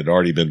that had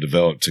already been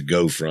developed to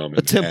go from. A and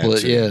add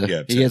template, to.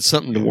 yeah. He had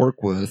something to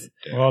work with.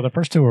 Well, the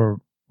first two were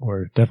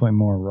definitely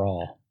more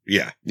raw.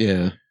 Yeah,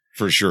 Yeah.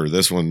 for sure.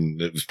 This one,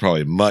 it was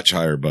probably a much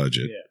higher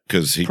budget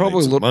because he Probably made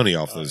a some little- money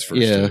off those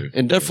first Yeah. two.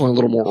 And definitely a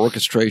little more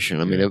orchestration.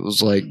 I mean, it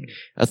was like,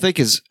 I think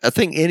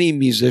any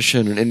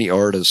musician and any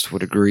artist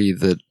would agree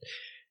that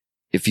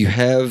if you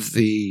have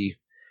the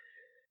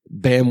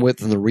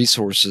bandwidth and the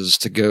resources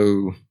to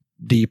go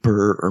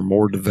deeper or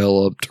more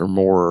developed or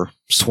more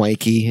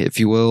swanky, if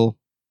you will,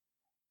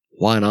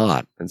 why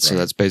not? And so Right.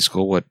 that's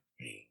basically what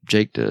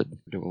Jake did.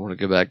 Do we want to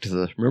go back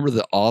to remember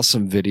the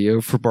awesome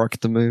video for Bark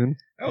at the Moon?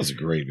 That was a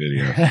great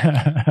video.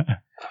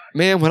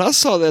 Man, when I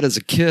saw that as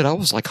a kid, I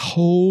was like,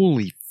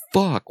 holy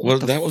fuck. Well,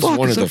 What the that was fuck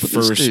one is of the up with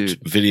this first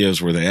dude?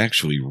 videos where they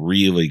actually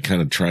really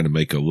kind of tried to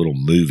make a little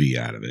movie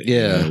out of it.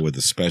 Yeah. with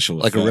the special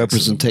Like a effects and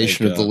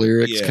representation of the makeup.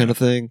 lyrics Yeah. kind of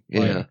thing.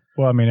 Like, Yeah.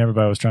 Well, I mean,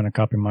 everybody was trying to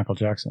copy Michael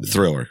Jackson.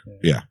 Thriller.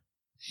 Yeah.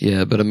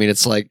 Yeah, but I mean,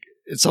 it's like,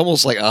 it's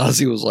almost like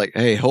Ozzy was like,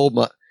 hey, hold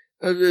my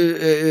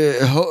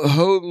vodka.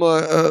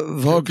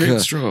 Cocaine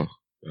straw.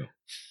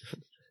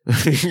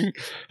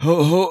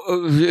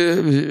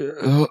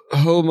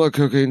 Hold my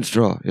cocaine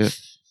straw. Yeah.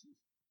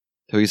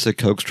 So you said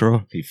Coke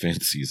straw? He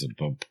fancies a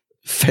bump.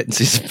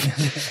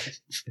 Fancies.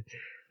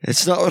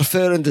 It's not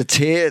referring to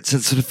tits,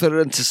 it's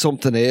referring to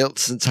something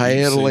else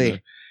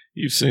entirely.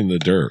 You've seen The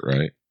Dirt,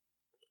 right?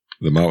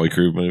 The Motley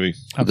Crue movie.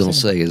 I'm going to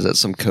say, is that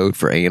some code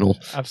for anal?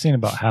 I've seen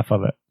about half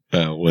of it.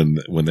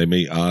 When they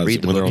meet Ozzy,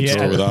 Read the when they're on book.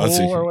 tour Yeah, with the pool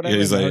Ozzy, or whatever,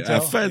 he's the like, I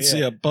hotel. fancy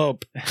Yeah. a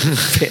bump.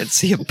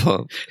 Fancy a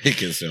pump. He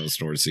gets down and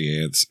snorts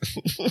the ants.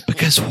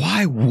 Because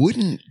why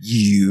wouldn't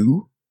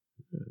you?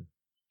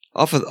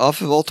 Off of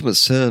Ultimate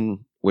Sin,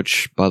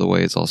 which, by the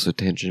way, is also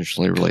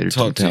tangentially related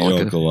Talk to to your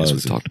Metallica. Uncle as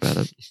we've Ozzy. talked about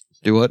it.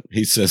 Do what?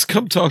 He says,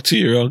 come talk to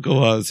your Uncle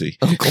Ozzy.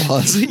 Uncle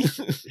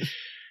Ozzy?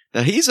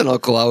 Now, he's an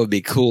uncle I would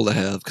be cool to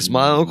have, because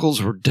my uncles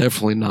were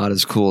definitely not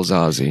as cool as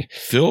Ozzy.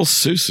 Phil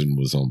Susan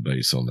was on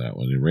bass on that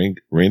one, and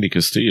Randy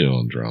Castillo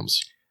on drums.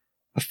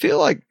 I feel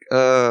like,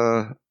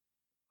 I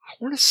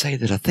want to say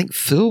that I think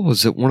Phil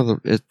was at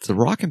at the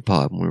Rockin'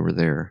 Pod when we were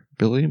there.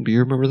 Billy, do you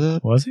remember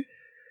that? Was he?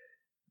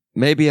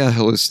 Maybe I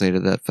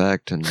hallucinated that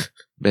fact, and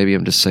maybe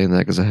I'm just saying that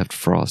because I have to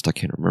frost. I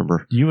can't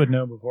remember. You would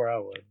know before I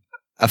would.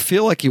 I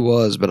feel like he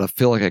was, but I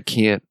feel like I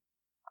can't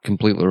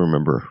completely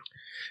remember.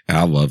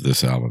 I love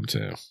this album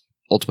too.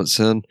 Ultimate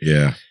Sin.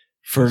 Yeah.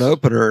 For an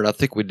opener, and I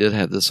think we did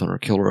have this on our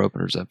Killer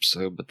Openers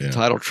episode, but the Yeah.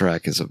 title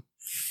track is a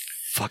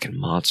fucking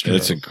monster.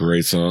 It's a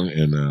great song.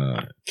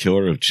 And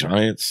Killer of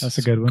Giants. That's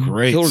a good one.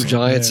 Great Killer song.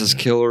 Giants Yeah. is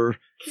killer.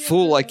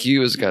 Fool Like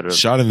You has got a...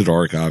 Shot in the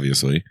Dark,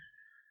 obviously.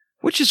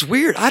 Which is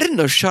weird. I didn't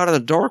know Shot in the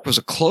Dark was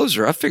a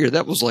closer. I figured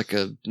that was like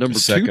a number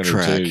Second two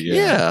or track. two,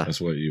 Yeah.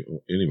 That's what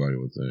anybody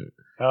would think.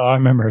 Oh, I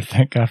remember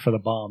Thank God for the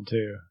Bomb,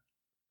 too.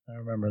 I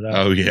remember that.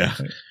 Oh, yeah.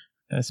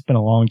 It's been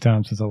a long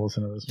time since I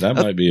listened to this. That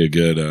might be a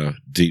good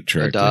deep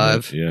track. to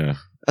dive. hit. Yeah.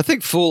 I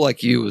think Fool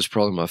Like You was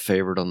probably my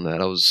favorite on that.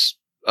 I was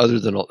other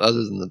than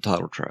the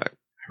title track.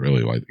 I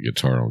really like the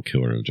guitar on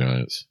Killer of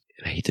Giants.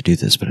 And I hate to do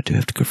this, but I do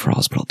have to go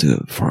frost, but I'll do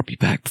it before I'll be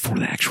back before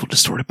the actual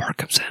distorted part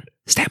comes in.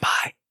 Stand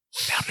by.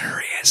 Metal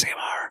Nerdery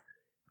ASMR.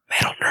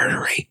 Metal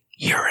Nerdery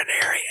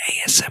Urinary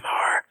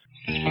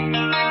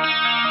ASMR.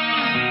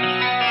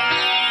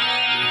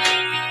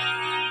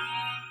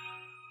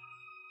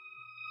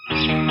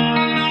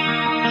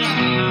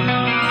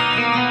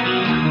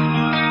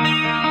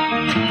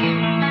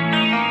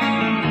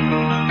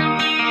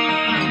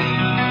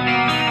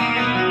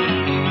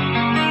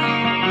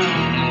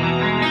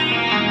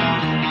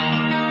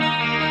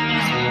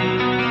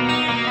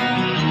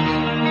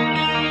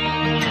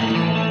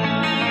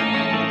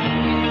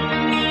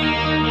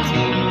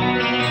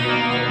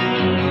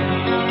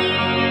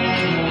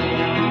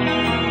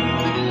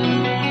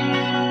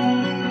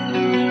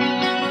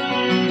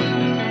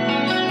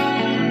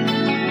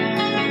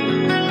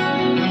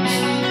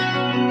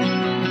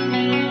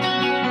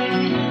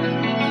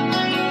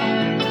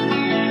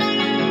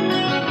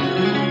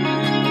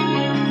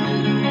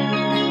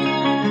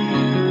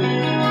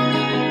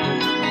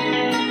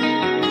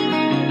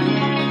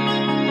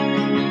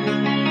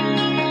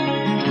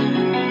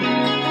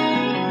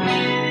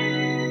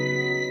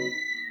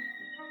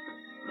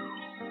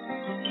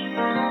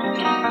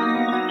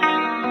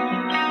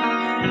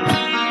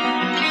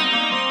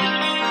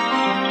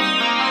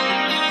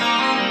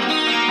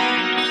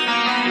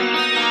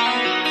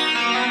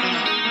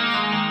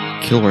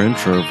 Killer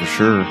intro for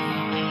sure.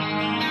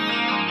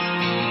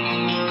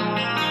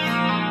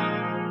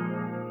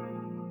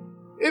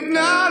 If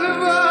none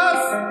of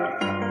us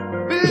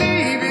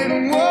believe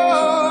in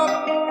war,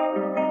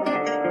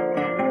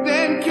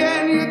 then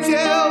can you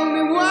tell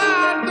me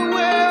what the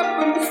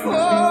weapon's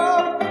for?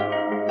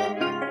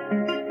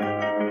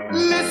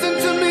 Listen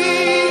to me,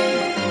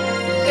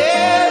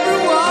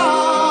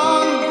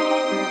 everyone.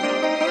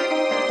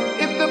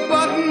 If the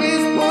button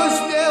is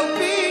pushed, there'll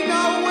be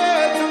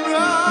nowhere to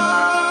run.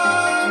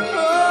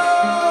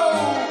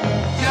 Oh,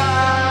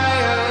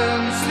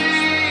 giants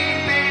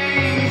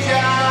sleeping,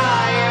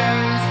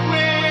 giants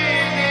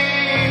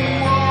winning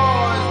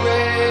wars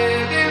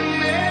within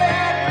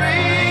their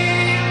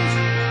dreams,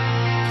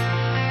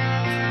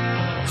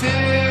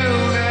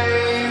 till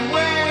they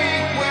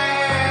wake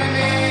when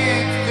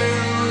it's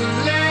too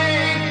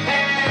late,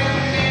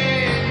 and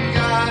in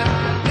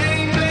God's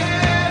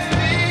nameless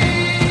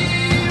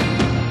name,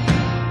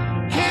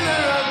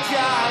 killer of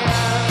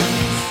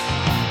giants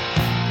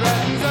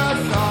threatens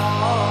us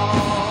all.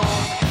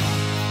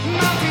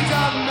 Mountains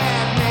of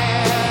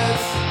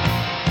madness,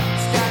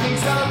 standing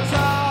so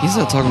tall. He's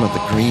not talking about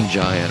the green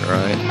giant,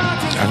 right?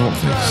 I don't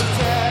think so.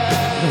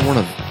 I don't want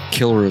a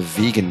killer of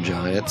vegan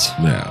giants.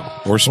 No.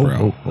 Or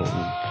Sprout.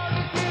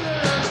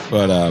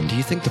 But, Do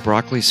you think the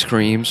broccoli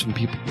screams when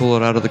people pull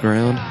it out of the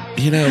ground?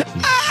 you know,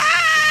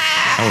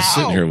 I was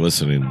sitting here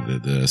listening to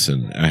this,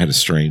 and I had a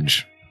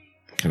strange,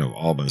 kind of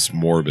almost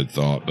morbid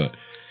thought, but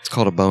It's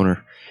called a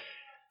boner.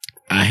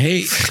 I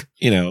hate,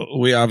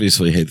 we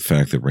obviously hate the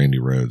fact that Randy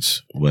Rhoads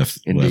left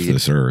Indeed.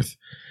 this earth.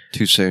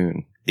 Too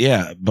soon.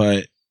 Yeah,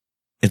 but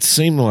it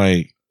seemed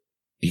like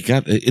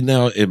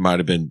now it might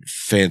have been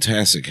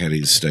fantastic had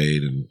he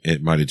stayed, and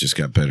it might have just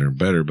got better and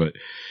better, but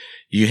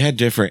you had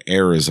different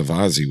eras of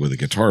Ozzy with the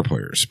guitar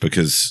players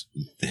because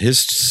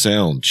his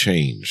sound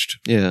changed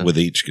Yeah. with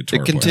each guitar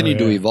It player. continued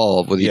to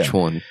evolve with each Yeah.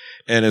 one.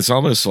 And it's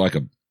almost like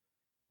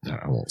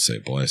I won't say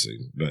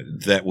blessing, but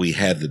that we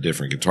had the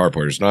different guitar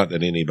players. Not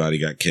that anybody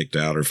got kicked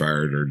out or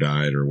fired or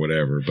died or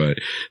whatever, but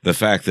the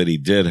fact that he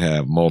did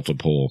have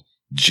multiple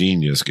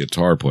genius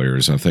guitar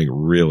players, I think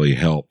really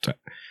helped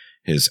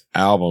his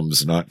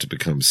albums not to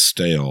become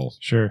stale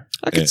Sure.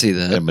 I could see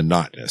that. and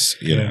monotonous,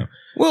 you Yeah. know.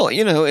 Well,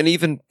 and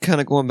even kind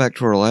of going back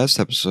to our last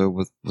episode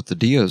with the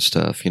Dio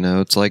stuff,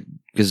 it's like,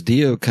 because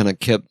Dio kind of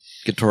kept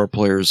guitar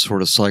players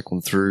sort of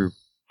cycling through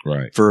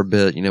Right. for a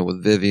bit,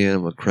 with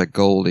Vivian, with Craig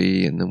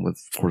Goldie, and then with,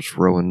 of course,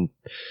 Rowan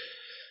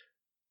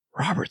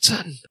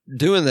Robertson.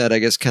 Doing that, I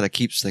guess, kind of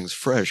keeps things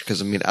fresh.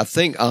 Because, I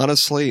think,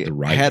 honestly, The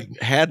writing.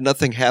 had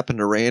nothing happened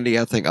to Randy,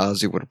 I think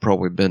Ozzy would have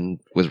probably been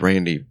with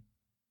Randy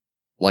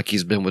like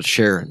he's been with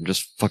Sharon,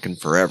 just fucking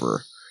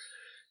forever.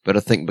 But I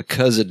think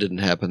because it didn't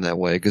happen that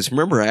way, because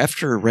remember,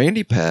 after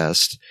Randy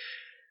passed,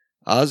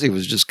 Ozzy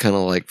was just kind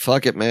of like,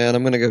 fuck it, man,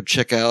 I'm going to go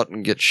check out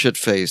and get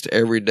shit-faced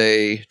every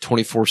day,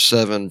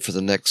 24/7 for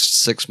the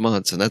next 6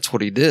 months. And that's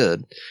what he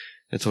did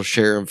until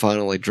Sharon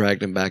finally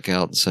dragged him back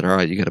out and said, all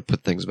right, you got to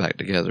put things back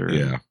together and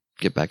Yeah.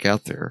 get back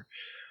out there.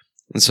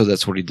 And so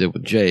that's what he did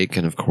with Jake.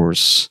 And of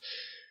course,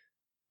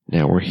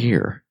 now we're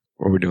here.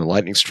 Are we doing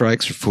Lightning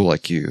Strikes or Fool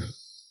Like You?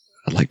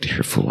 I'd like to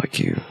hear Fool Like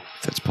You,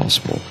 if that's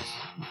possible.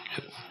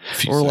 A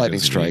few Or seconds Lightning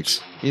of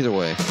Strikes. Either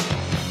way.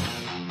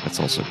 That's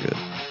also good.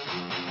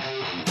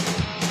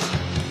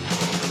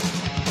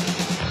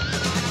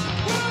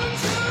 Won't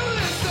you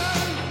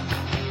listen?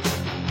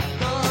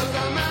 'Cause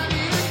I'm at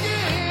it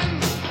again.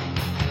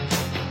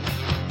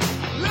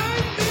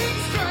 Lightning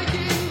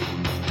striking,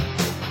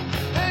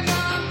 and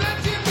I'm not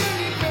your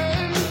guinea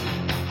pig.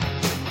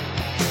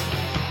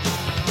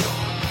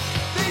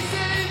 They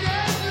say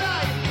that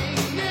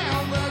lightning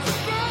never I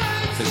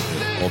strikes think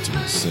the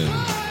Ultimate Sin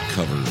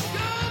cover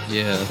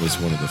Yeah. was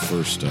one of the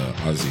first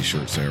Ozzy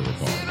shirts I ever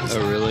bought.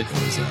 Oh, really? It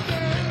was that one,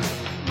 yeah.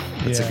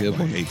 That's a Yeah. good Like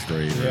one. 8th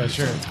grade Yeah, or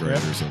sure. 7th grade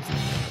Yep. or something.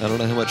 I don't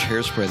know how much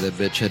hairspray that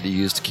bitch had to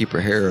use to keep her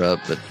hair up,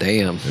 but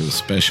damn, It was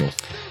special.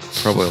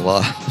 probably a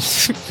lot.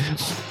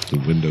 The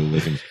window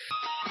licking.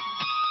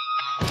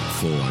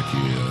 Full Like You,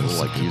 yeah. that's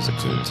Like good use a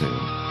one, cool too.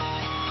 tune.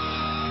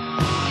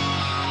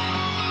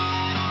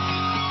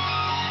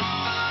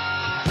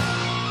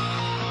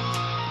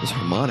 Those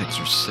harmonics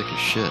are sick as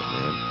shit,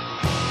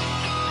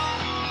 man.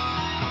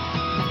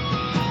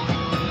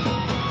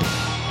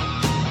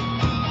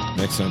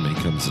 Next time he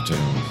comes to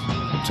town,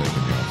 I'm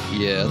taking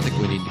you. Yeah, I think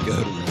we need to go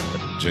to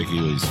that. Jake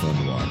Ely's fun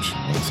to watch.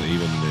 Honestly,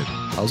 even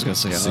at I was gonna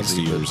say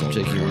 60 Ozzy, years but old.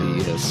 Jake Ely,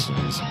 yes.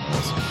 He's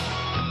awesome.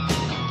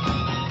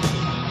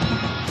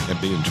 And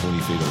being 20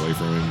 feet away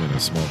from him in a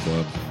small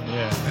club,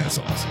 Yeah. that's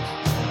awesome.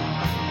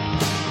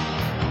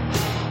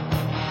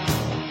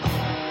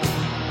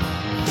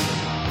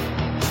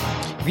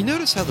 Have you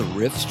noticed how the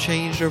riffs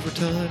changed over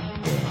time?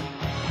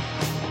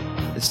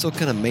 Yeah. It still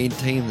kind of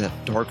maintained that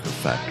darker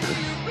factor.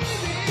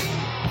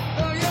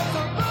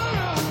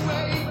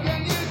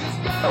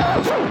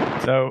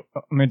 So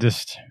let me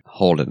just.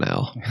 Hold it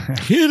now.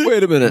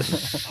 Wait a minute.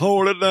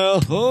 Hold it now.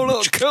 Hold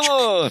on. Come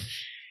on.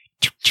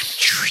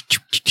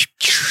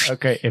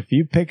 Okay, if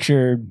you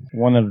pictured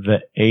one of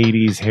the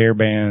 80s hair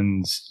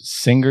band's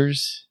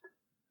singers,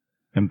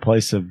 in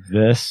place of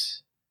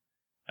this,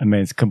 I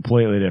mean, it's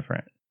completely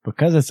different.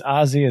 Because it's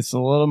Ozzy, it's a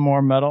little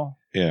more metal.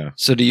 Yeah.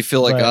 So do you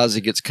feel like But-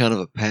 Ozzy gets kind of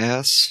a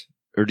pass?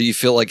 Or do you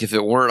feel like if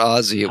it weren't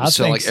Ozzy, it I would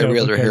sound think like so, every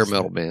other hair because-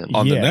 metal band?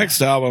 On the Yeah.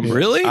 next album,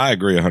 Really? I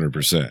agree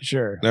 100%.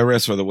 Sure. No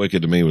Rest for the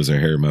Wicked to me was a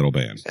hair metal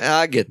band.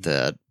 I get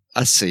that.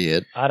 I see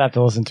it. I'd have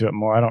to listen to it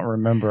more. I don't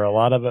remember a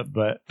lot of it,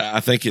 but I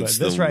think it's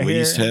But this the right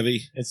least here-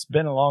 heavy. it's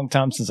been a long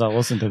time since I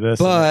listened to this.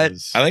 But- and it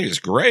was- I think it's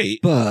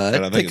great. But And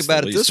I think think it's the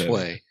about it least this heavy.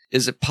 way.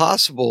 Is it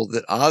possible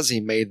that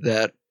Ozzy made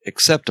that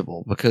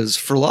acceptable? Because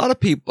for a lot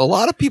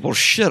of people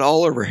shit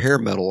all over hair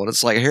metal. And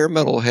it's like hair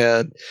metal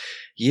had,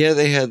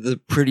 they had the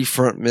pretty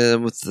front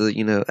men with the,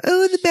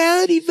 the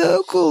ballady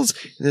vocals.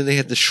 And then they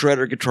had the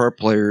shredder guitar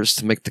players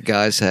to make the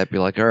guys happy.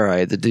 Like, all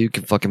right, the dude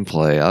can fucking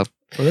play. well,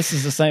 this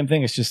is the same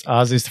thing. It's just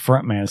Ozzy's the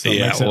front man, so it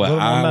Yeah, makes it a well, little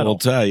more I metal. will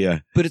tell you,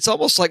 But it's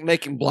almost like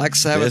making Black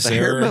Sabbath This a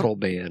hair era- metal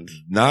band.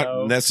 not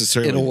No.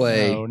 necessarily. In a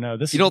way. No,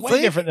 this You is don't way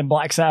think? different than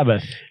Black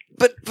Sabbath.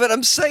 But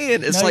I'm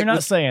saying it's no, like you're not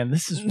with- saying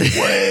this is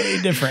way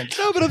different.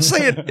 No, but I'm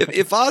saying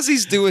if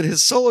Ozzy's doing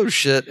his solo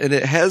shit and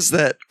it has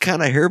that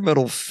kind of hair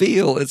metal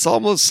feel, it's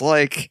almost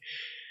like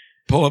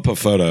Pull up a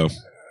photo.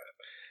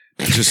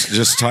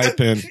 Just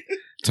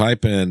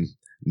type in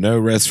No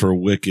Rest for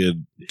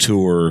Wicked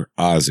tour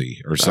Ozzy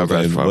or something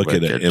Rest and for look at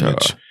an Wicked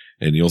image tour.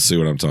 and you'll see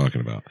what I'm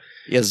talking about.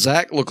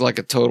 Zach looked like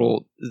a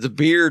total. The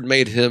beard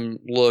made him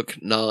look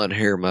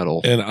non-hair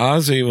metal. And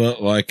Ozzy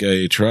looked like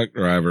a truck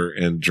driver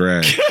in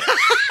drag.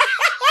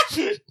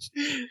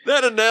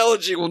 That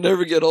analogy will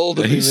never get old.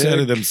 Of me, He said man.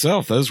 it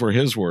himself. Those were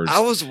his words. I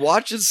was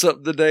watching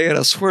something today, and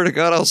I swear to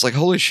God, I was like,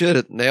 "Holy shit!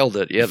 It nailed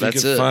it." Yeah, If you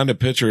that's could it. find a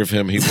picture of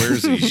him, he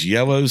wears these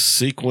yellow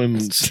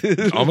sequins,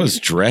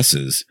 almost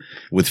dresses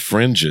with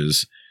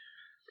fringes.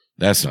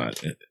 That's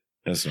not what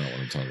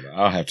I'm talking about.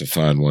 I'll have to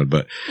find one,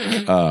 but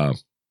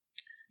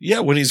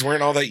when he's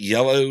wearing all that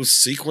yellow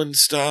sequin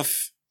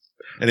stuff,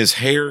 and his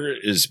hair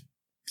is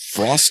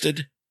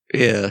frosted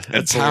Yeah, and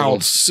that's a piled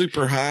little-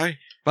 super high.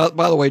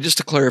 By the way, just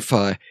to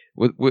clarify,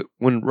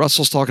 when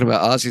Russell's talking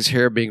about Ozzy's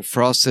hair being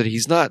frosted,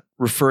 he's not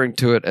referring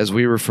to it as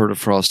we refer to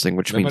frosting,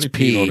 which Nobody means peed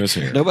pee. on his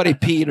hair. Nobody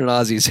peed in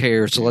Ozzy's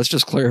hair, so let's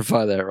just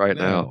clarify that right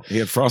No, he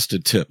had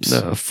frosted tips. now.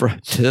 No,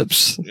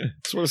 tips. Yeah,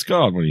 that's what it's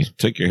called when you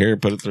take your hair,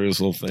 put it through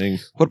this little thing.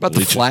 What about the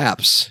Bleach it.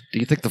 flaps? Do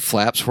you think the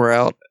flaps were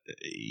out?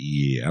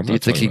 Yeah, I'm Do you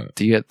not think talking about.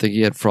 do you think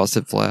he had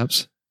frosted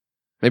flaps?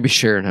 Maybe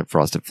Sharon had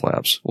frosted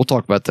flaps. We'll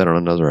talk about that on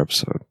another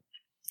episode.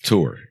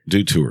 Tour.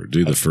 Do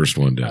the first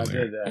one down I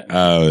there. did that.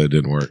 Oh, it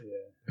didn't work.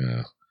 Yeah,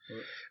 Yeah.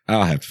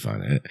 I'll have to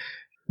find it.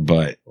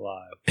 But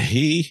live.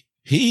 he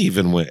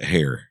even went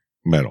hair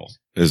metal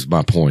is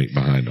my point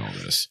behind all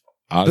this.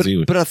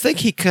 Ozzy, But I think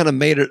he kind of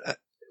made it.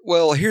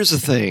 Well, here's the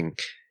thing.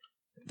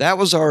 That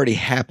was already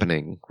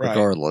happening Right.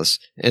 regardless.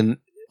 And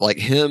like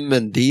him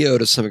and Dio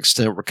to some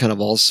extent were kind of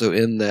also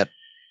in that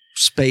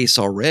space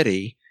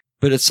already.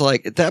 But it's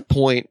like at that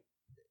point,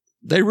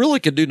 they really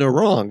could do no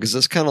wrong because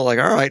it's kind of like,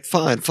 all right,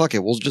 fine, fuck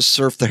it. We'll just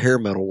surf the hair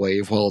metal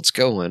wave while it's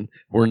going.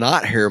 We're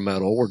not hair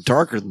metal. We're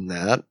darker than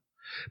that.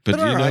 but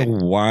do you all right.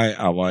 know why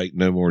I like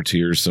No More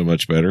Tears so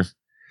much better?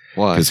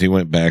 Why? Because he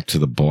went back to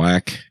the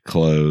black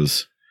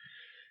clothes,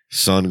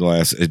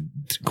 sunglasses, it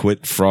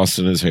quit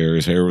frosting his hair.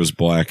 His hair was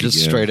black Just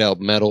again. straight out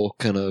metal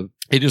kind of.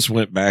 He just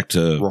went back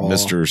to Raw.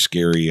 Mr.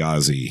 Scary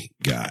Ozzy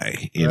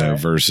guy, Right.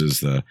 versus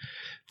the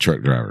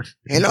truck driver.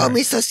 Hello,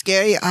 Mr.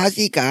 Scary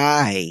Ozzy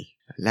Guy.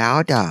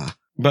 Louder.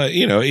 But,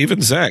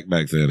 even Zach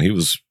back then, he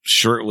was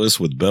shirtless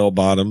with bell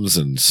bottoms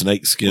and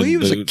snakeskin Well, he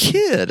was a boots.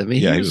 kid. I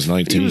mean, Yeah, he was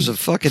 19. He was a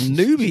fucking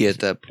newbie at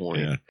that point.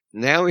 Yeah.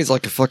 Now he's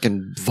like a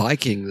fucking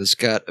Viking that's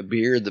got a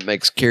beard that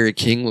makes Kerry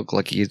King look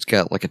like he's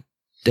got like a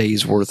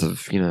day's worth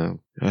of,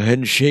 I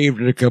hadn't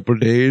shaved in a couple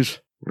of days.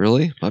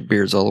 Really? My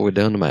beard's all the way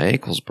down to my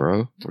ankles,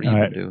 bro. What are you All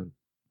even right. doing?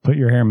 Put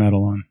your hair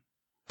metal on.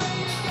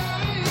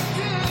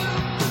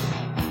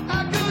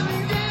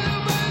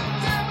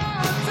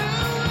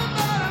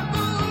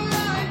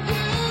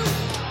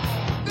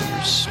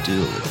 You're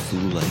still a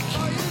fool like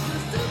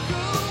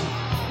you.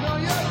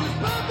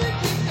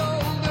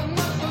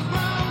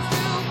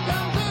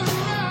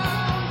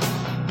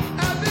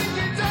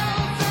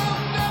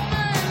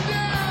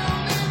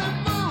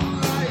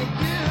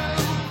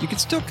 You can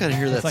still kind of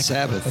hear that It's like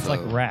Sabbath. It's like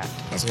though. Rat.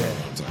 That's Yeah. kind of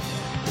what I'm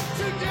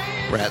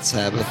talking about. Rat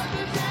Sabbath.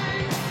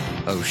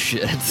 Oh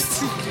shit.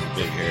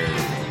 Big hair.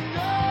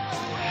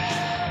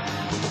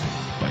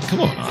 Like,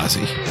 come on,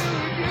 Ozzy.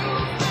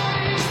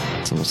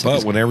 It's almost like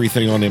But when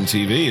everything on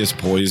MTV is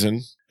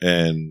Poison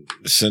and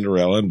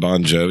Cinderella and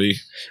Bon Jovi,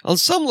 on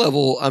some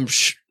level,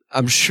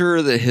 I'm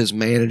sure that his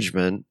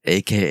management,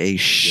 aka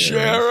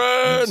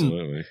Sharon,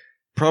 absolutely.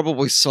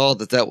 probably saw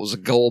that was a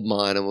gold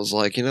mine and was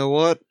like, you know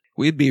what?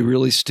 We'd be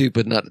really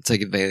stupid not to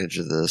take advantage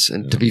of this.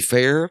 And to be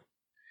fair,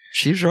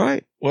 she's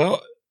right.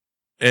 Well,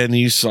 and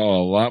you saw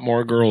a lot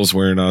more girls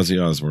wearing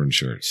Ozzy Osbourne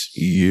shirts.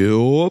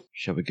 Yup.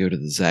 Shall we go to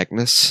the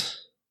Zachness?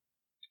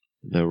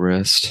 No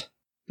rest.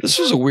 This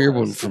was a weird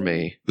one for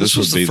me. This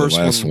was would be the first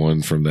last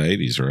one from the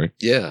 80s, right?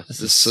 Yeah.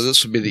 So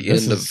this would be the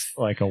This end is of.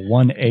 like a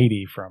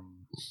 180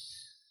 from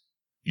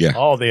Yeah.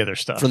 All the other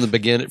stuff. from the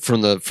beginning,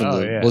 from the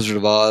yeah. Wizard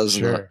of Oz.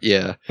 Sure. And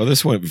yeah. Well,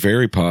 this went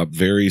very pop,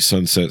 very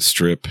Sunset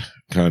Strip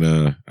kind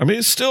of. I mean,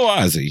 it's still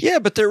Ozzy. Yeah,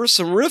 but there were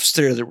some riffs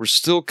there that were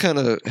still kind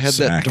of had that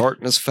Zack.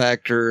 darkness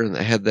factor, and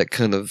they had that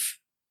kind of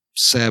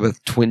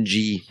Sabbath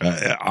twingy.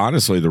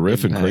 Honestly, the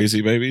riff in Impact.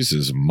 Crazy Babies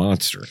is a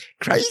monster.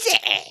 Crazy.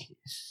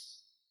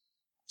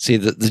 See,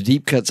 the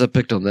deep cuts I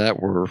picked on that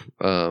were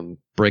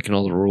Breaking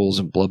All the Rules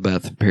and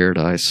Bloodbath in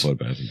Paradise.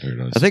 Bloodbath in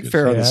Paradise. I think is good.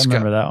 Fire in yeah, the I Sky.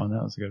 remember that one.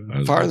 That was a good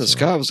one. Fire in the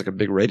Sky was like a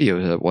big radio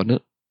hit, wasn't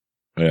it?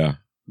 Yeah.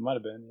 Might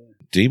have been.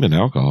 Yeah. Demon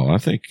Alcohol, I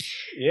think.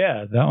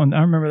 Yeah, that one.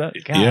 I remember that.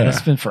 God, Yeah.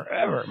 that's been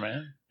forever,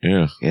 man.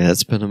 Yeah. Yeah,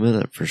 it's been a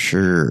minute for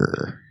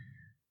sure.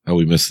 Oh,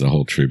 we missed the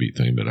whole tribute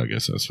thing, but I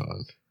guess that's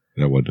fine.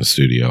 That wasn't a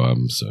studio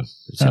album, so.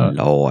 It's a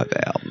live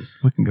album.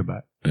 We can go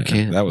back.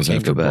 Can't, that was can't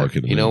after go back. Bark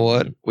in the You know Moon.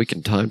 what? We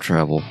can time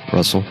travel,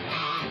 Russell.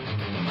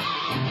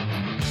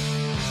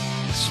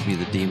 This will be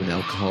the Demon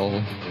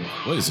Alcohol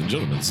Ladies and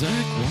gentlemen, Zach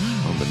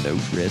Wild. on the No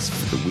Rest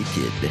for the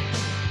Wicked. The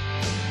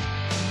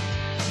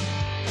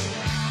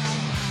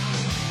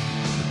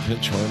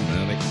Pinch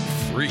Harmonic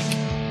Freak.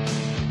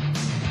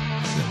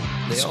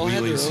 They all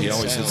had their Squealies. He own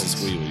always hits the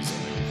sounds.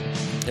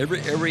 squealies.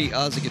 Every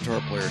Ozzy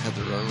guitar player had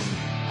their own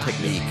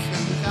technique.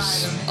 It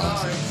was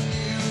Ozzy.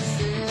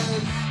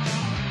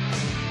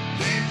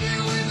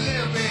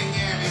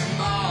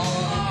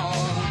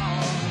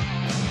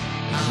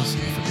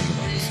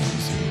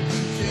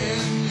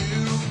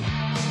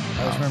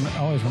 I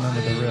always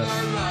remember the riff.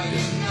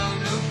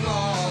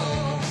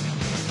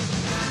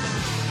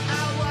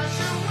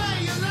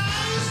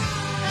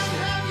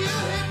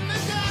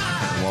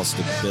 I lost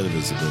a bit of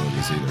his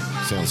abilities either.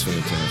 Sounds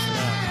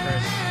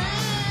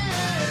fantastic.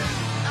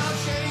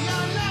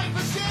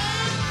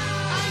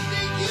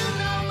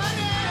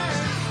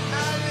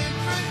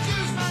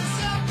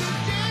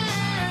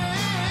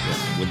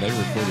 Yeah, when they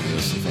recorded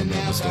this, if I'm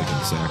not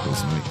mistaken, Zach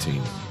was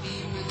 19.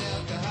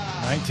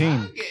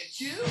 19.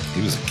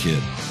 He was a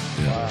kid.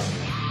 Yeah.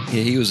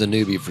 Yeah, he was a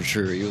newbie for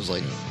sure. He was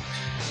like,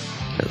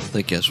 I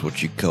think that's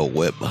what you call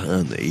wet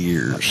behind the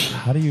ears.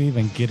 How do you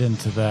even get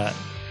into that?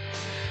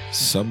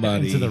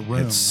 Somebody Into the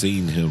room. had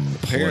seen him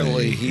Apparently,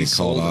 play he and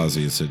called sold him.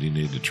 Ozzy and said, "You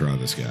need to try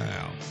this guy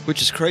out."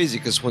 Which is crazy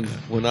because when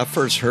I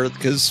first heard,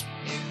 because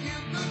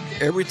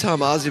every time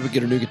Ozzy would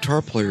get a new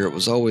guitar player, it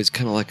was always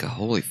kind of like a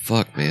holy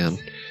fuck, man.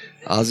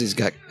 Ozzy's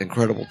got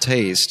incredible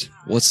taste.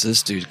 What's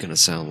this dude going to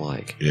sound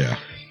like? Yeah.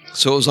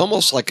 So it was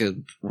almost like a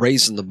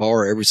raising the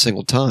bar every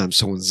single time.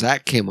 So when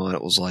Zach came on,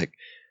 it was like,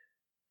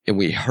 and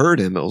we heard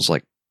him, it was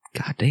like,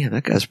 God damn,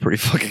 that guy's pretty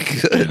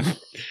fucking good.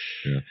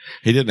 Yeah.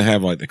 He didn't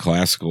have like the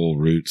classical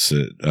roots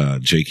that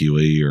Jakey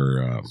Lee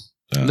or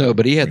No,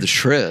 but he had the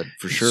shred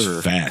for he's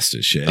sure. fast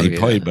as shit. Oh, He yeah.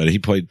 played, but he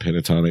played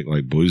pentatonic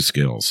like blues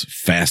scales,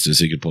 fast as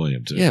he could play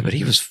him too. Yeah, but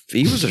he was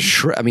a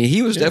shred. I mean,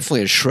 he was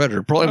definitely a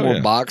shredder. Probably Oh, more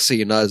yeah.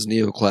 boxy and not as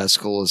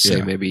neoclassical as say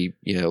Yeah. maybe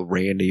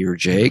Randy or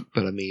Jake.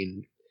 But I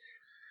mean,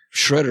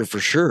 shredder for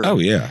sure. Oh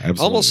yeah,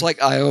 absolutely. Almost like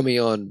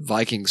Iommi on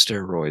Viking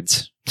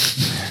steroids,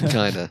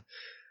 kind of.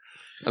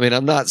 I mean,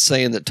 I'm not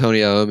saying that Tony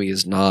Iommi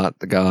is not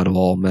the god of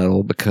all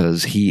metal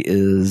because he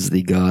is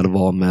the god of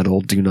all metal.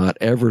 Do not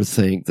ever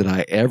think that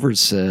I ever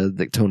said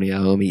that Tony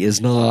Iommi is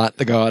not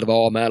the god of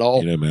all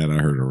metal. You know, man,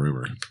 I heard a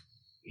rumor.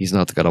 He's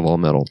not the god of all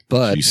metal,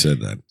 but You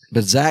said that.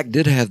 But Zach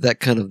did have that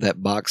kind of that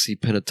boxy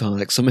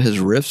pentatonic. Some of his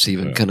riffs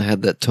even Yeah. kind of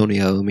had that Tony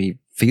Iommi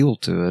feel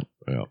to it.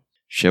 Yeah.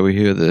 Shall we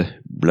hear the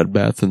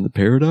Bloodbath in the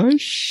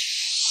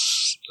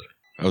Paradise?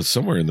 Oh,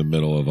 somewhere in the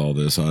middle of all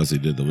this, Ozzy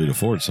did the Lita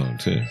Ford song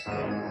too.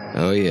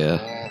 Oh yeah.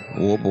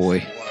 Oh boy.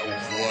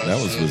 That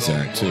was with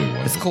Zach too. It's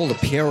wasn't it? called a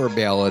power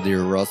ballad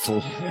here,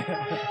 Russell.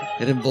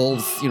 It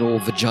involves,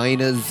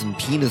 vaginas and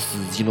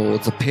penises.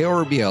 It's a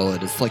power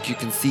ballad. It's like you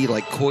can see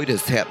like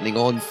coitus happening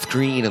on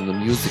screen in the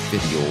music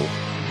video.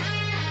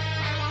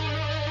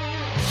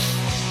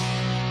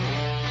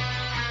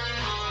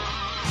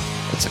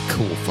 That's a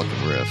cool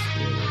fucking riff.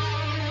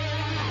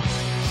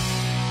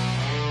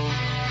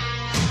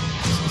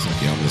 Sounds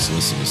like you almost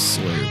listened to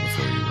Slayer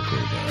before you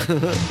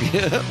recorded that.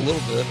 Yeah, a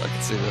little bit. I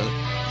can see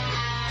that.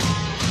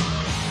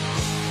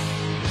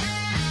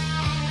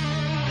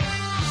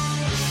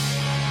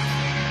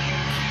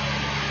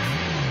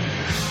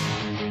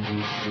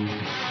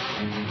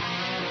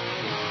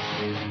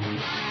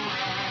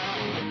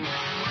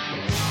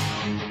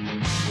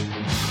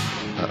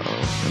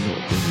 Uh-oh, I know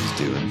what Billy's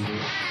doing.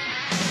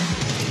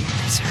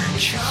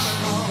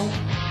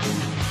 Search.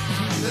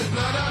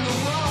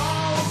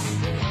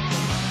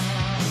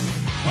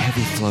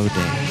 Heavy flow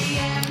day.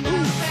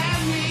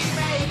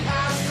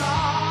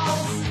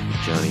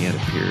 Johnny had a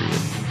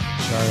period.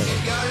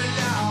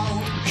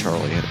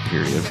 Charlie had a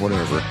period.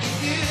 Whatever.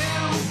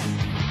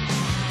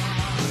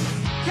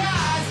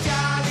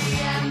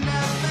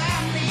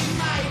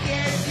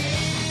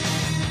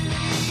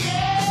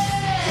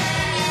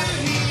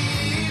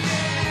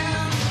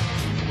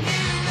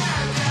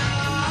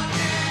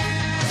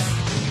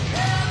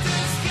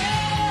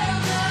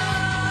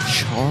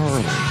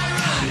 Charlie.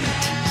 Got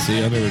it. See,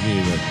 I never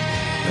knew that.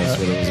 That's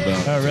what it was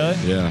about. Oh, really?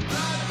 Yeah.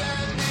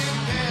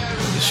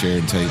 The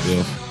Sharon Tate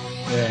deal.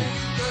 Yeah.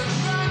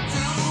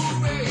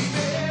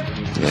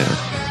 Yeah.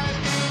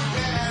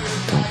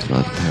 Talked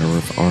about the power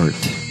of art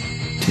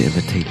to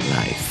imitate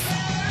life.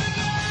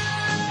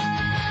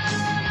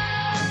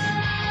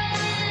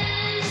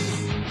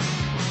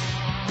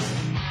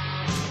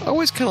 I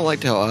always kind of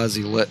liked how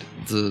Ozzy let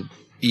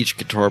each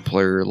guitar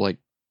player, like,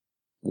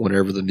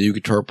 whenever the new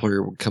guitar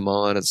player would come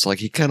on, it's like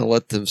he kind of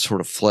let them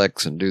sort of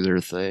flex and do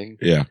their thing.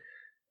 Yeah.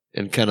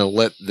 And kind of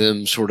let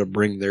them sort of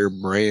bring their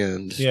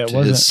brand Yeah, it to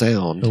wasn't- his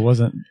sound. It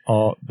wasn't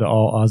all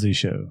Ozzy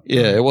show.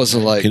 Yeah, it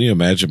wasn't like... Can you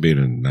imagine being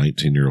a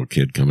 19-year-old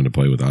kid coming to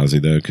play with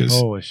Ozzy, though? Because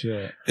Holy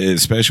shit.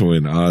 especially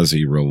when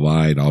Ozzy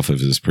relied off of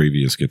his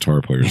previous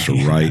guitar players to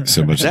write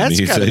so much That's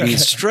got to be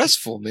music.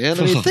 stressful, man.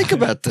 I mean, think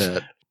about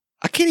that.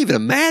 I can't even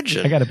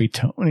imagine. I got to be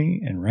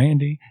Tony and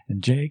Randy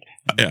and Jake.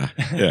 Yeah.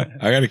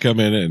 I got to come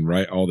in and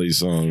write all these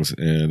songs,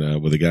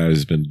 and with a guy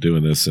who's been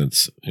doing this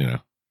since,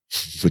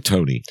 with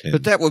Tony. And-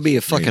 But that would be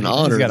a fucking He's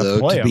honor, gotta though,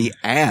 play to be 'em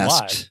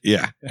asked.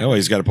 yeah. Oh,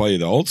 he's got to play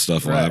the old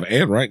stuff live Right.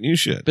 and write new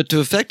shit. But to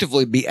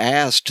effectively be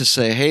asked to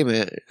say, "Hey,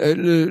 man,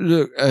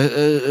 look,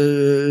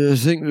 I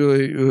think the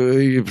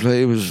way you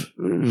play was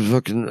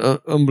fucking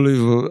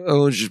unbelievable. I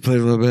want you to play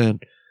with my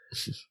band."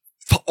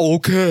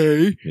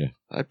 Okay. Yeah.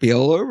 I'd be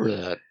all over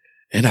that.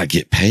 And I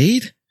get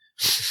paid?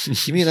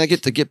 You mean I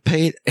get to get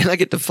paid and I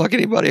get to fuck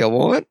anybody I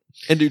want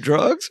and do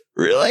drugs?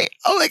 Really?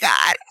 Oh my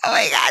god!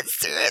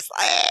 Seriously?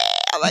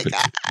 Oh my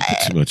god!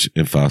 Put too much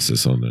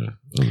emphasis on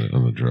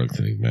the drug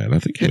thing, man. I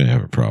think you may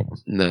have a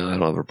problem. No, I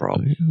don't have a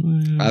problem.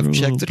 I've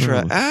checked the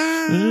track.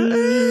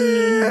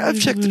 I've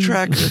checked the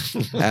tracker.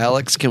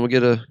 Alex, can we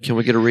get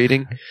a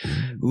reading?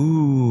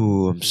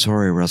 Ooh, I'm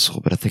sorry,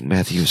 Russell, but I think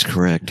Matthew is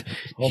correct.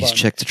 Hold He's on.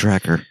 checked the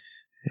tracker,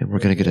 and we're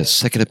gonna get a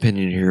second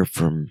opinion here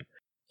from.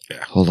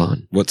 Hold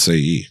on. What say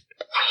ye?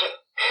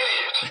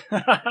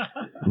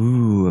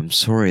 Ooh, I'm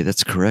sorry.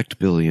 That's correct,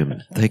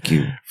 Billiam. Thank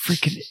you.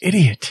 Freaking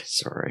idiot.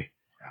 Sorry.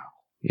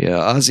 Yeah,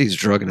 Ozzy's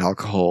drug and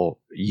alcohol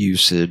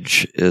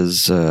usage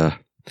is no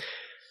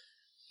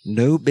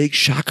big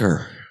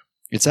shocker.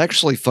 It's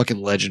actually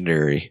fucking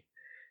legendary,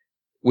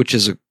 which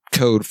is a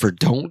code for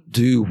don't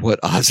do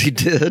what Ozzy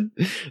did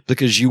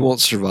because you won't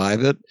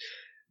survive it.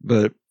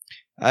 But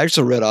I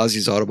actually read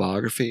Ozzy's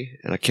autobiography,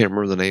 and I can't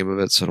remember the name of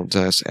it, so don't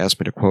ask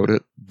me to quote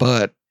it.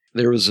 But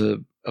there was a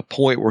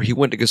point where he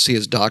went to go see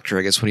his doctor,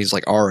 I guess when he's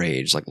like our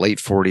age, like late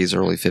 40s,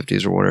 early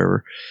 50s or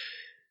whatever.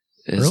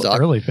 And his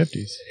Early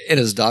 50s. and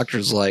his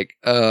doctor's like,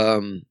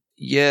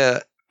 yeah,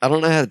 I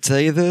don't know how to tell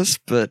you this,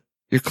 but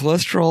your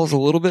cholesterol is a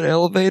little bit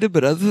elevated,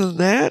 but other than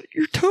that,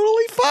 you're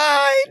totally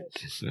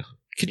fine.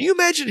 Can you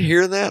imagine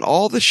hearing that?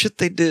 All the shit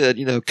they did,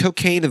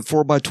 cocaine and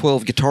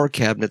 4x12 guitar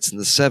cabinets in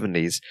the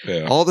 70s,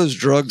 Yeah. all those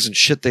drugs and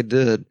shit they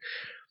did.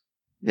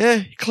 Yeah,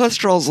 your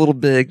cholesterol's a little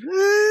big.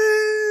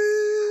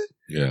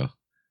 Yeah.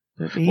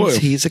 That means Well,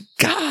 he's a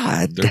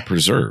god. They're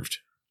preserved.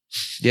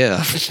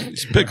 Yeah.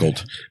 He's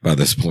pickled by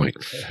this point.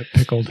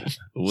 Pickled.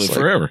 Live like-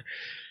 forever.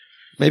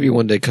 Maybe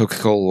one day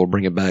Coca-Cola will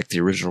bring it back,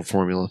 the original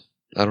formula.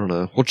 I don't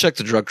know. We'll check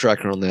the drug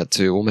tracker on that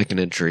too. We'll make an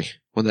entry.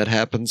 When that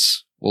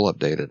happens, we'll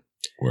update it.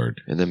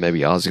 Word. And then maybe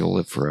Ozzy will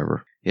live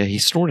forever. Yeah, he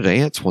snorted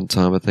ants one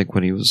time, I think,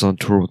 when he was on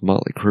tour with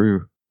Motley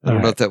Crue. I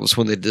don't know if that was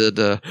when they did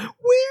We're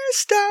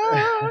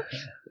Star.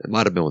 It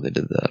might have been when they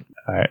did that.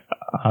 All right.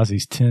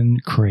 Ozzy's 10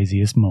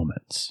 craziest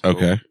moments.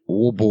 Okay.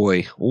 Oh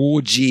boy. Oh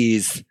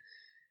geez.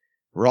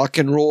 Rock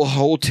and Roll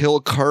Hotel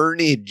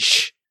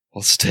Carnage.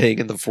 While staying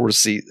in the Four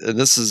Seasons. And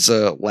this is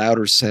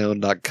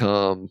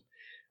loudersound.com.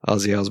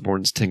 Ozzy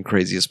Osbourne's 10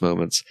 craziest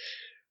moments.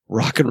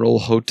 Rock and Roll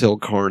Hotel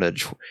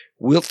Carnage.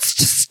 Whilst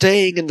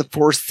staying in the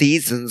Four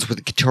Seasons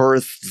with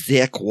guitarist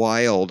Zakk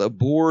Wylde, a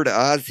bored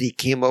Ozzy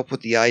came up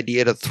with the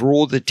idea to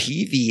throw the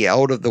TV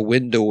out of the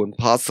window in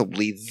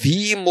possibly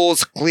the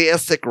most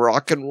classic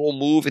rock and roll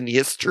move in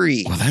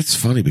history. Well, that's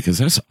funny because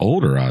that's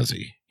older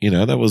Ozzy.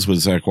 That was with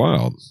Zakk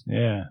Wylde.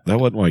 Yeah. That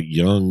wasn't like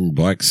young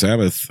Black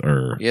Sabbath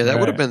or. Yeah, that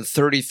would have Right. been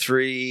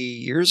 33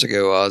 years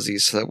ago, Ozzy,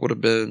 so that would have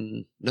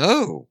been,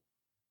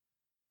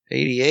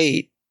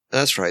 88.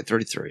 That's right,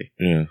 33.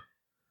 Yeah.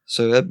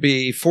 So that'd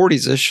be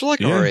 40s-ish, like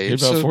Yeah, our he's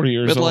age. about So 40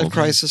 years midlife old.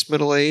 crisis,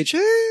 middle age.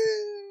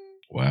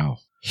 Wow.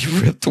 He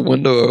ripped the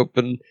window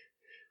open.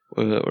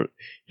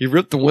 He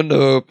ripped the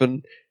window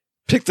open,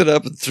 picked it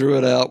up, and threw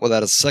it out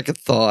without a second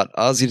thought.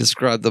 Ozzy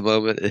described the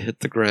moment it hit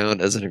the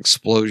ground as an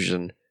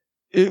explosion.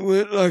 It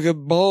went like a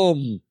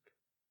bomb.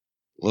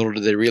 Little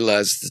did they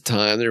realize at the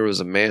time there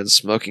was a man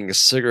smoking a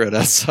cigarette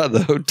outside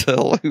the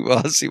hotel who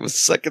Ozzy was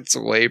seconds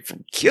away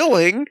from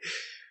killing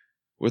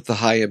with the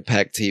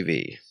high-impact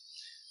TV.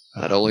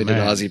 Not only did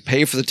man. Ozzy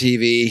pay for the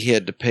TV, he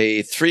had to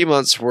pay 3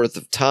 months' worth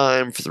of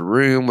time for the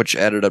room, which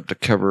added up to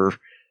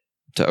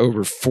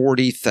over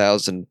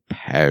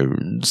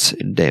 £40,000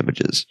 in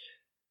damages.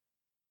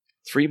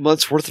 3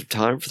 months' worth of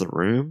time for the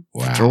room? For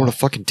Wow. throwing a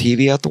fucking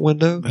TV out the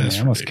window? That's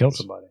He almost killed ridiculous.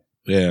 somebody.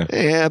 Yeah.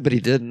 Yeah, but he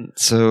didn't,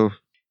 so...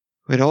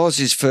 When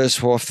Ozzy's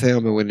first wife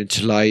Thelma went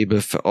into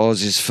labour for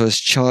Ozzy's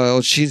first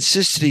child, she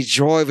insisted he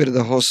drive her to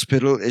the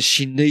hospital as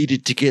she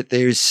needed to get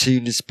there as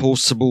soon as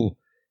possible.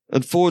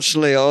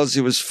 Unfortunately,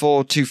 Ozzy was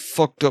far too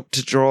fucked up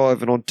to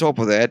drive, and on top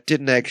of that,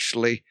 didn't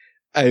actually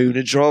own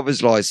a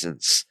driver's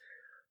license.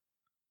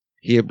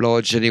 He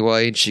obliged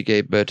anyway, and she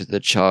gave birth to the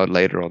child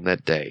later on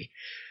that day.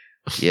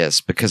 Yes,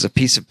 because a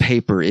piece of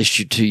paper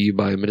issued to you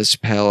by a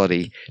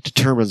municipality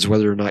determines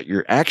whether or not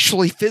you're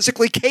actually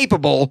physically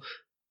capable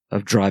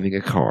of driving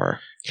a car.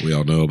 We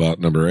all know about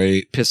number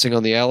 8. Pissing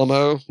on the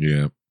Alamo?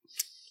 Yeah.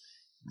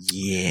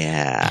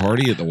 Yeah.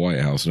 Party at the White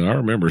House. Now, I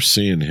remember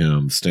seeing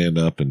him stand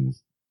up and,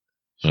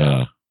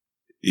 yeah,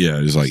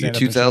 it was like Stand up.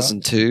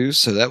 2002,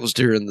 so that was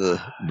during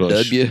the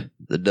Bush.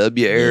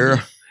 W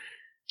era.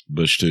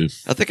 Bush too.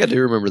 I think I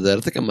do remember that.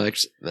 I think I'm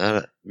actually.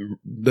 Let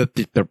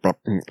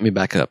me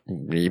back up. I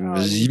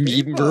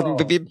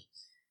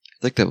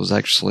think that was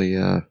actually.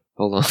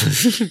 Hold on.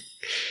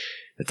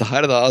 At the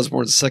height of the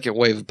Osbournes' second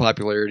wave of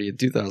popularity in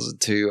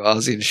 2002,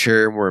 Ozzy and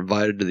Sharon were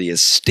invited to the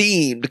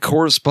esteemed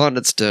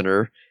correspondence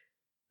dinner.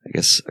 I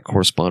guess a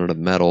correspondent of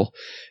metal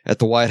at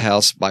the White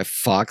House by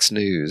Fox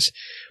News.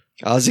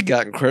 Ozzy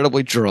got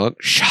incredibly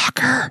drunk.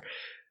 Shocker.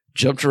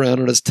 Jumped around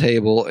on his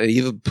table and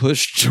even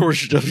pushed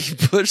George W.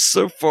 Bush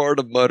so far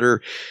to mutter,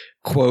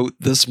 quote,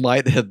 "This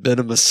might have been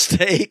a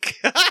mistake."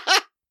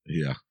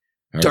 Yeah.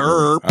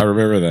 Derp. I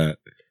remember that.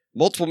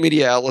 Multiple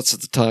media outlets at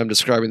the time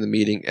describing the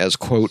meeting as,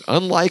 quote,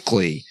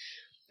 "unlikely."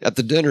 At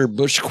the dinner,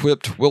 Bush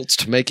quipped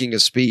whilst making a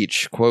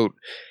speech, quote,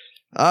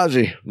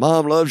 "Ozzy,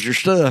 Mom loves your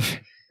stuff,"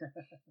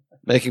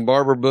 making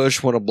Barbara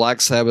Bush one of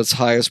Black Sabbath's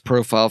highest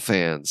profile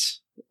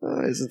fans.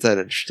 Isn't that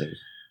interesting?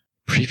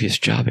 Previous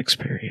job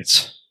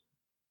experience.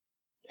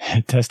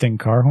 Testing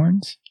car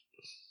horns?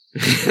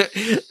 Louder!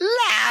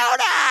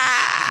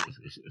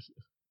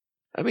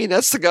 I mean,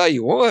 that's the guy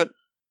you want.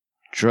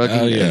 Drugging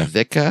Oh, yeah.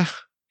 Vika.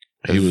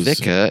 He was.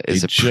 Vika He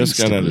is a just got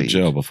priest, I out of believe.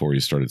 jail before he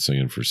started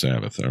singing for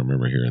Sabbath. I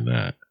remember hearing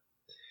that.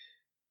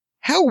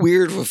 How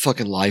weird of a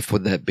fucking life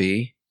would that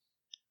be?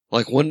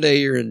 Like, one day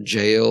you're in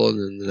jail, and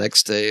then the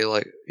next day,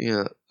 like,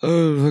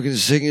 fucking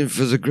singing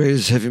for the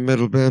greatest heavy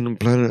metal band on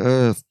planet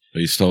Earth.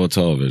 He stole a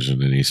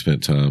television and he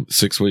spent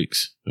 6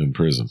 weeks in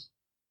prison.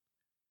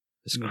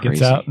 It's He crazy.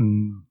 gets out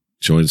and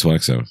Joins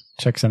Black Sabbath.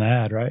 checks an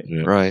ad, right?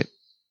 Yeah. Right.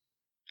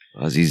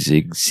 Ozzy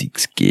Zig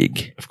Seeks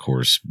gig. Of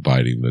course,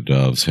 biting the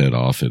Dove's head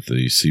off at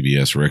the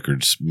CBS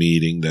Records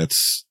meeting.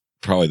 That's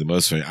probably the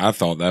most famous. I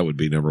thought that would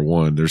be number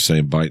 1. They're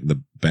saying biting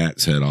the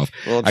Bat's head off.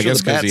 Well, I'm I sure guess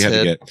the because he had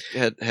to get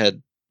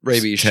had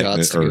rabies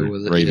shots to go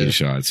with it. rabies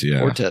shots,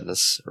 yeah. Or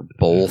tetanus. Or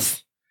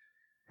both.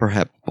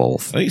 Perhaps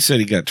both. I think he said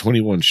he got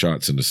 21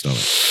 shots in the stomach.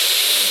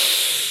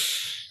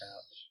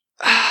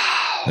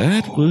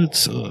 That would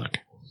suck.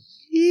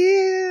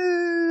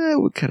 Yeah, that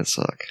would kind of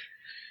suck.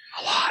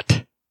 A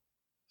lot.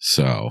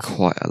 So,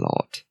 Quite a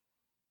lot.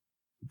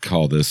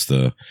 call this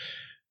the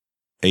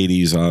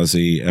 80s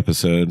Ozzy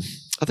episode.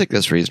 I think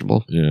that's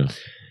reasonable. Yeah.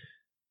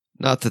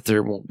 Not that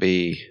there won't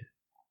be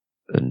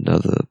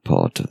another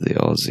part of the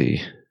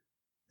Aussie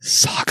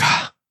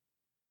saga.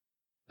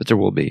 But there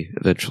will be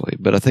eventually.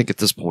 But I think at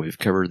this point we've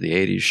covered the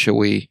 80s. Shall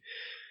we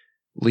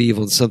leave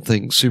on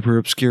something super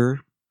obscure?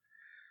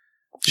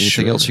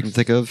 Anything Sure. else you can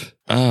think of?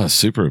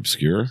 Super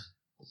obscure.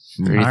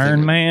 Or anything-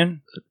 Iron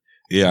Man?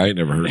 Yeah, I ain't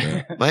never heard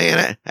that.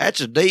 Man,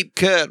 that's a deep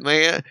cut,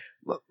 man.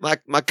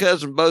 My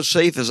cousin Bo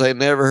Cephas ain't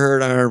never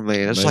heard Iron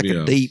Man. It's Maybe like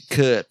a a- deep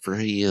cut for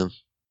him.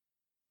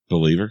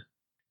 Believer?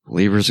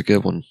 Believer's a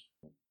good one.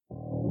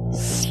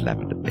 Slap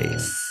in the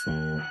bass.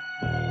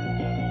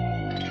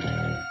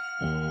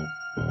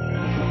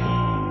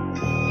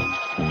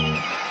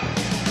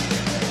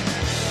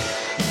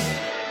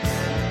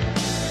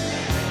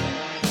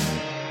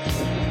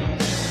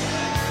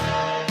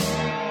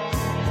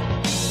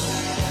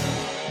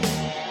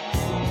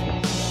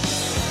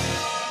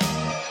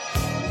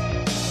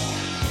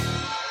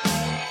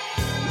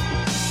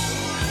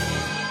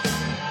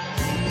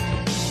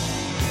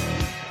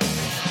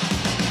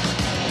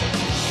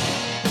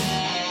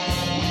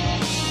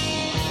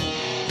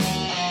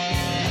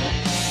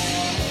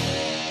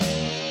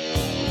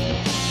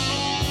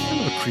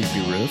 Kind of a creepy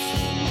riff.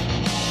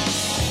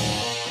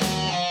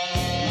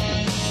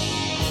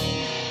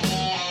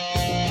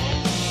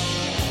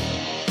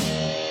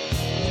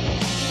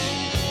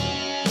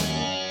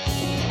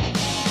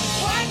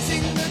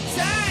 Watching the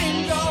time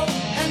go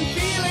and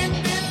feeling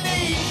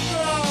belief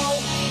grow.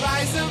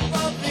 Rise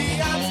above the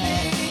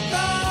obstacles.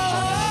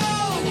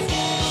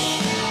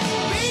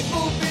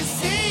 People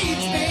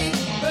besiege me,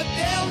 but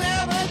they'll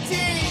never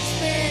teach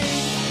me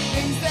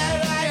things that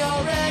I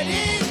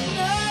already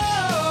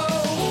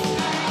know.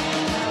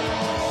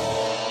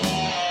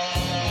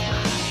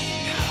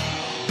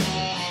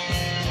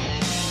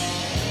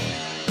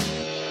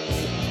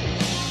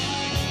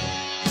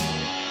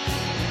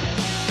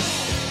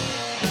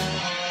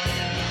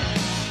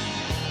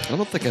 I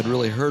don't think I'd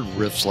really heard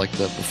riffs like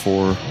that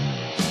before.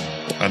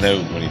 I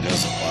know when he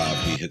does it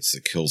live, he hits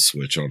the kill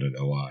switch on it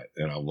a lot,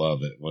 and I love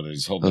it when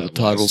he's holding Oh, the that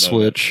last toggle note.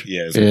 switch.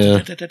 Yeah, it's Yeah.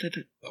 like,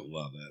 I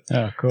love that.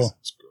 Oh, cool.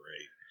 It's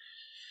great.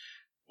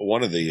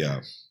 One of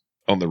the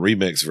on the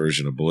remix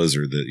version of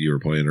Blizzard that you were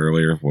playing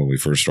earlier when we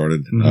first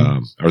started,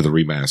 Mhm. or the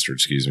remastered,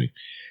 excuse me,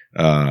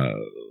 a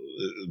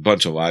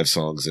bunch of live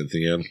songs at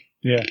the end.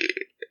 Yeah.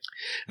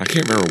 I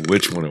can't remember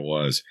which one it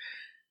was,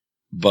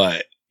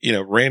 but you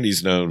know,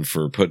 Randy's known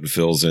for putting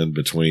fills in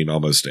between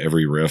almost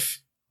every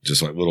riff,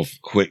 just like little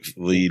quick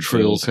lead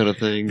Trill fills. kind of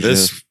thing.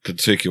 This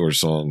particular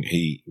song,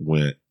 he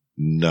went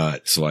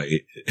nuts. Like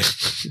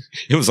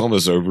it was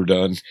almost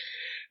overdone.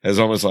 It was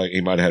almost like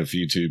he might have had a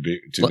few too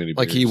many.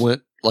 Like he beers.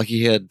 went, like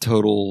he had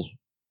total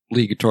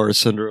lead guitar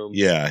syndrome.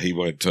 Yeah, he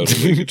went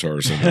totally guitar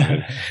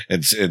syndrome.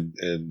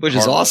 and Which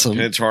is awesome.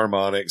 Pinch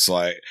harmonics,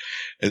 like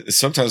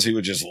sometimes he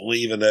would just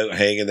leave a note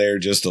hanging there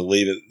just to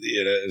leave it.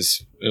 You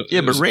know,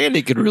 Yeah, but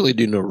Randy could really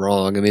do no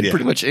wrong. I mean, Yeah.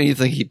 pretty much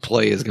anything he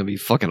plays is going to be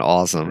fucking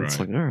awesome. It's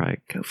Right. like, all right,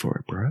 go for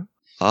it, bro.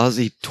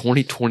 Ozzy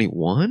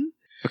 2021?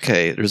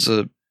 Okay, there's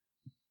a.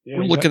 Yeah,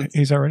 We're looking-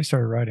 He's already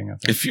started writing, I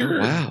think. if you're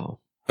Wow.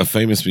 a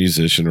famous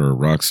musician or a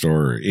rock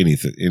star or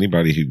anything,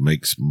 anybody who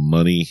makes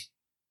money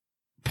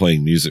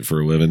playing music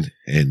for a living,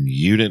 and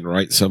you didn't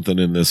write something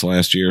in this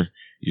last year,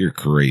 you're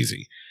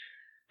crazy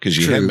because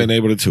you True. haven't been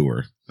able to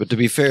tour. But to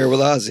be fair with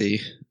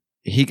Ozzy,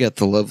 he got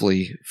the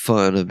lovely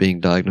fun of being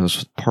diagnosed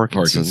with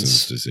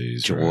Parkinson's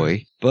disease, joy,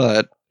 right?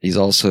 but he's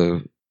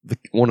also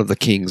one of the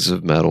kings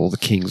of metal, the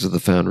kings of the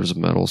founders of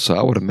metal. So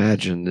I would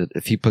imagine that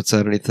if he puts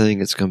out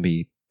anything, it's going to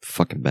be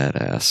fucking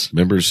badass.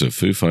 Members of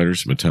Foo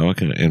Fighters,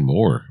 Metallica, and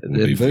more. And will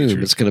then be boom,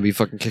 featured. it's going to be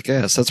fucking kick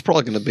ass. That's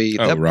probably going to be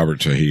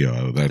Robert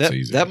Trujillo. That's that,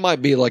 easy. that might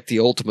be like the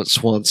ultimate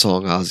swan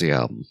song Ozzy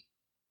album,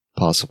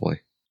 possibly.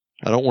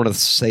 I don't want to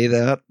say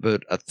that,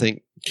 but I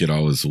think Get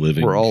all his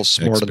living. we're all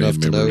smart ex-band enough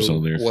to members know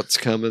on there. what's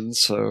coming.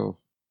 So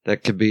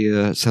that could be.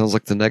 Sounds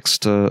like the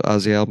next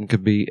Ozzy album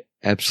could be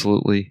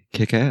absolutely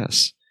kick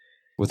ass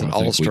with an I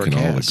think all star we can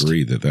cast. all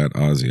agree that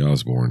Ozzy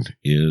Osbourne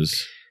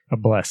is. A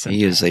blessing.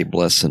 He is a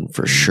blessing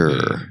for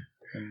sure.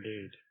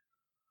 Indeed.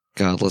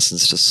 God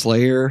listens to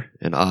Slayer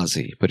and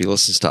Ozzy, but he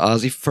listens to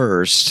Ozzy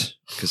first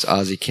because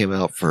Ozzy came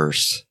out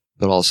first,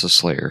 but also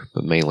Slayer,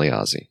 but mainly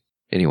Ozzy.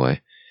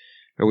 Anyway,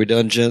 are we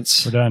done,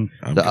 gents? We're done.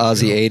 I'm The good to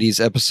Ozzy go.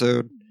 80s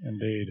episode.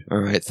 Indeed. All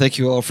right. Thank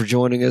you all for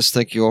joining us.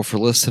 Thank you all for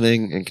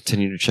listening, and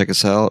continue to check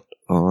us out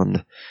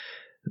on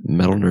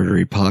Metal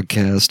Nerdery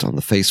Podcast on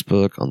the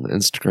Facebook, on the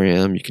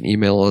Instagram. You can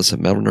email us at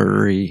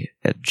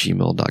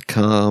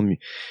metalnerdery@gmail.com.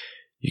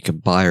 You can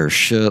buy our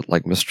shit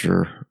like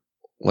Mr.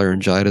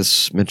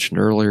 Laryngitis mentioned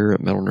earlier at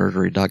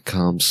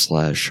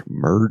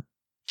metalnerdery.com/merch.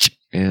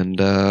 And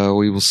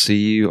we will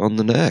see you on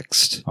the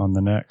next. On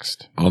the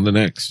next. On the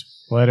next.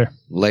 Later.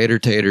 Later,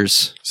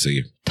 taters. See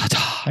you.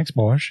 Ta-ta. Thanks,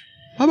 boys.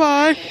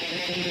 Bye-bye.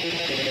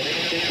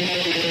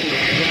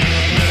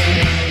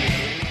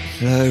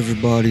 Hello,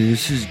 everybody.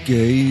 This is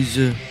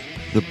Gazer,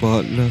 the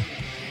butler.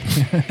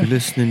 You're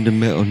listening to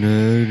Metal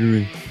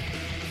Nerdery.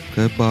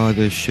 Go buy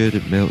their shit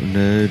at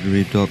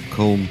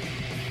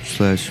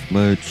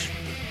metalnerdery.com/merch.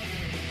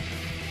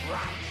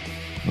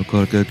 I've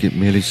got to go get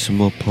Millie some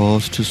more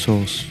pasta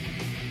sauce.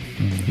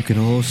 You can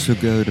also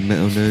go to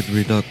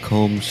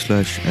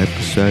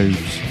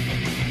metalnerdery.com/episodes,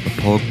 a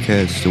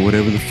podcast, or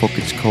whatever the fuck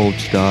it's called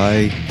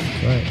today.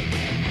 Right.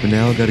 But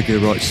now I gotta go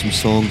write some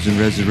songs and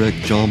resurrect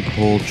John,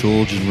 Paul,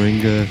 George, and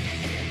Ringo.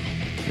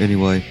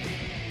 Anyway.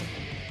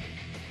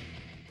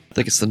 I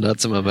think it's the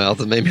nuts in my mouth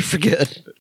that made me forget.